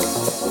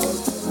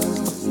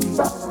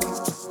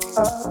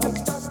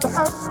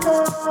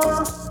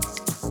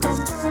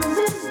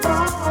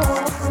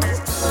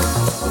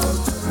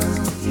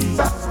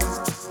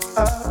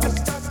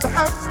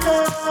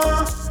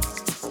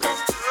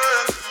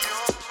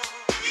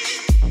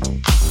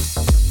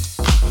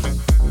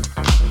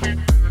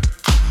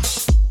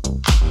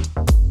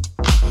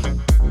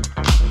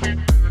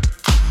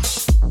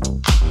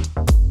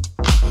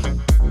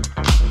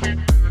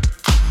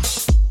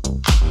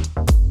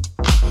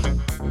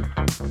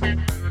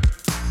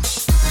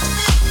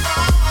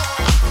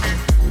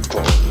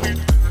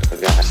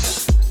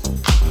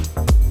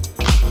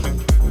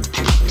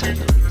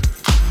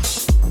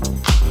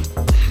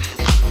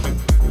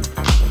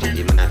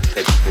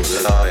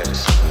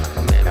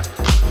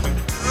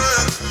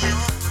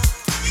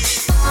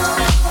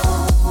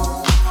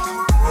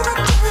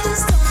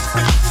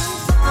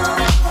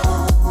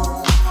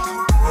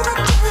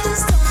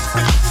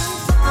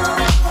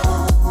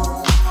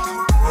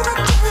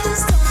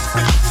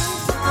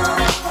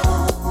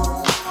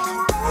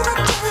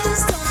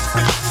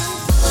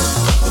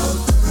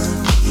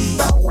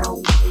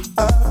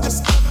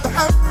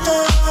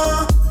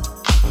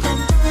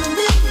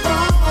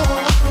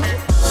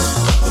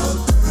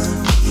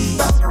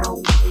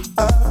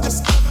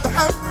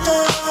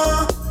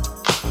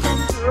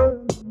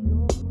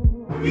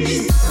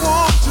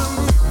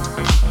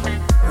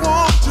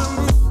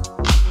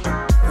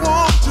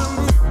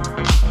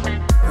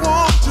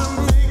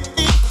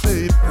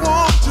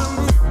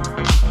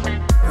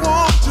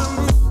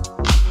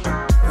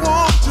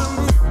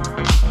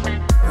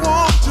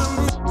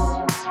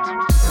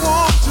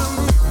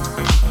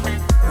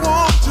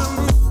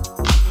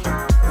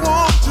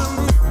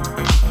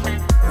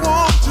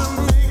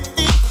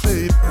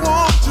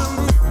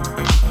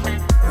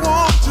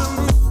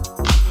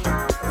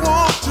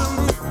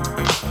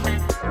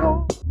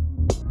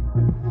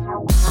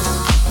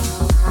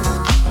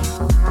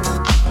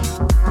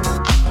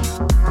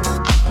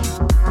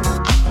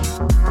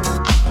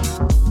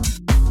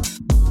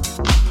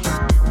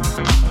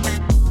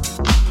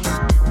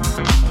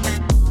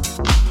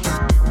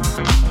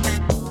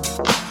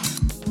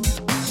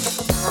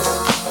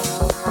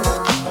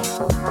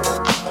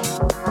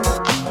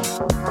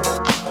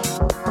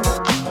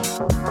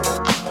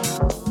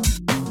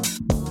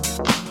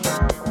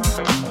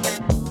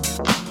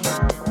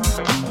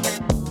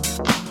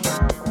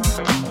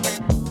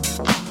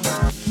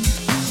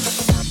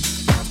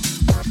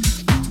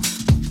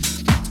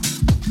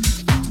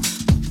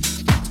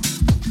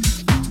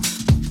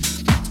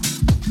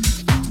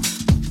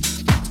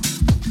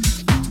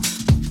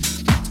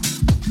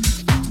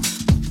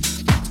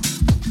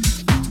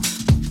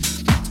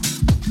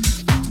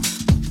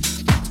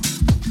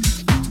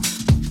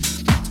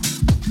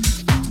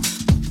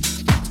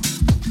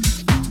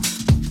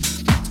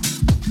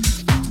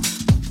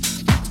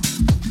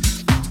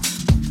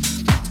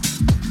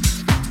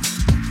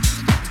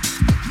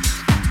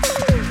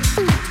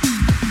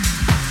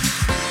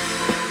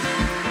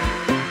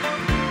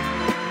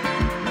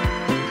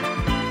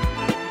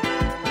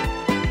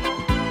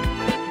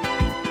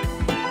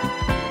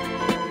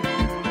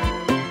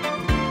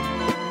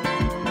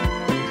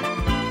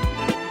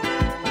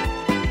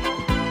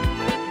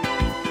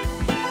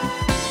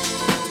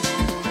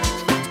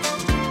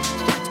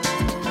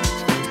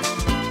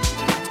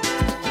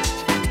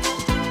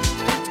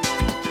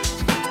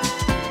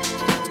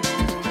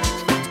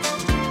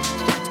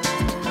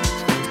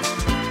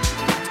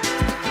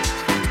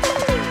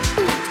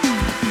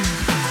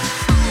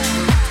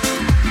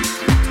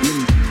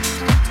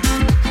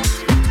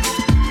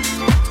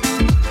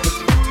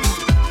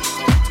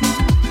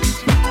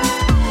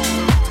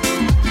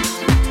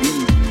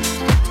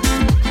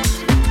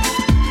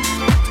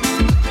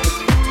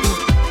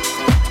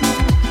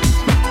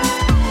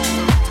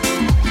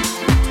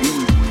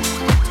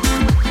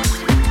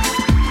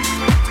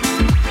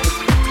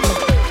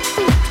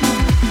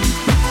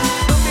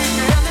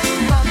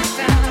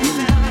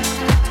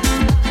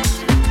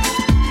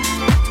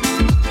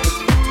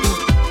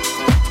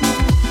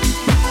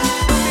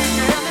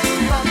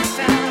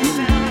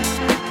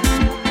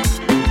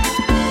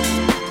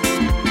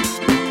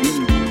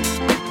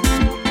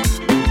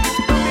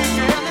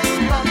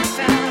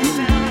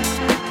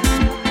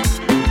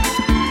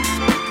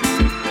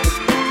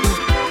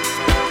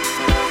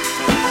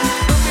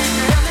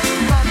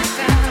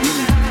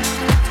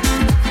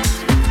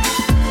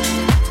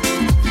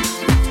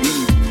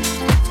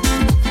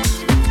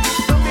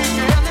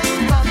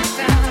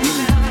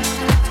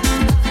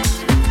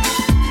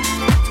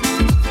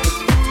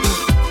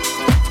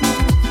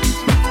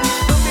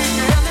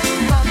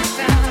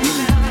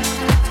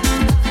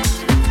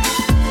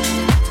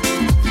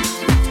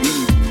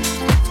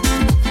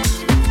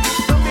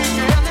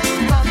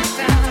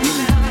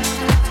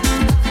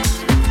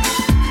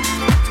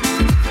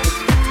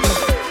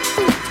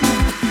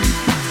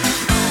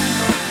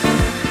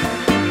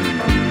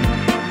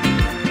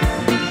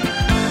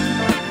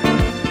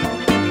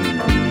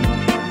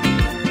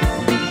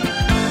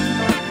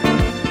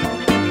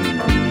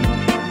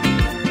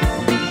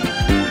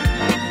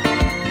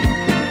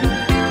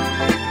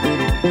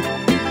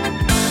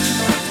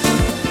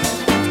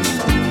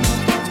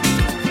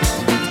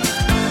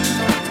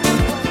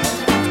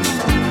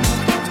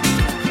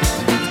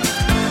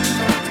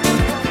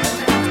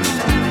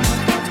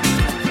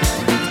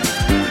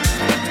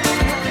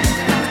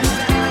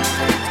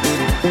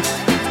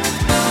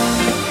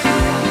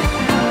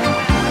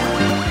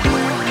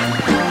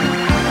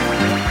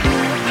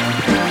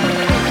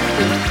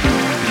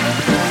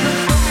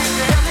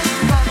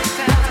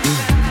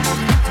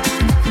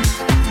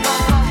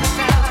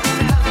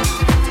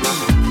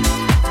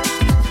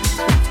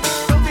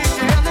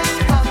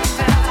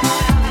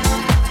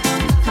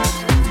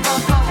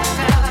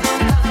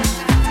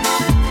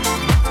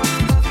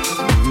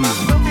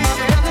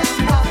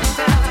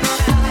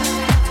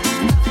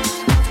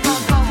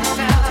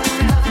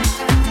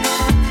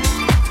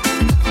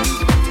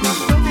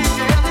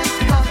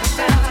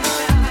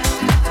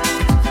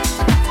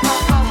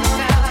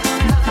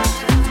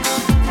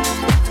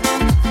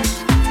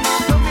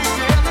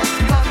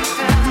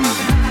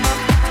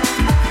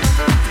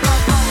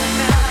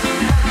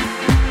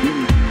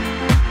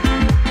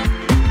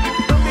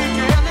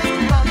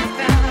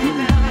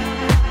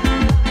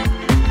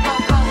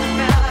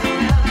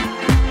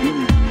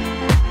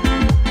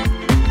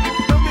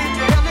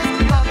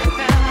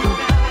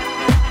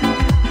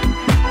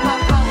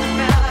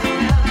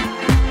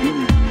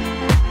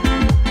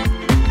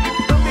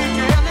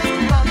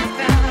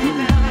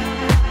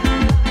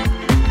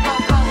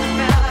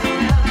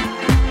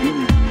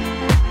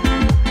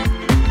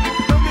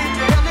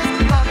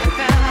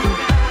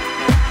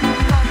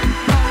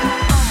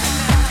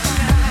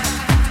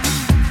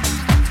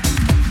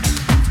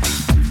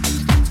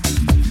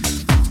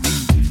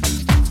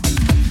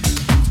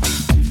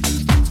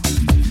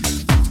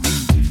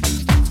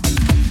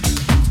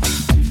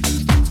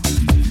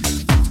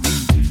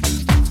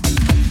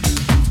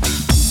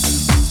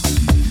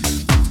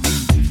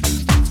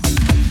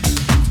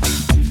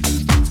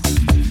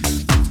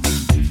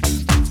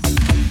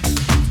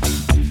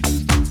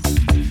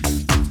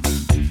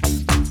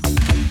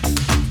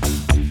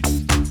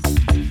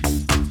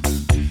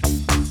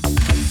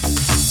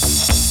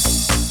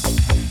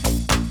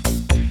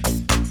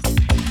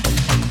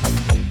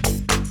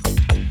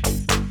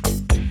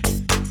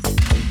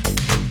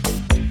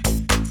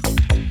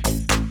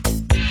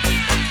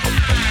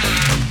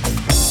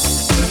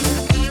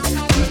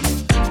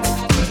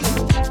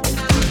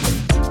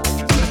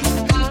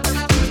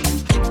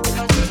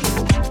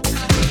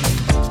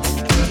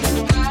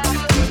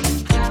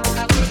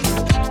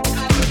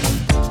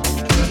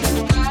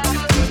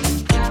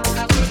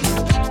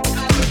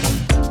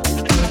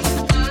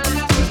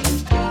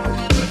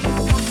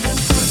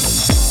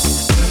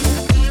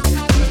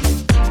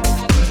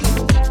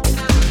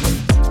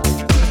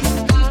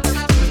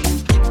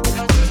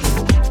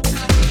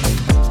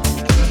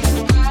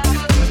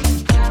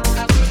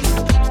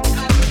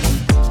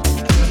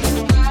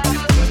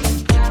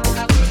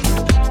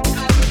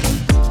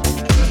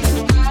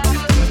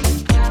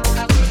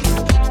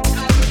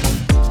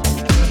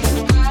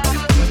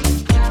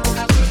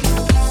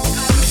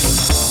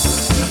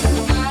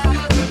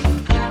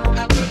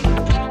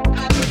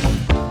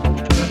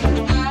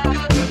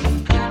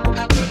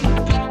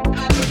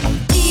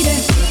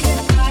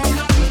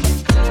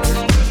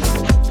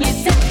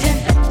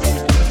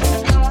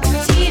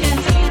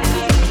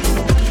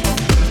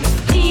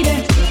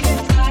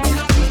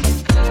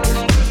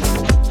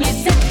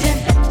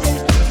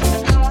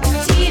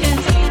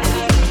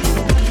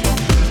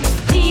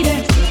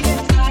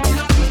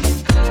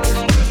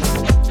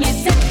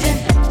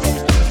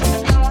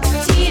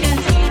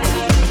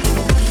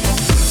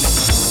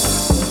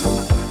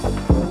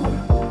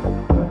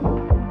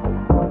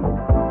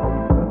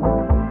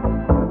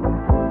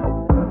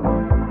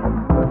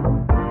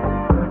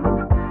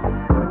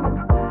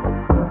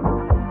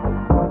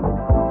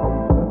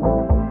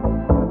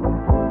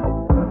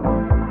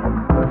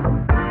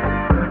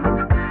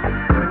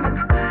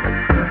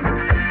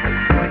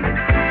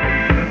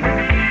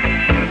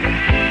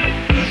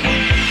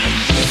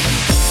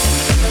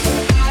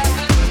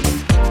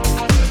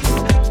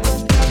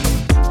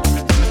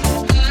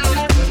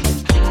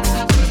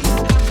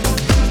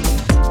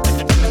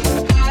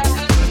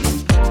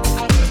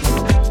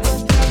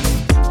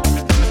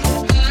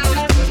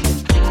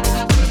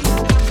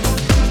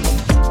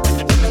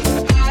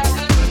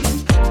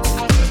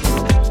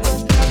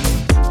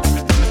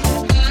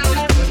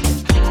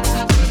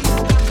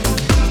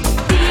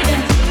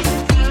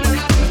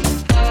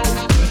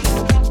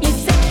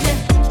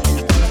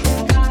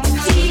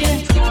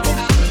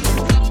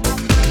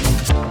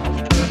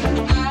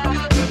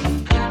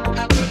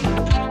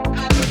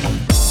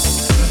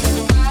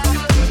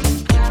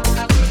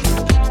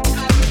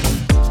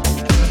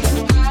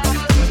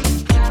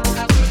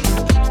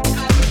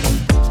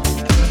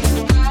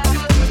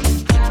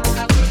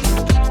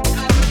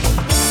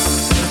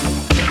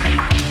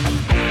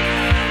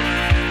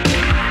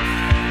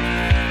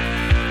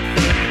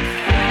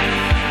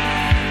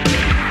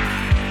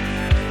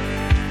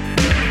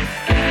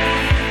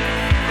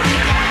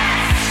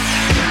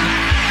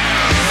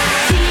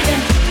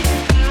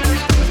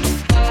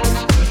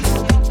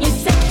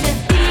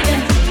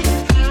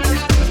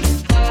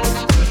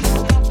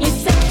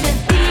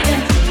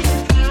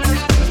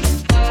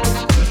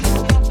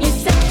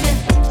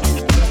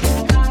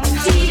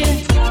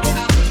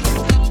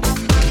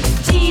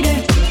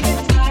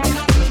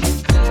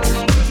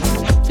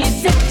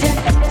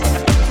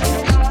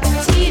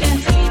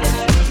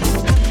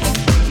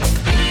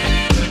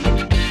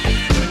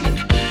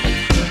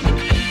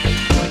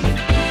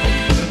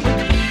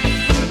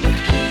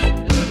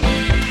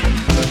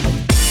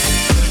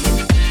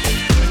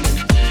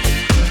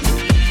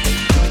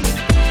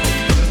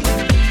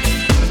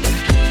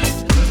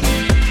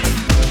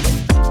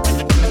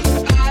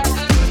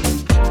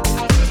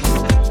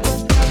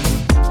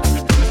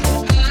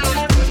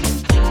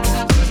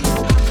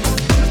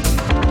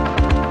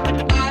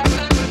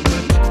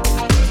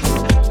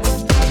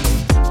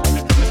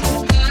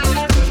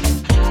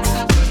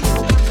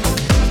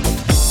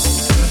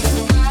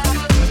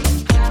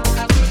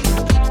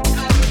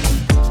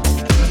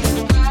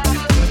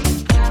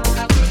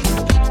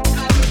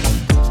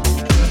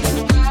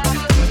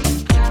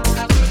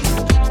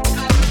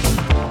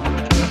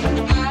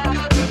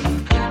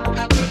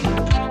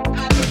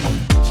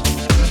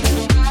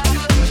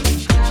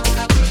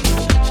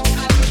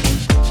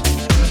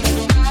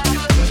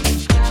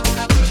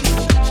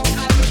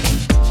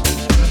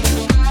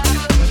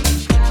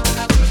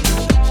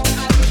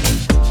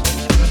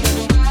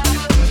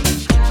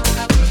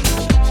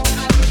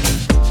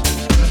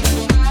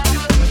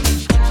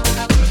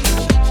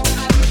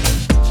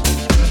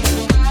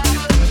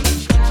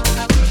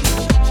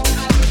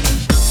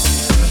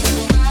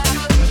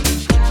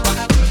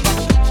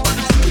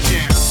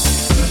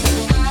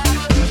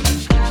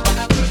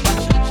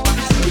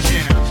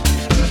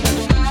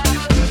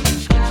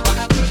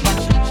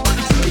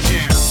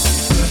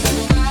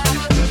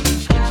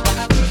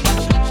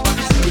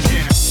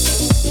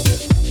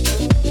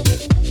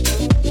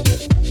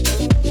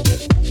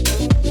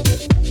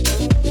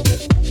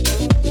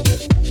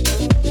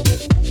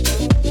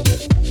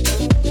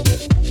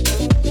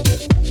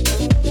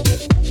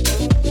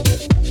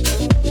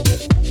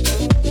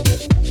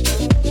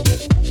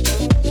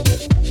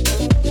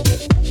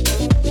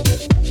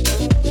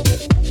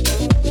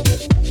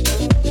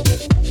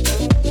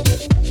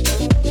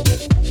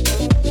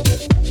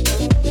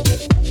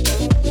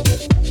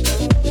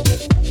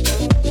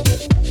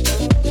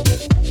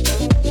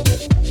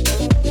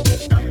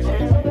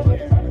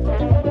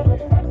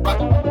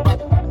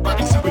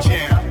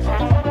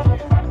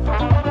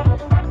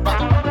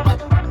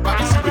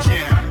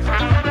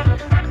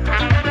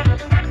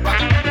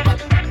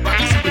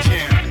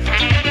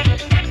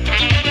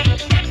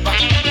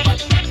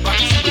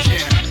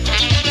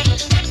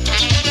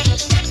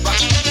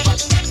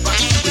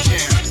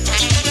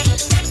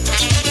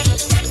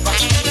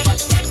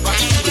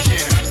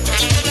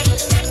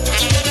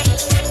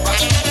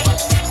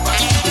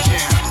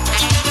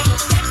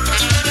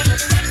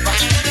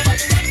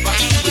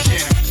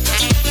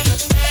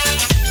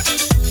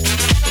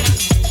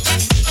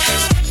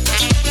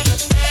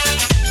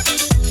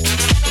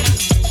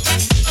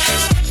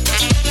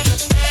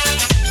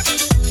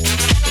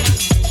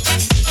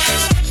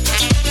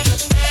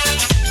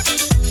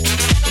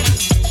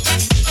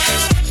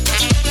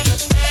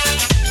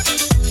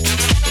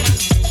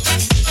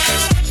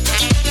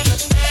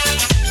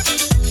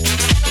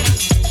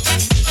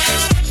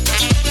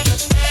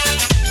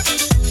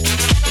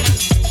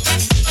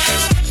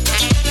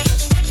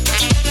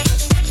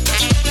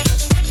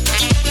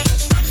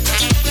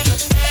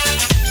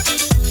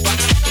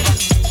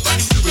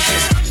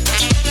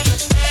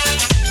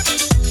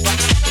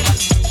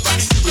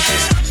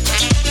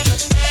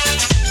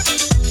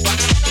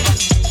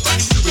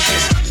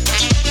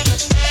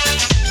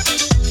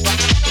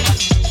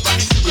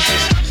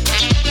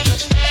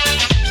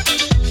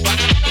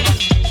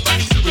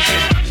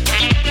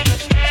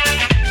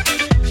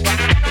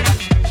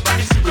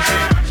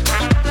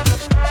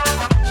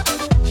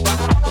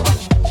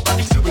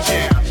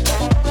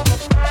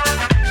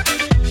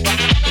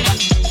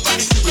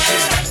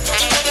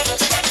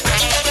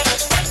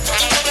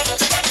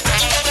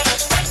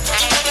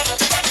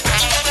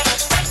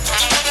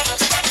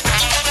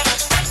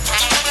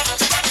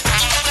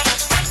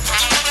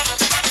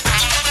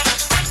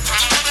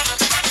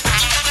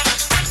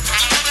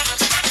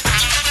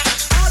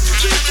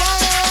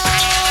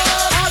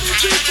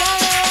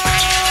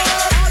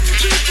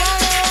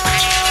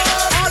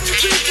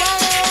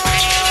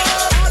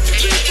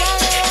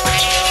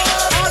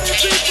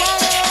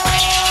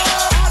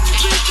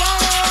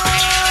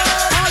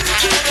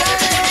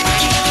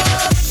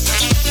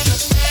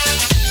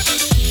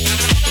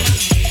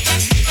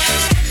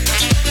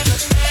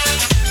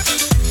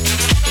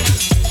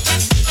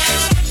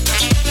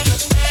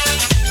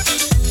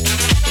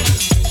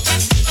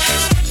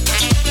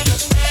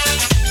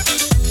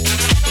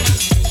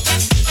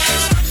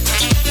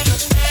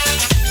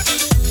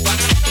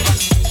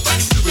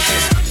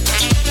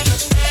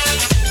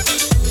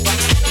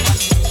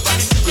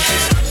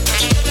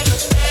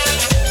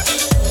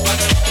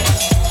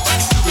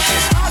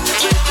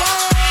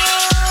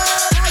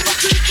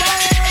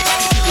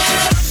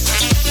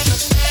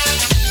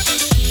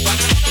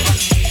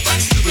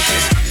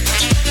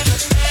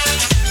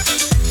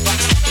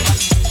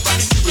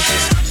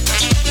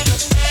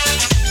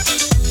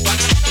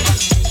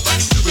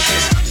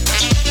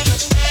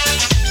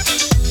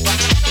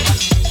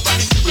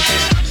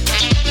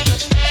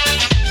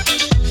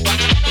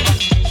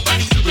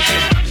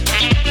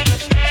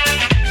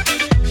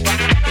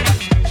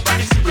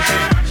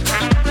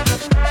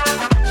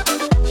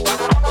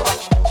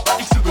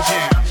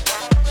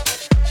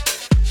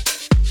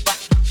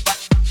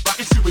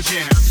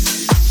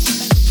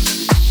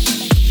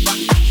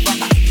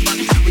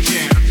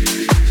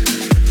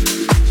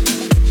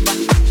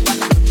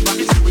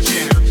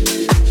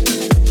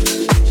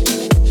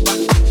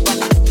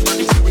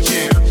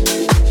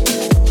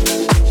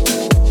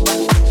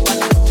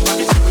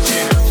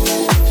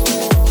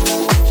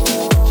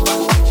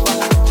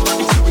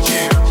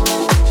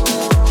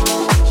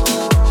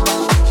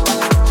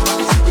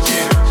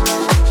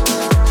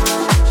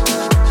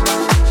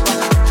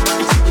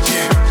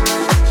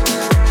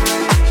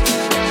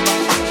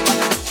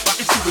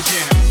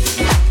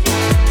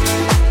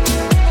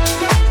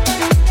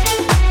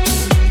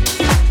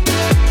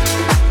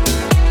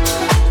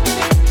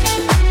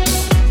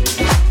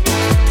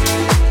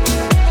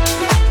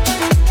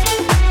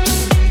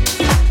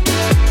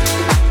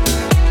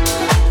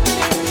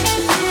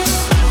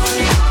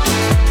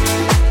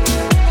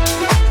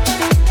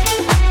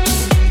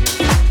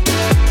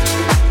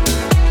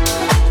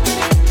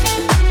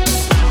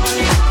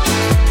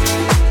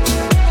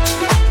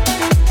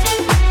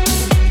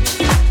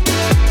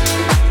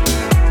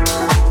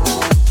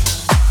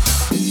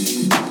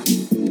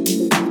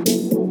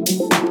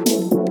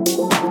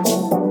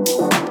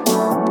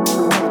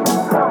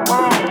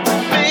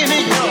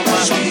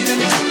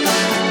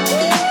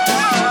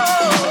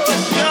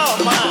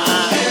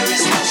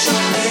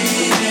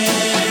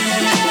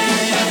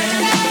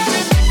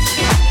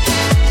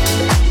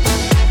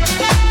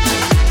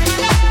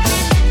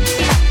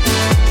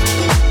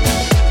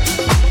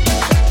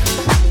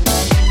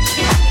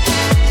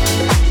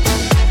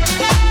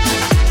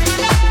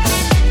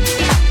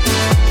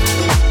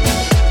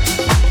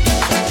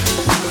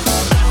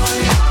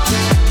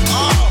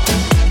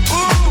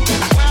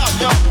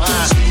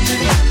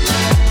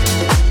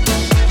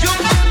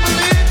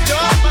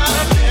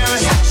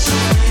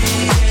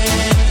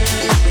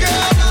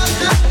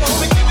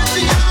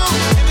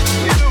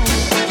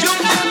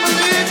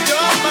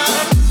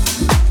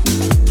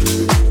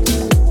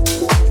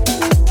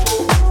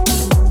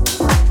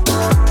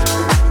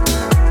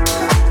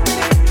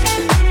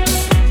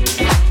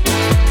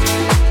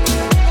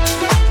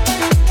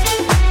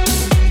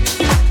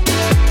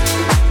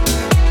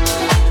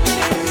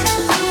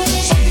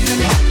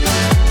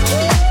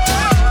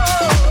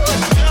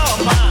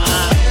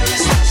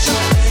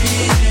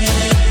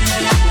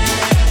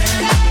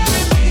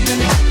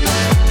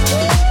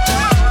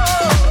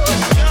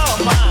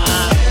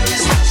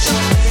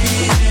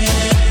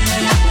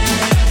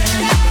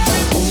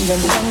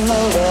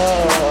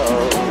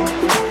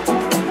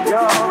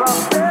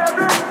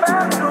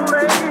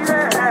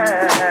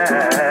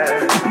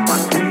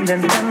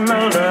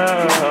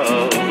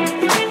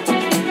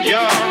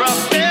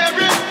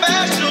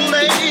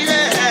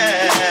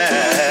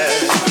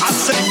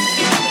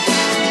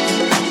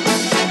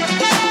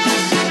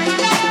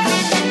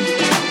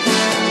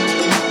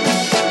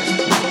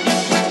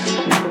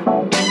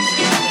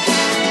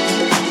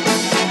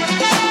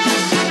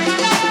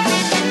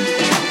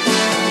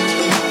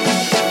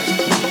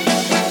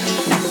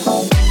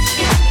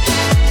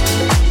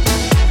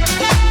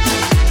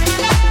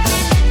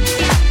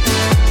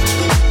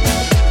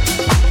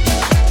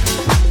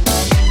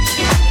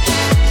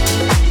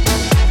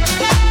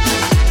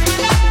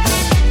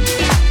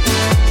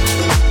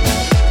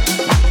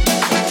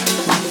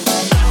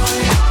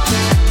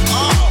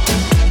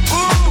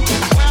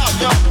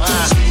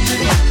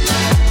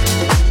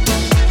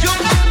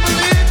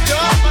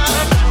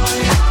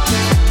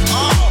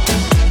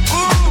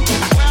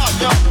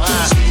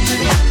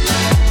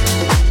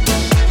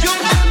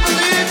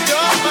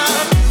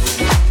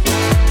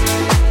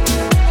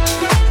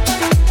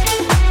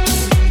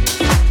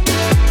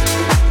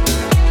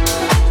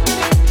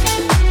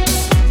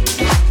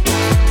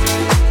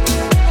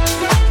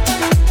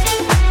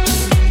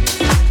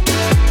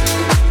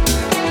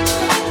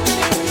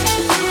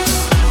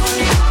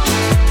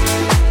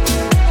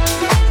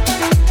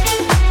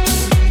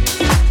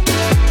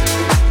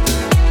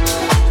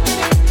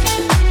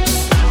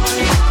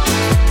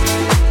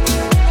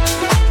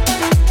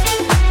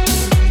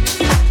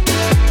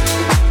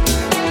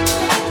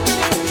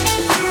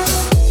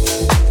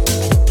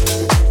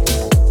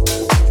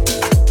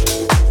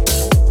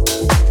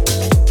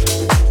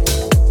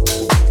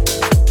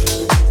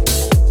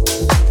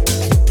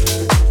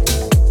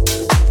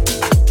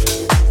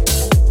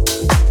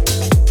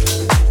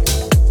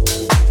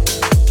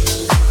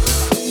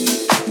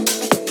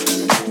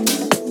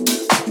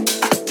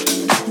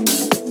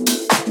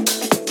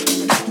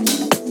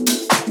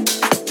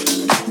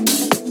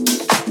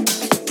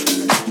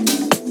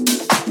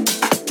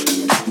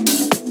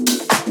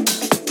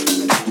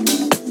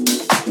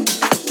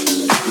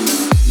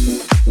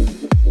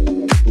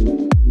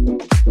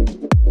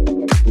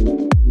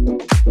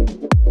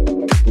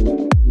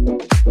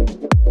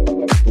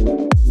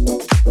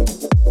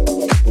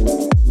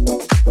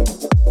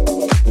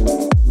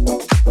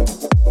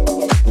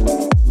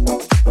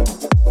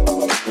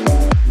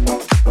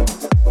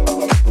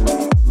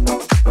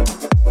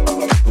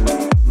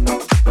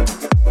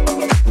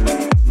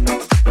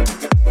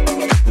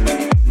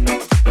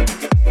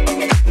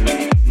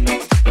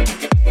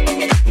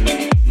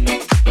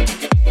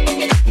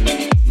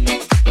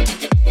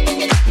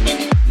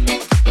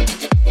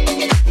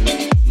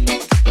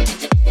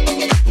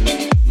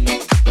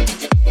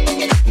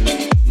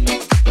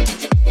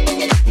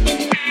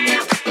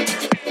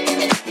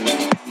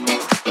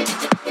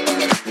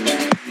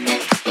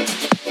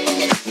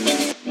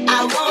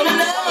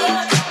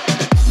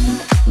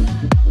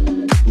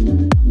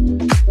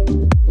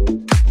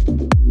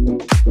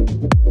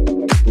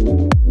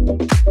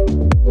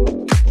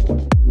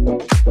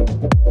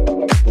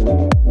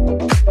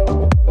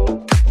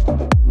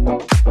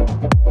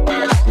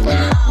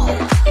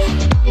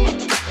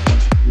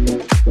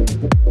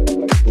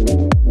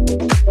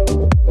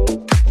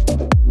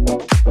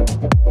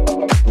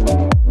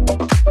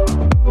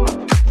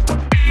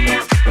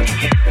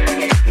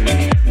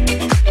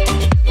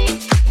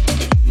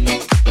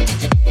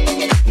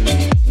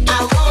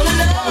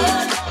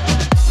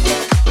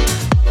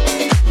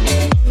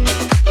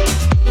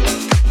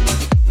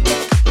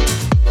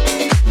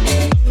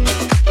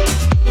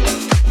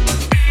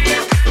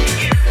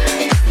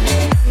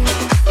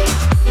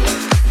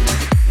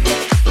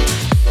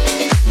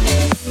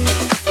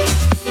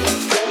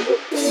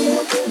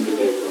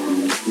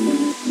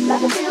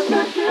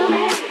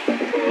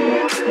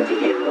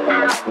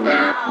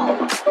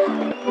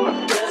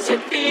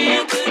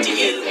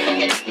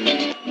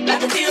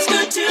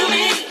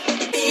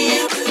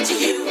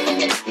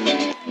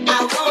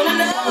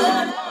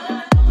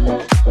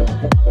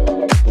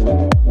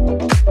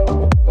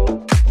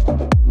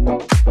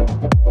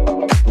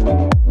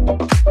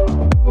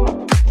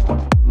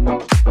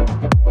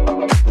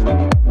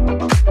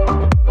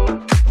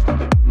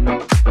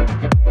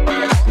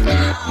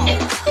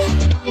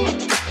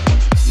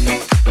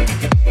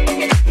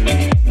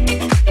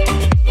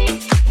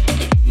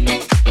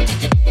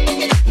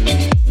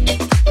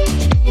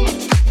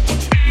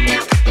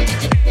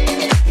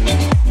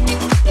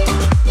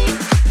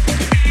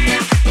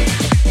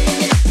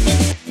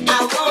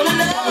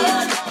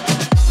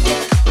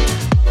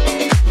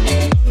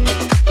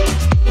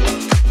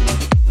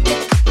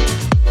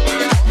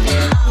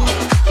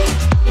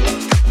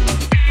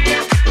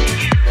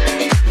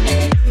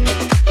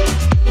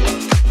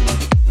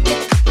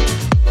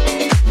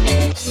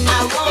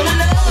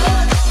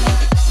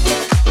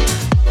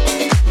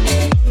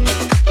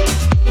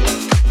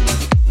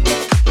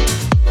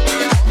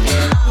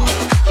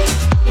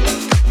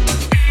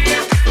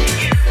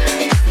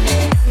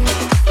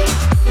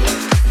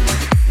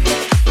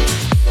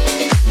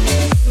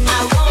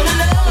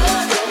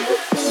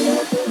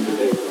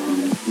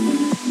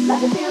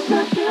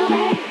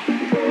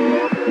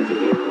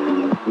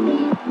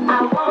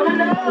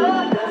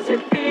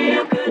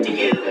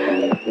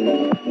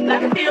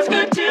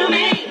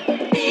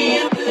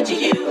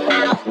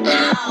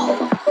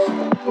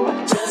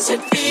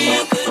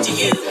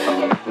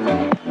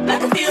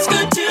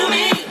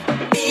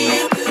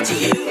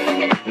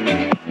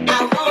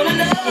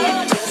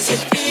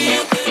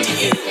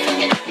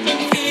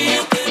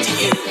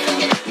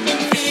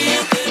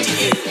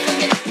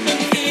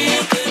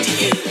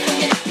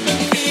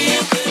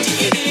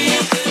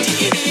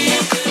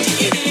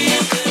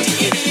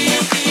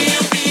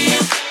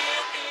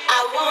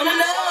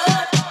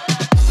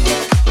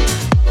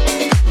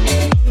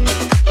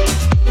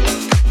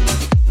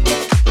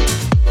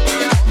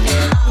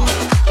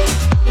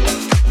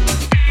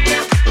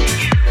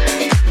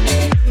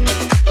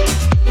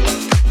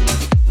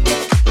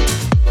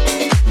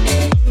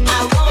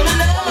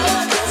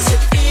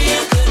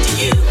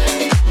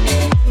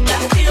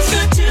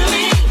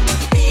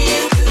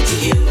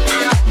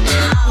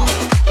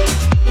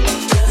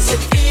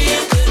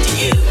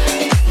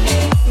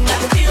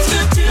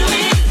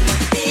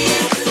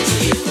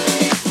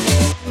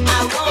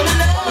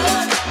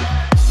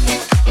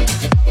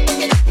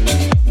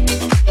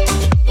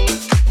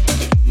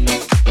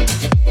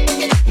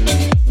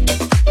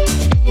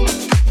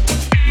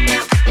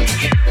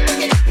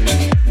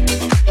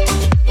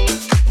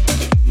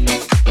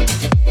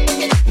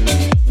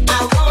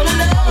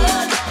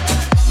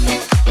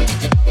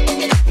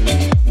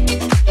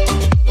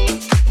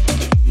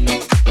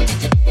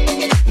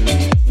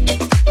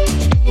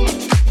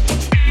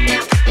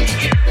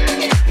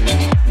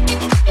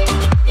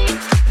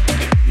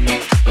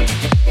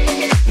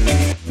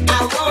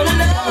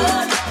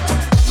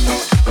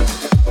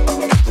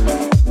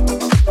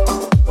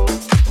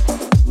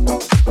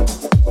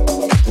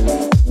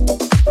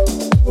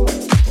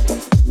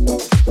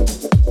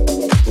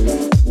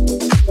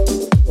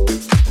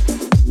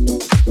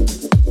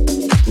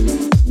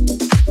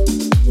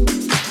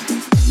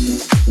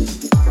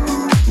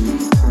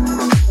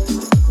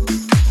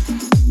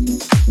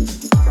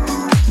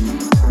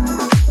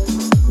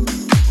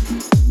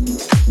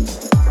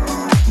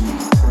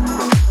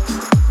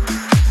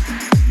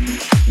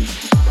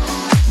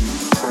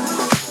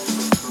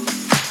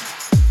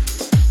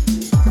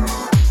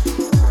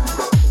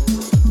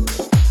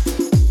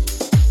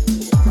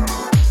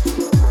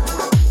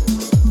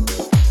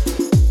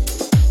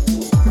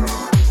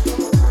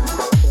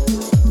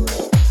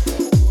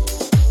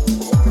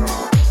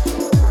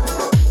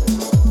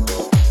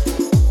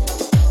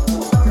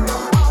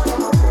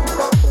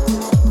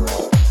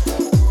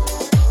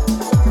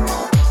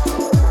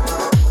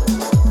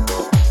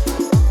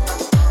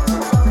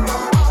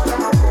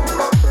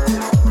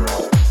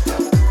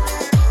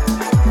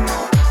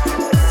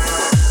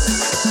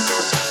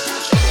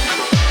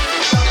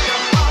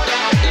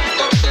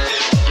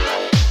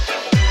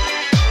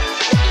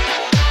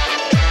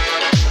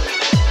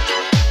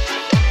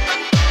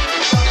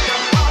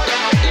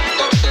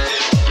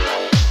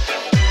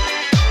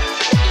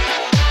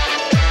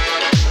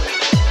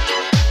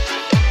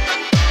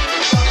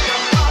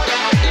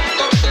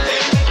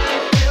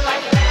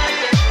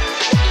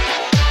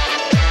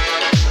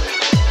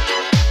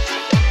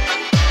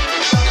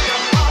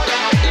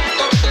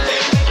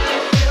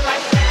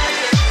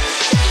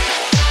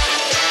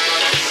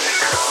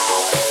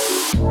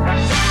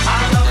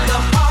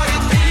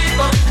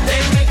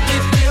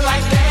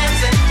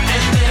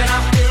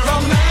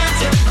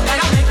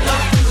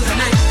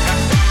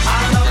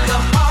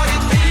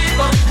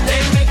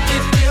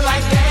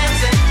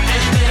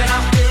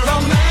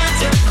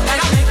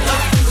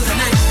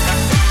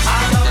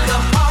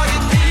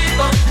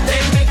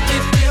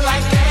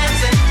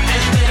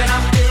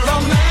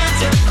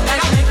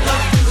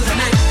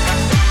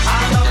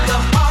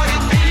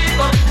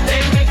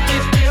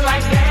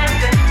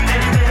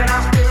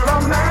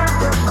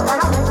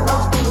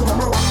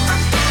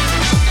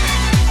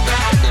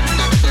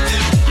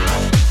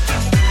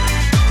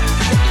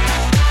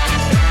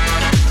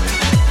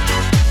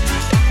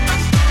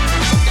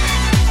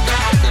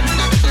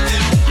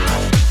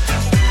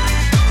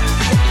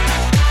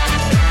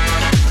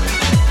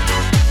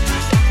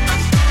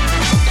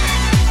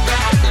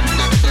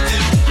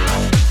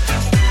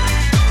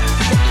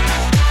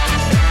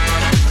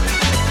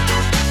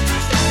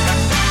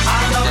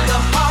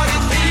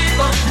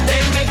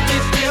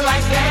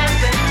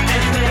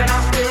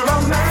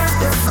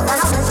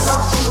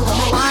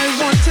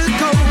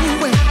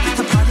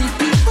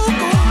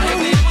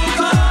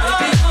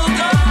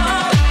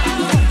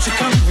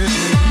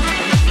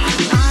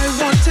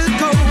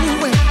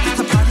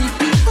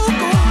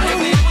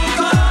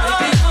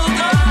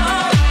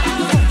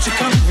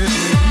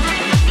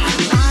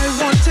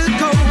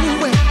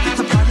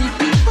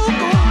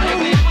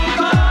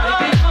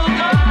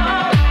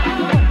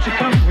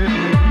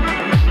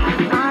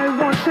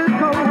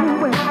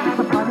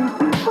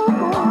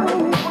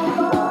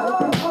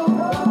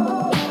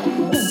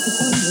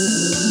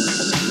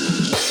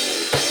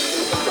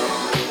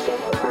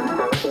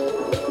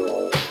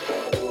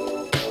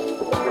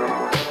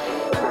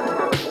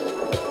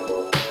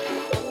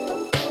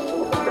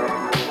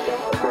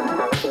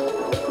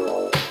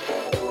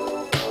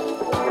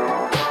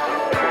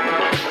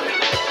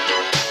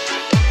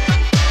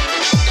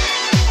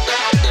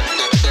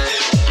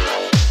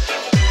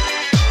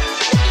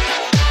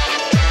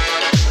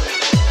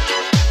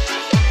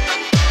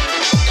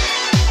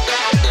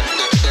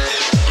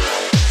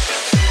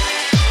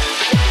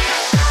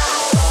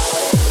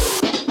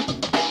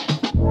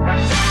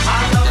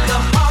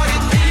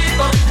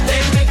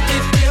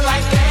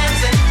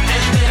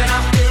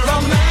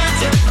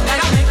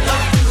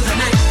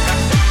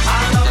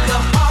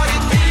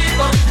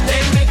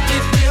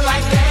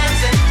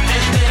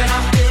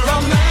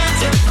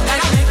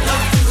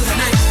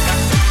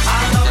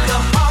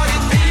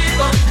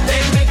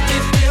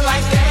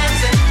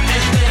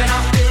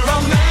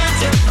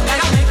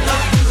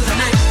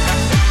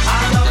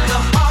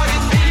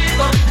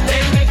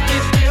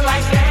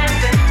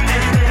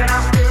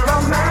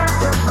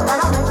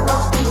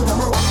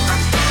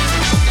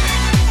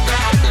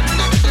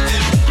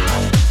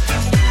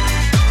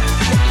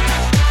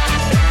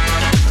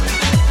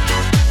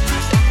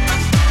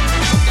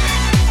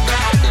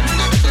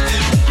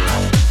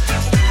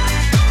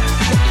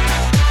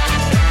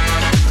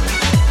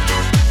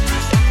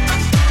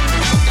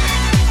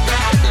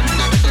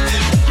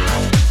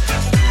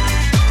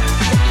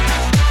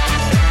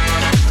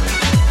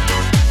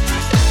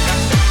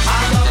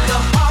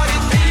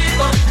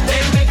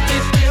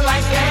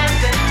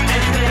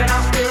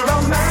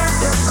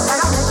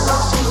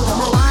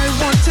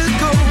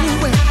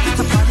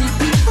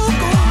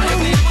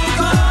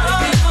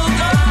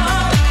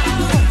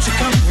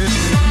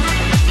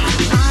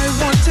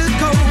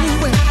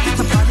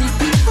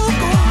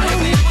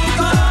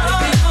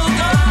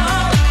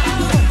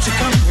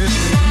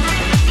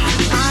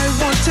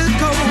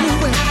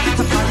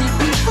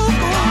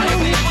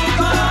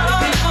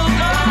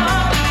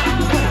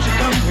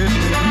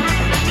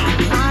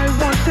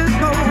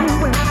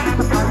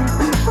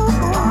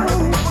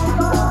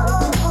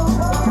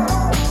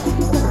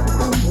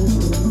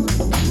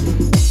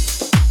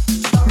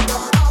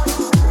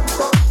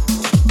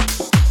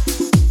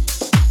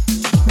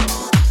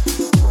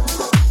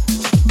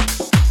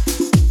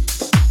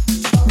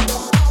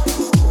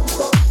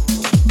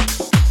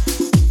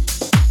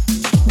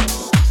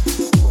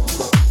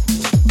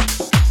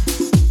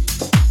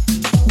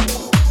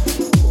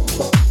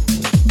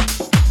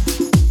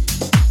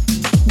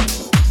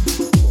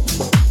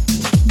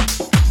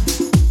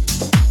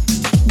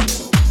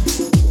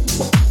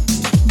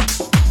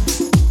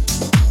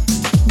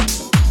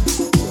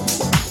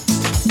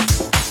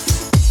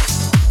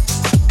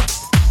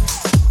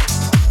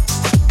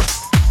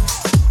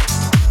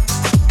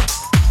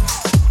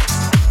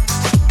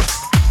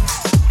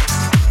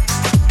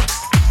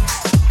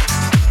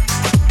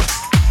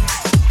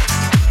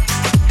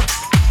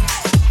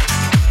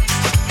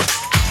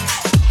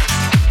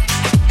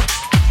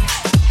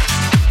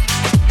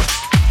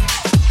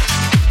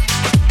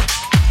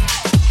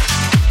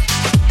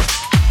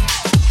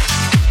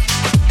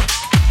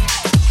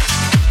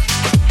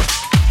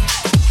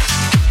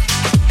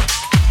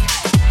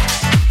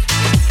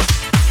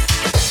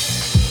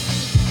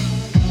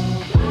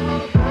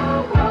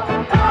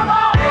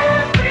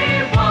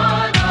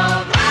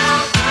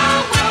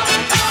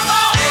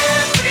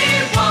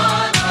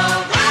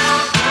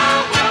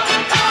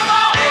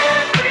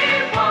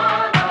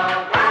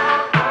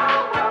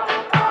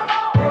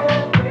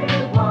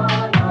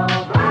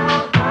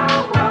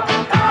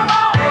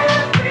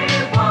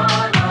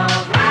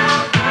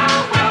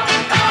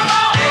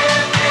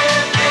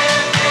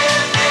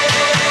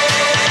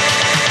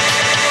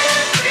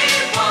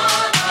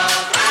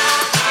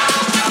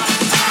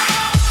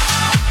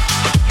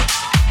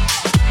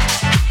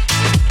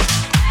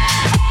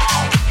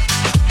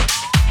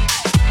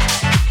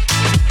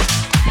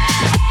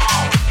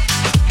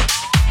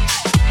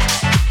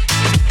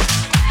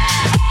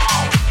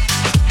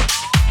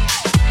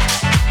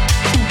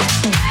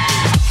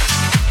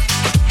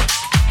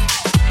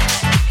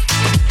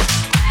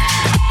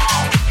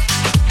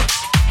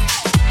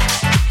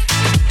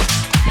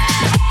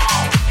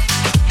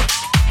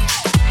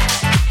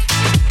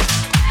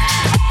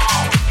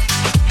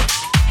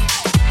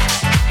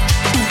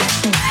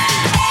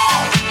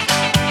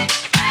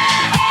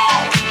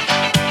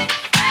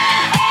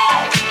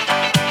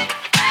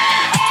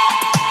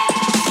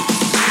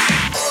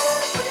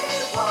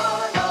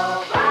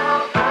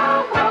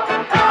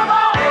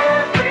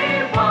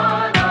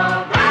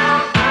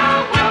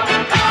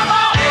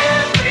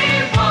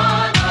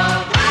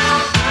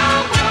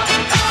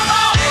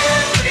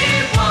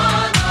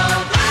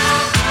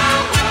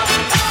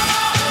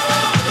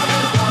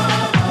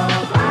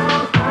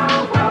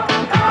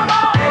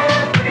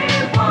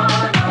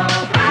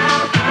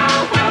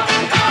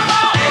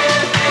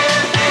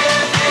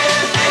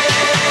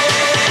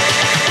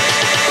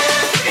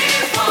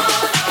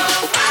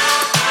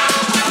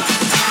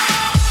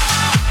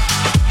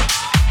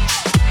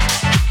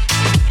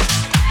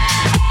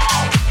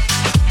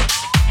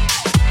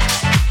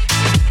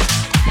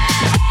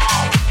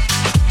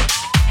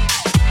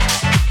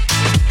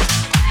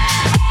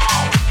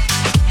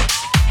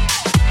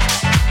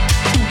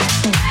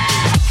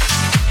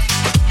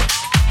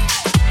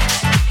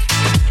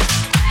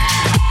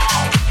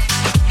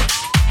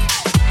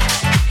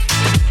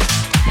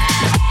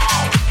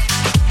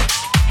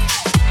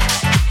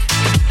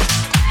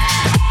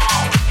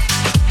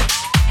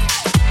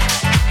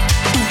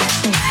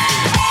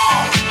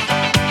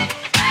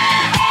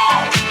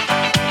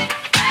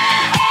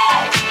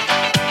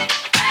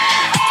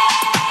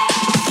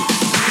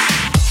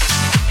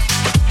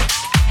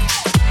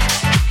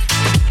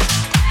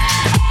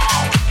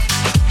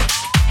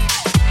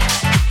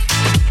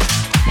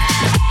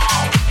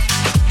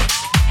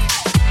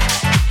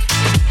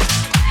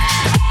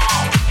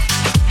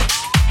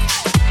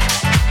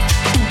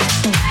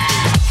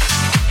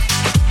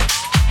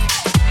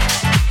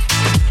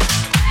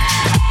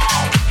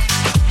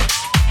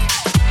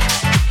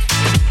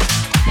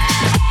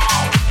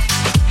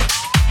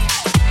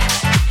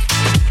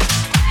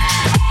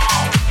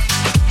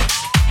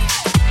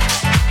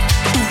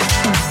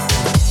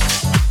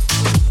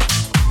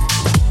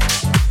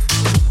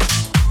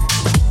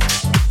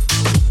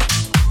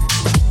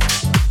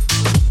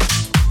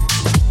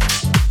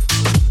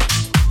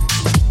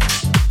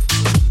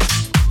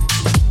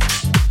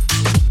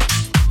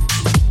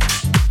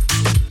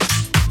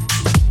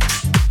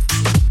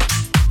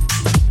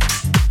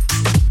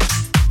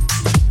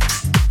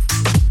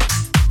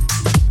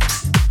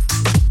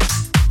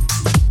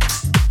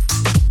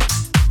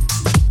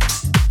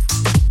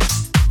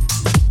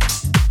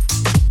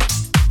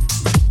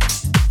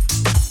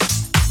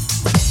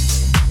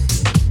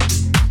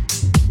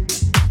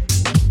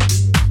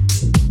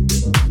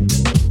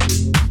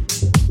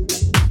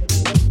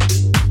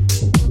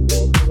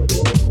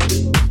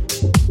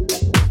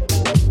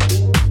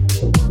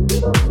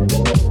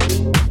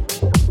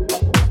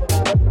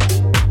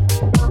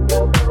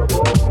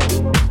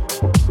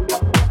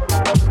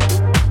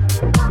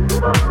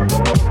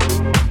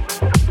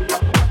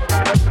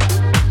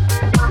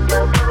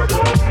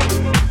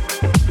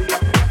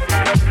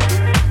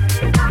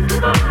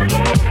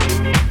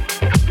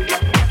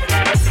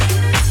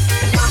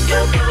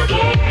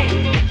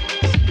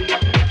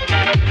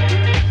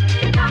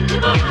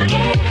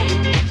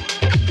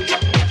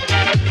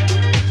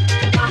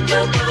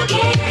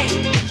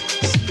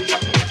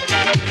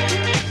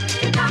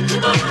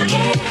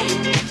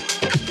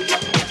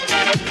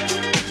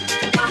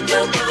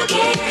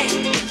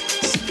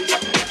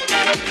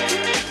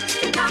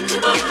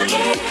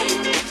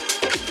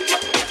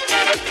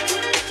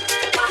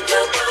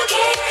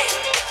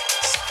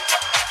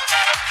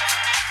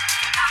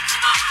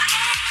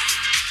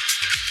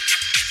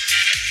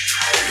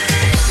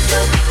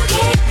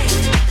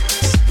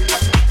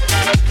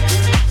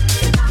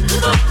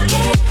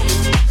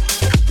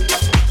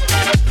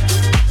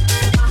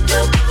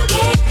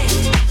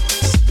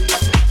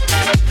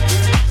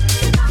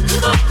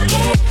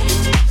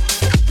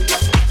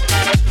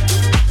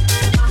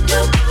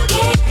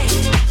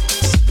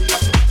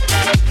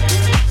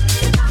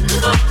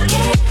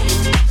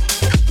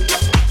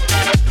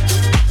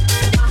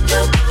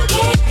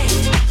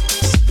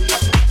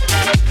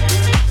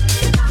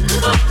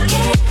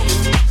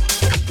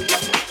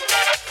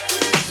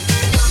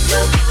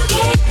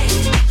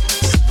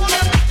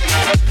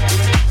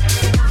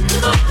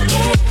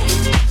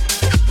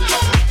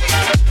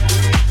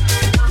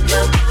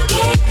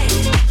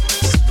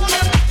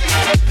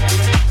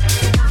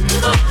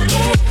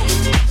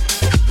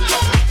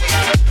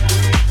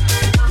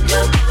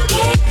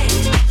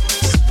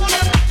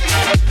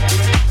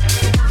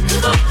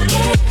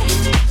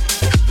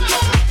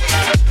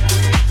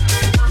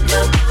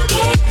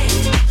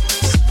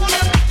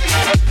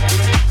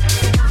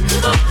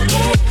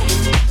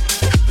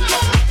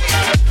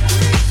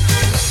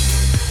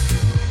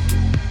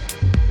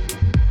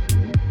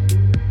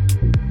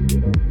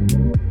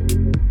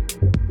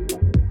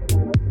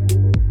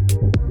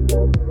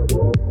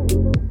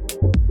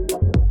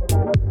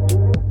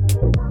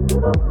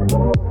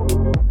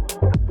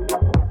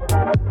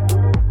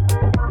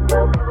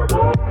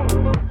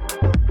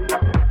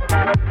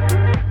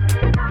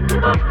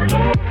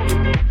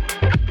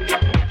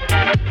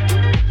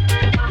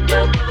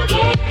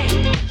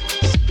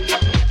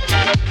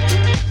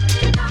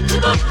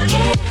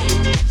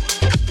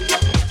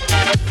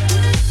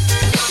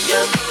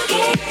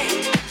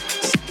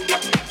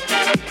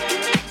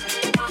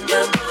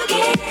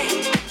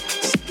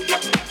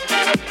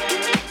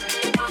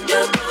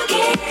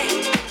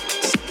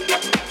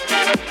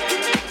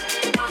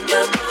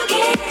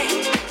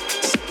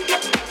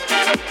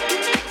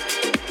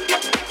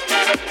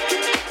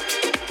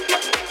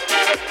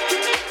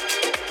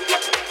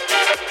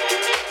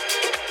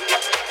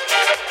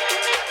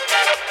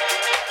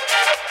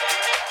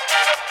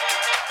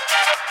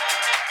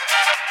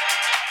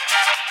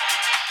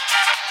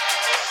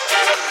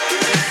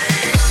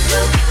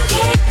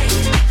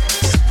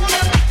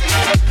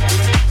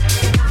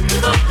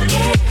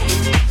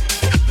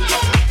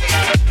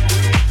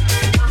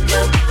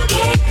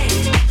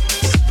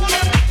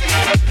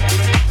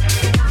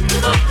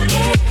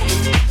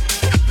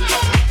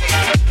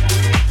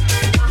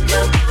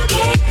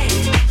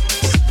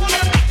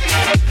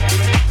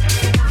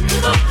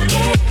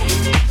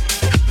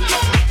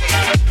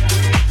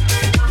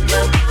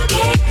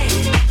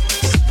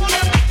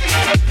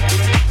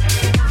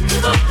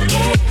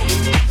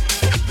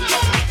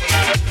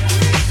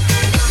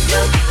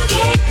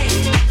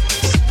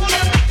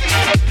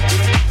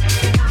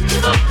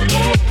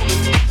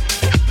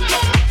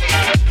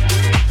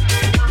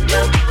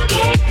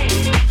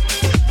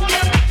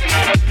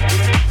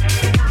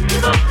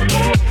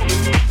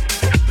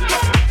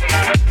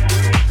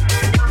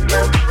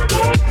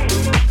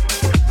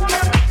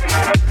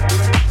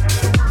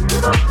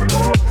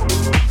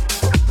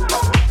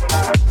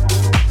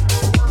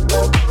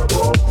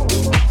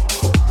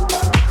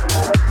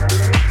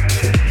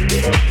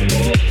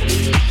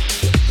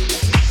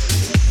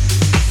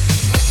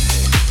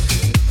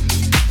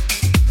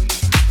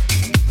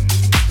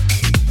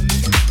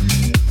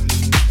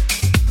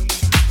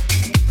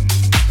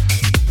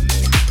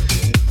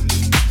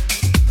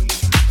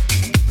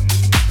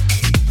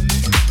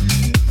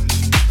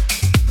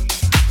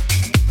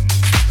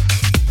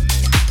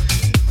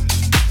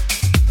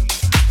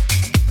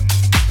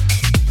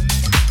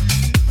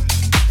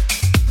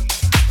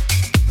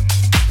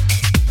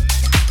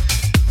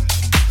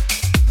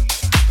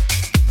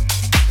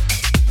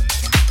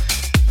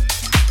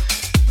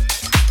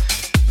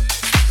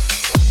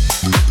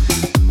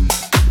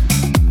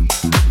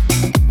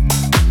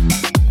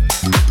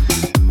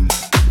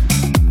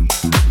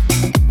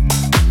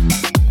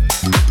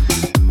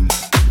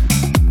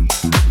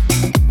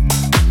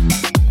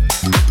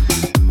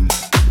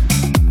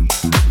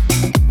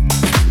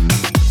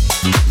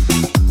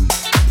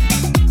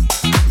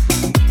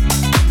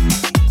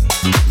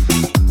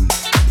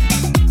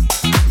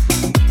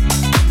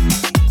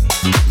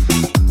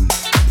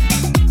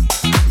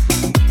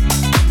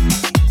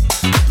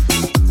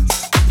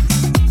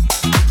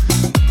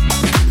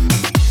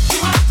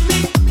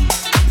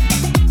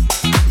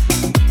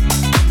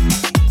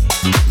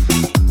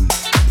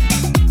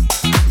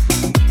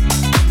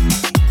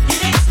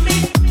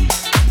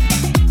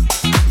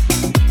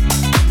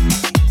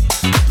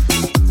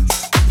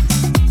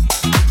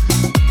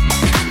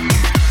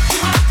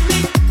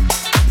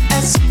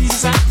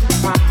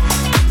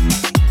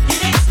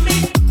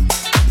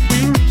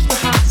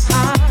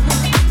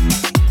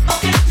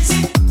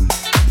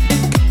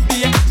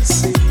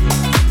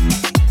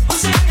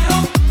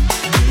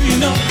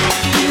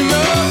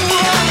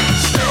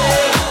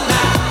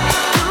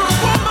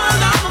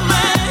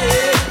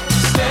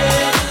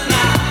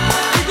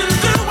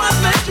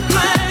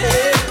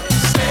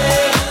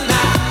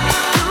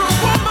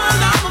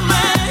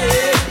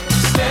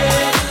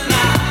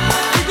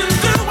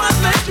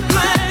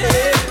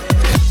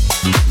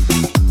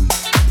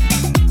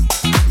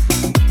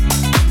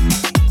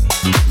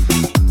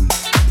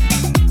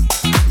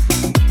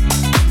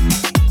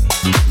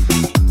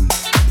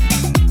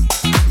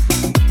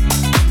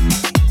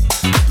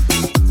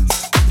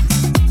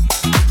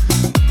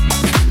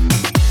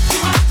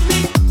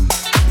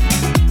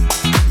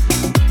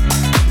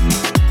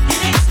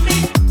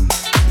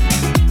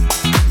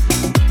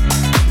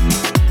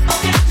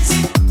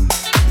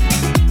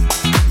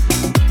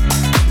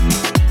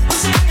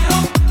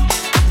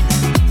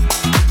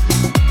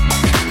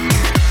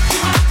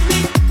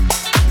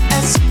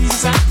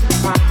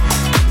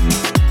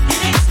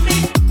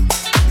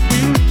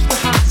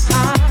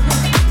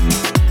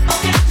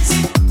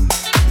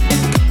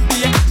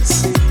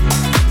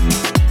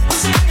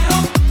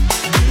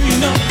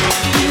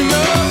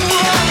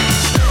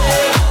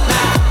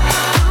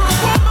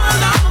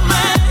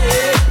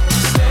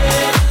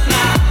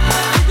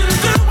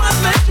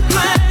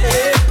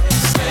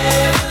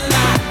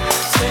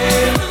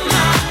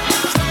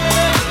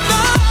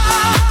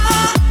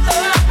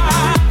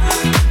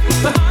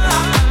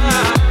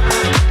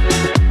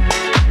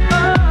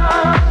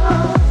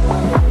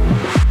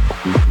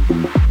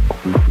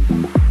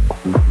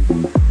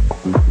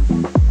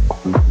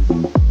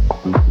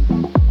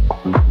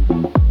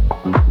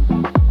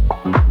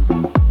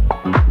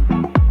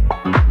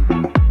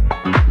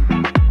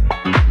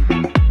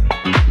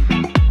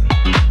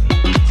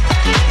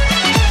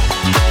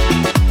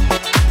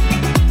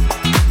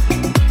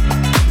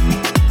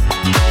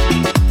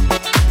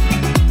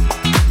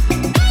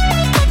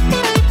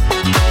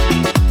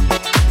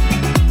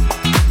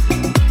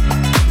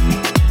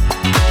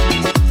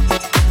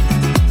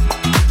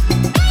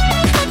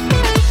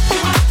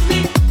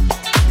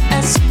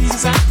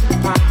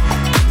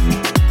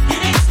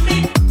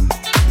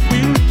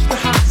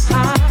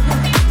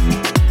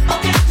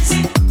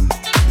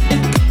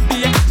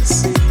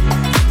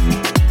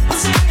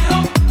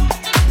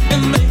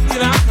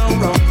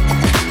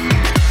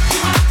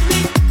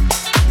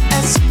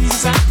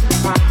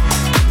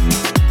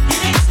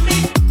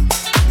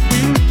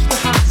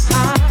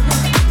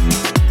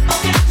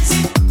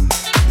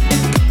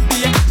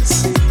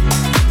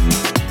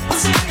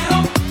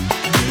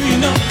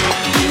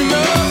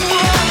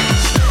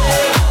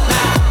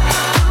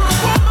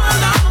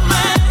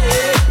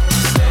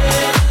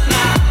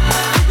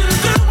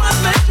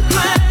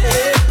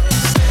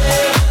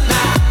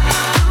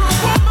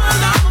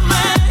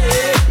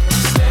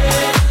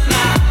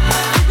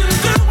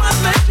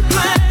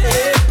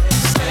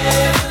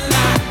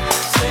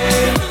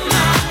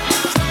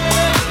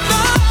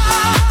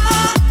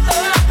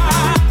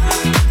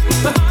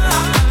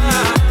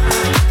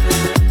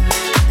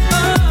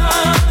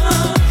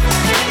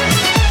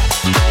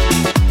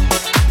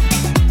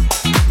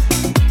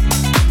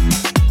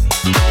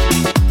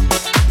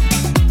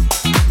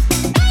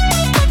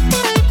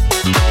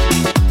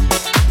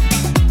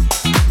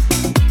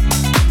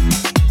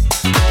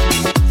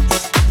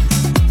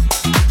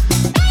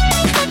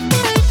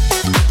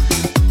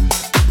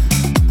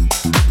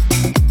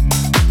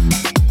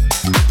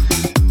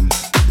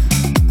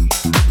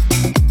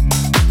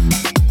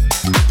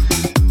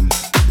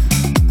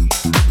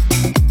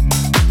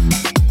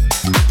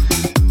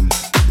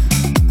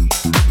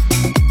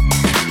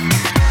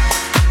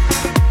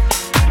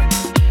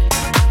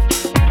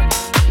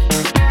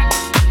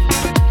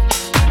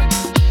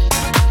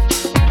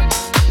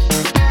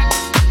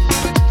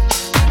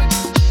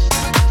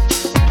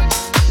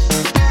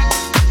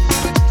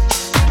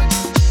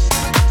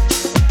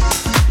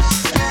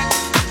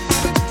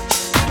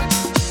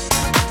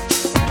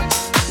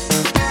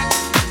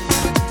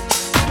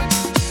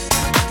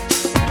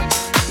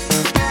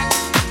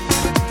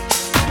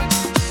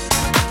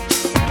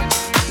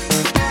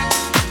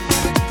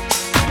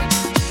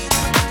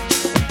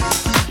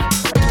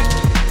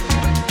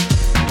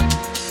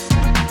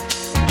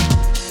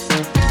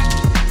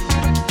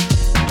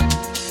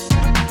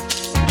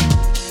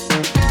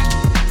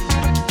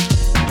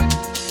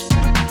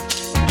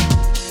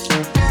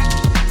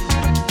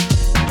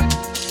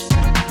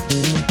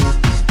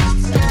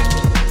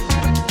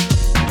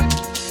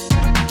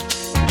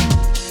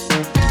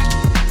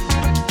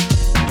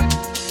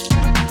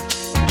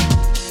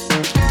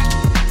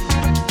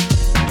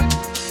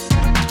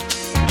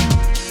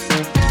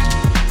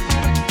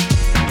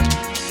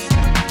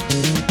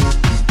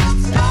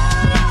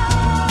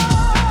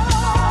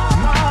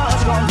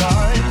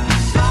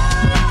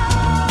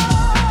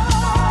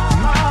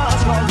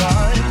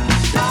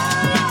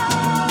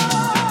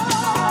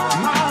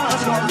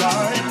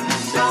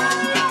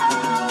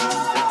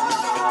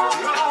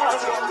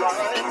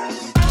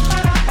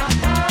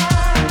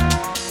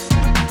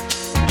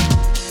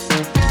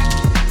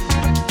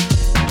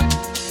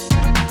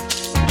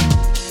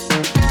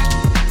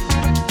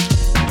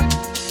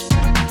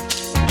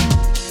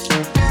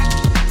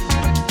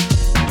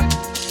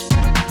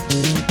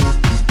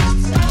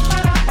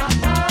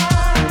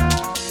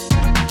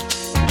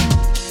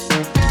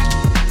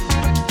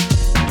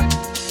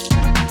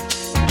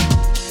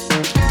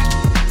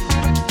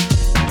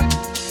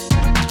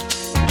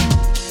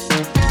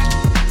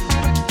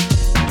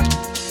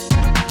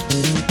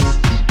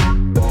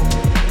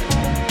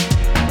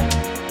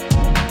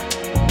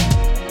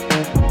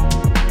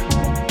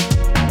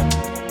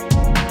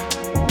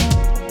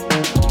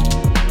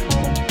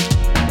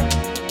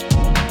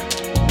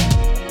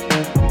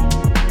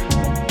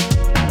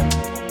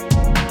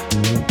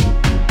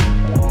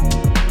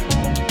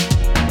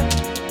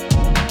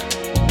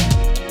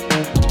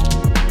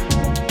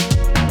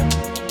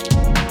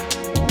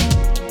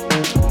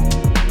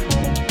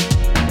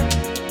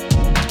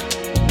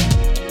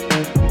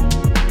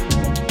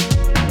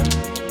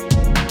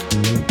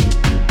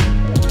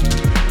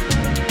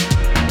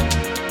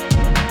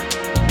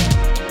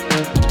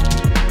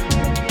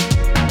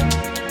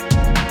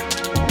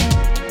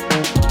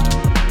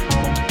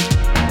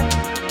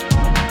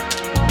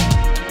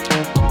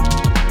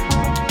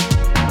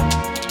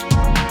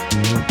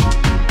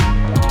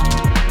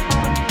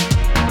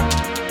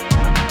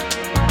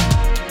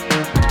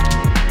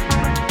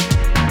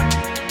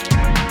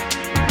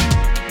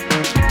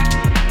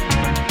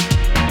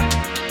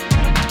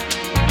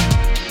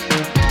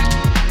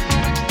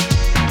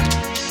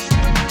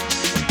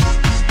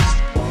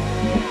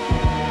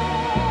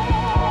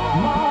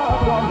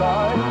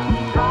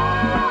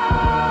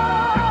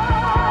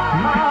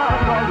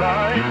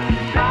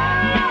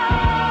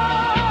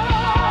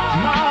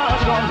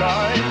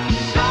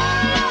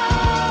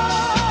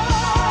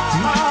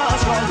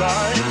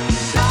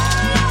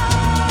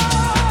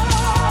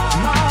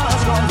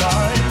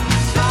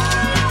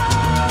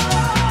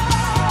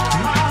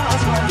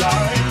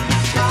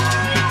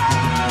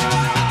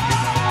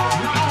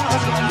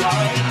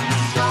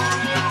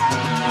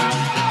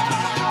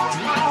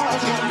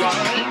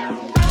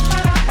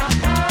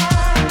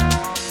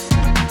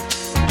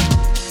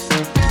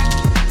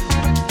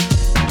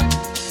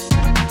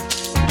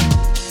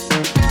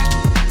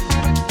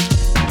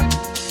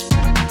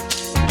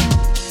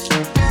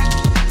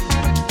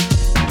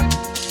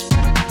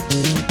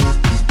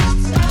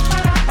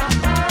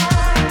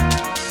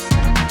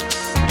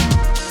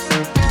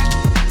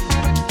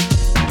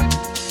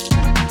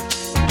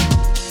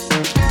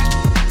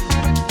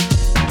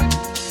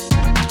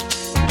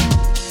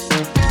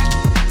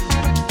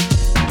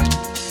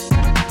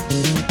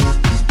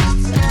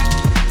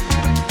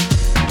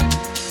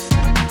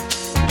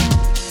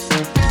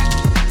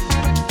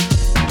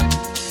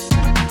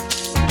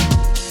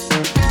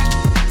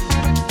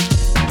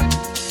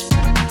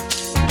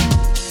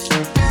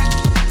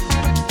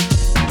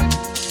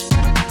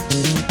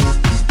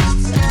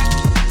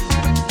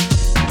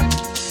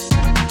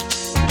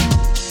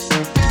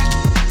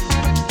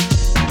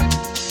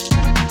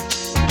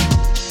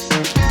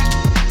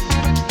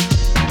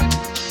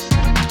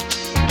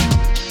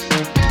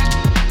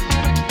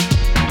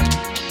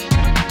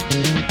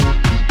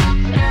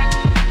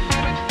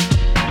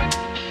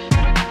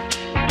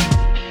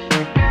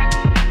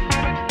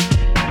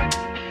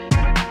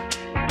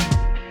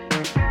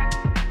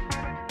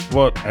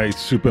 What a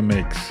super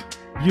mix.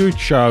 Huge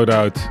shout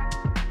out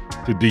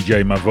to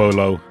DJ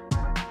Mavalo.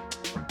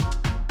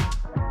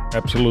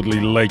 Absolutely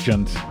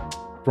legend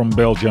from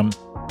Belgium.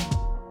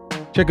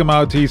 Check him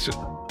out, he's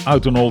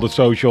out on all the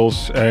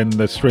socials and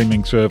the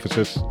streaming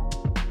services.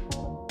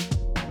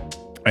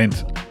 And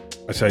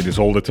I say this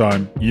all the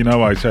time, you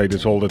know I say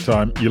this all the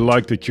time, you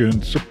like the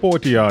tunes,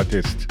 support the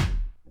artist.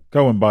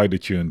 Go and buy the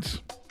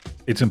tunes.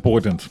 It's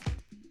important.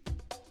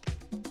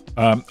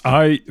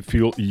 I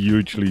feel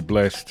hugely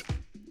blessed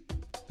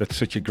that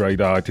such a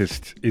great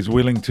artist is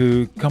willing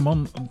to come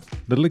on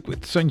the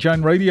Liquid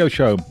Sunshine radio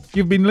show.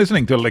 You've been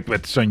listening to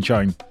Liquid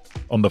Sunshine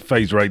on the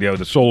Phase Radio,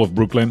 the soul of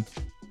Brooklyn.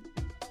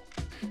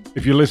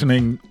 If you're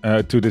listening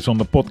to this on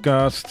the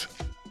podcast,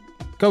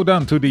 go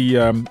down to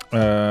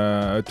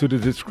the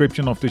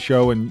description of the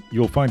show and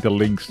you'll find the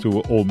links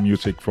to all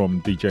music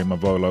from DJ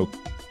Mavalo.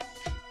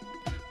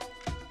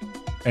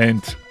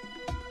 And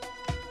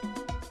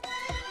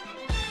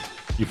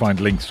you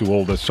find links to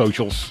all the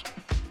socials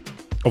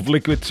of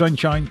Liquid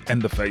Sunshine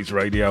and the Phase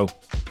Radio.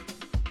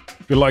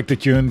 If you like the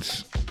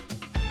tunes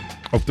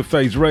of the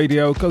Phase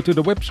Radio, go to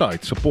the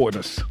website, support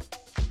us.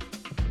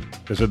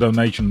 There's a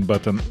donation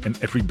button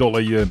and every dollar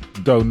you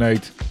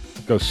donate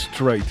goes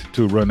straight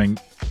to running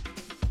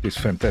this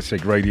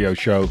fantastic radio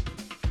show.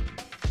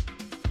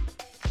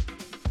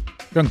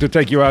 Going to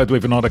take you out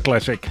with another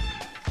classic.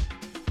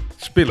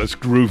 Spiller's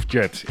Groove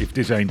Jet, If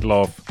This Ain't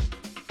Love.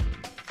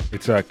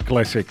 It's a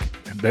classic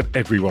that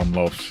everyone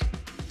loves.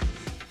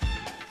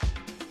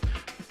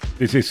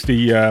 This is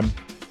the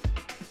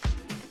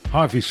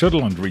Harvey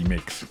Sutherland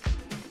remix.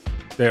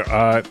 There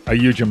are a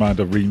huge amount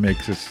of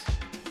remixes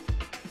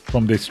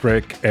from this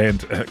track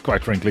and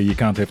quite frankly you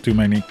can't have too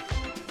many.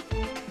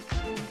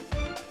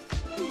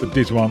 But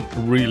this one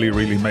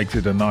really makes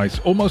it a nice,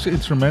 almost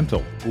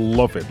instrumental.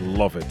 Love it,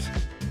 love it.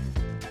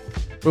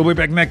 We'll be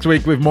back next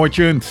week with more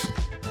tunes.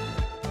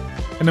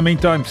 In the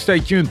meantime, stay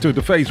tuned to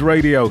the Phase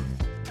Radio.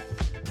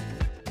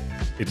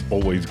 It's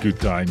always good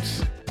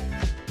times.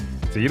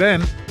 See you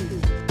then.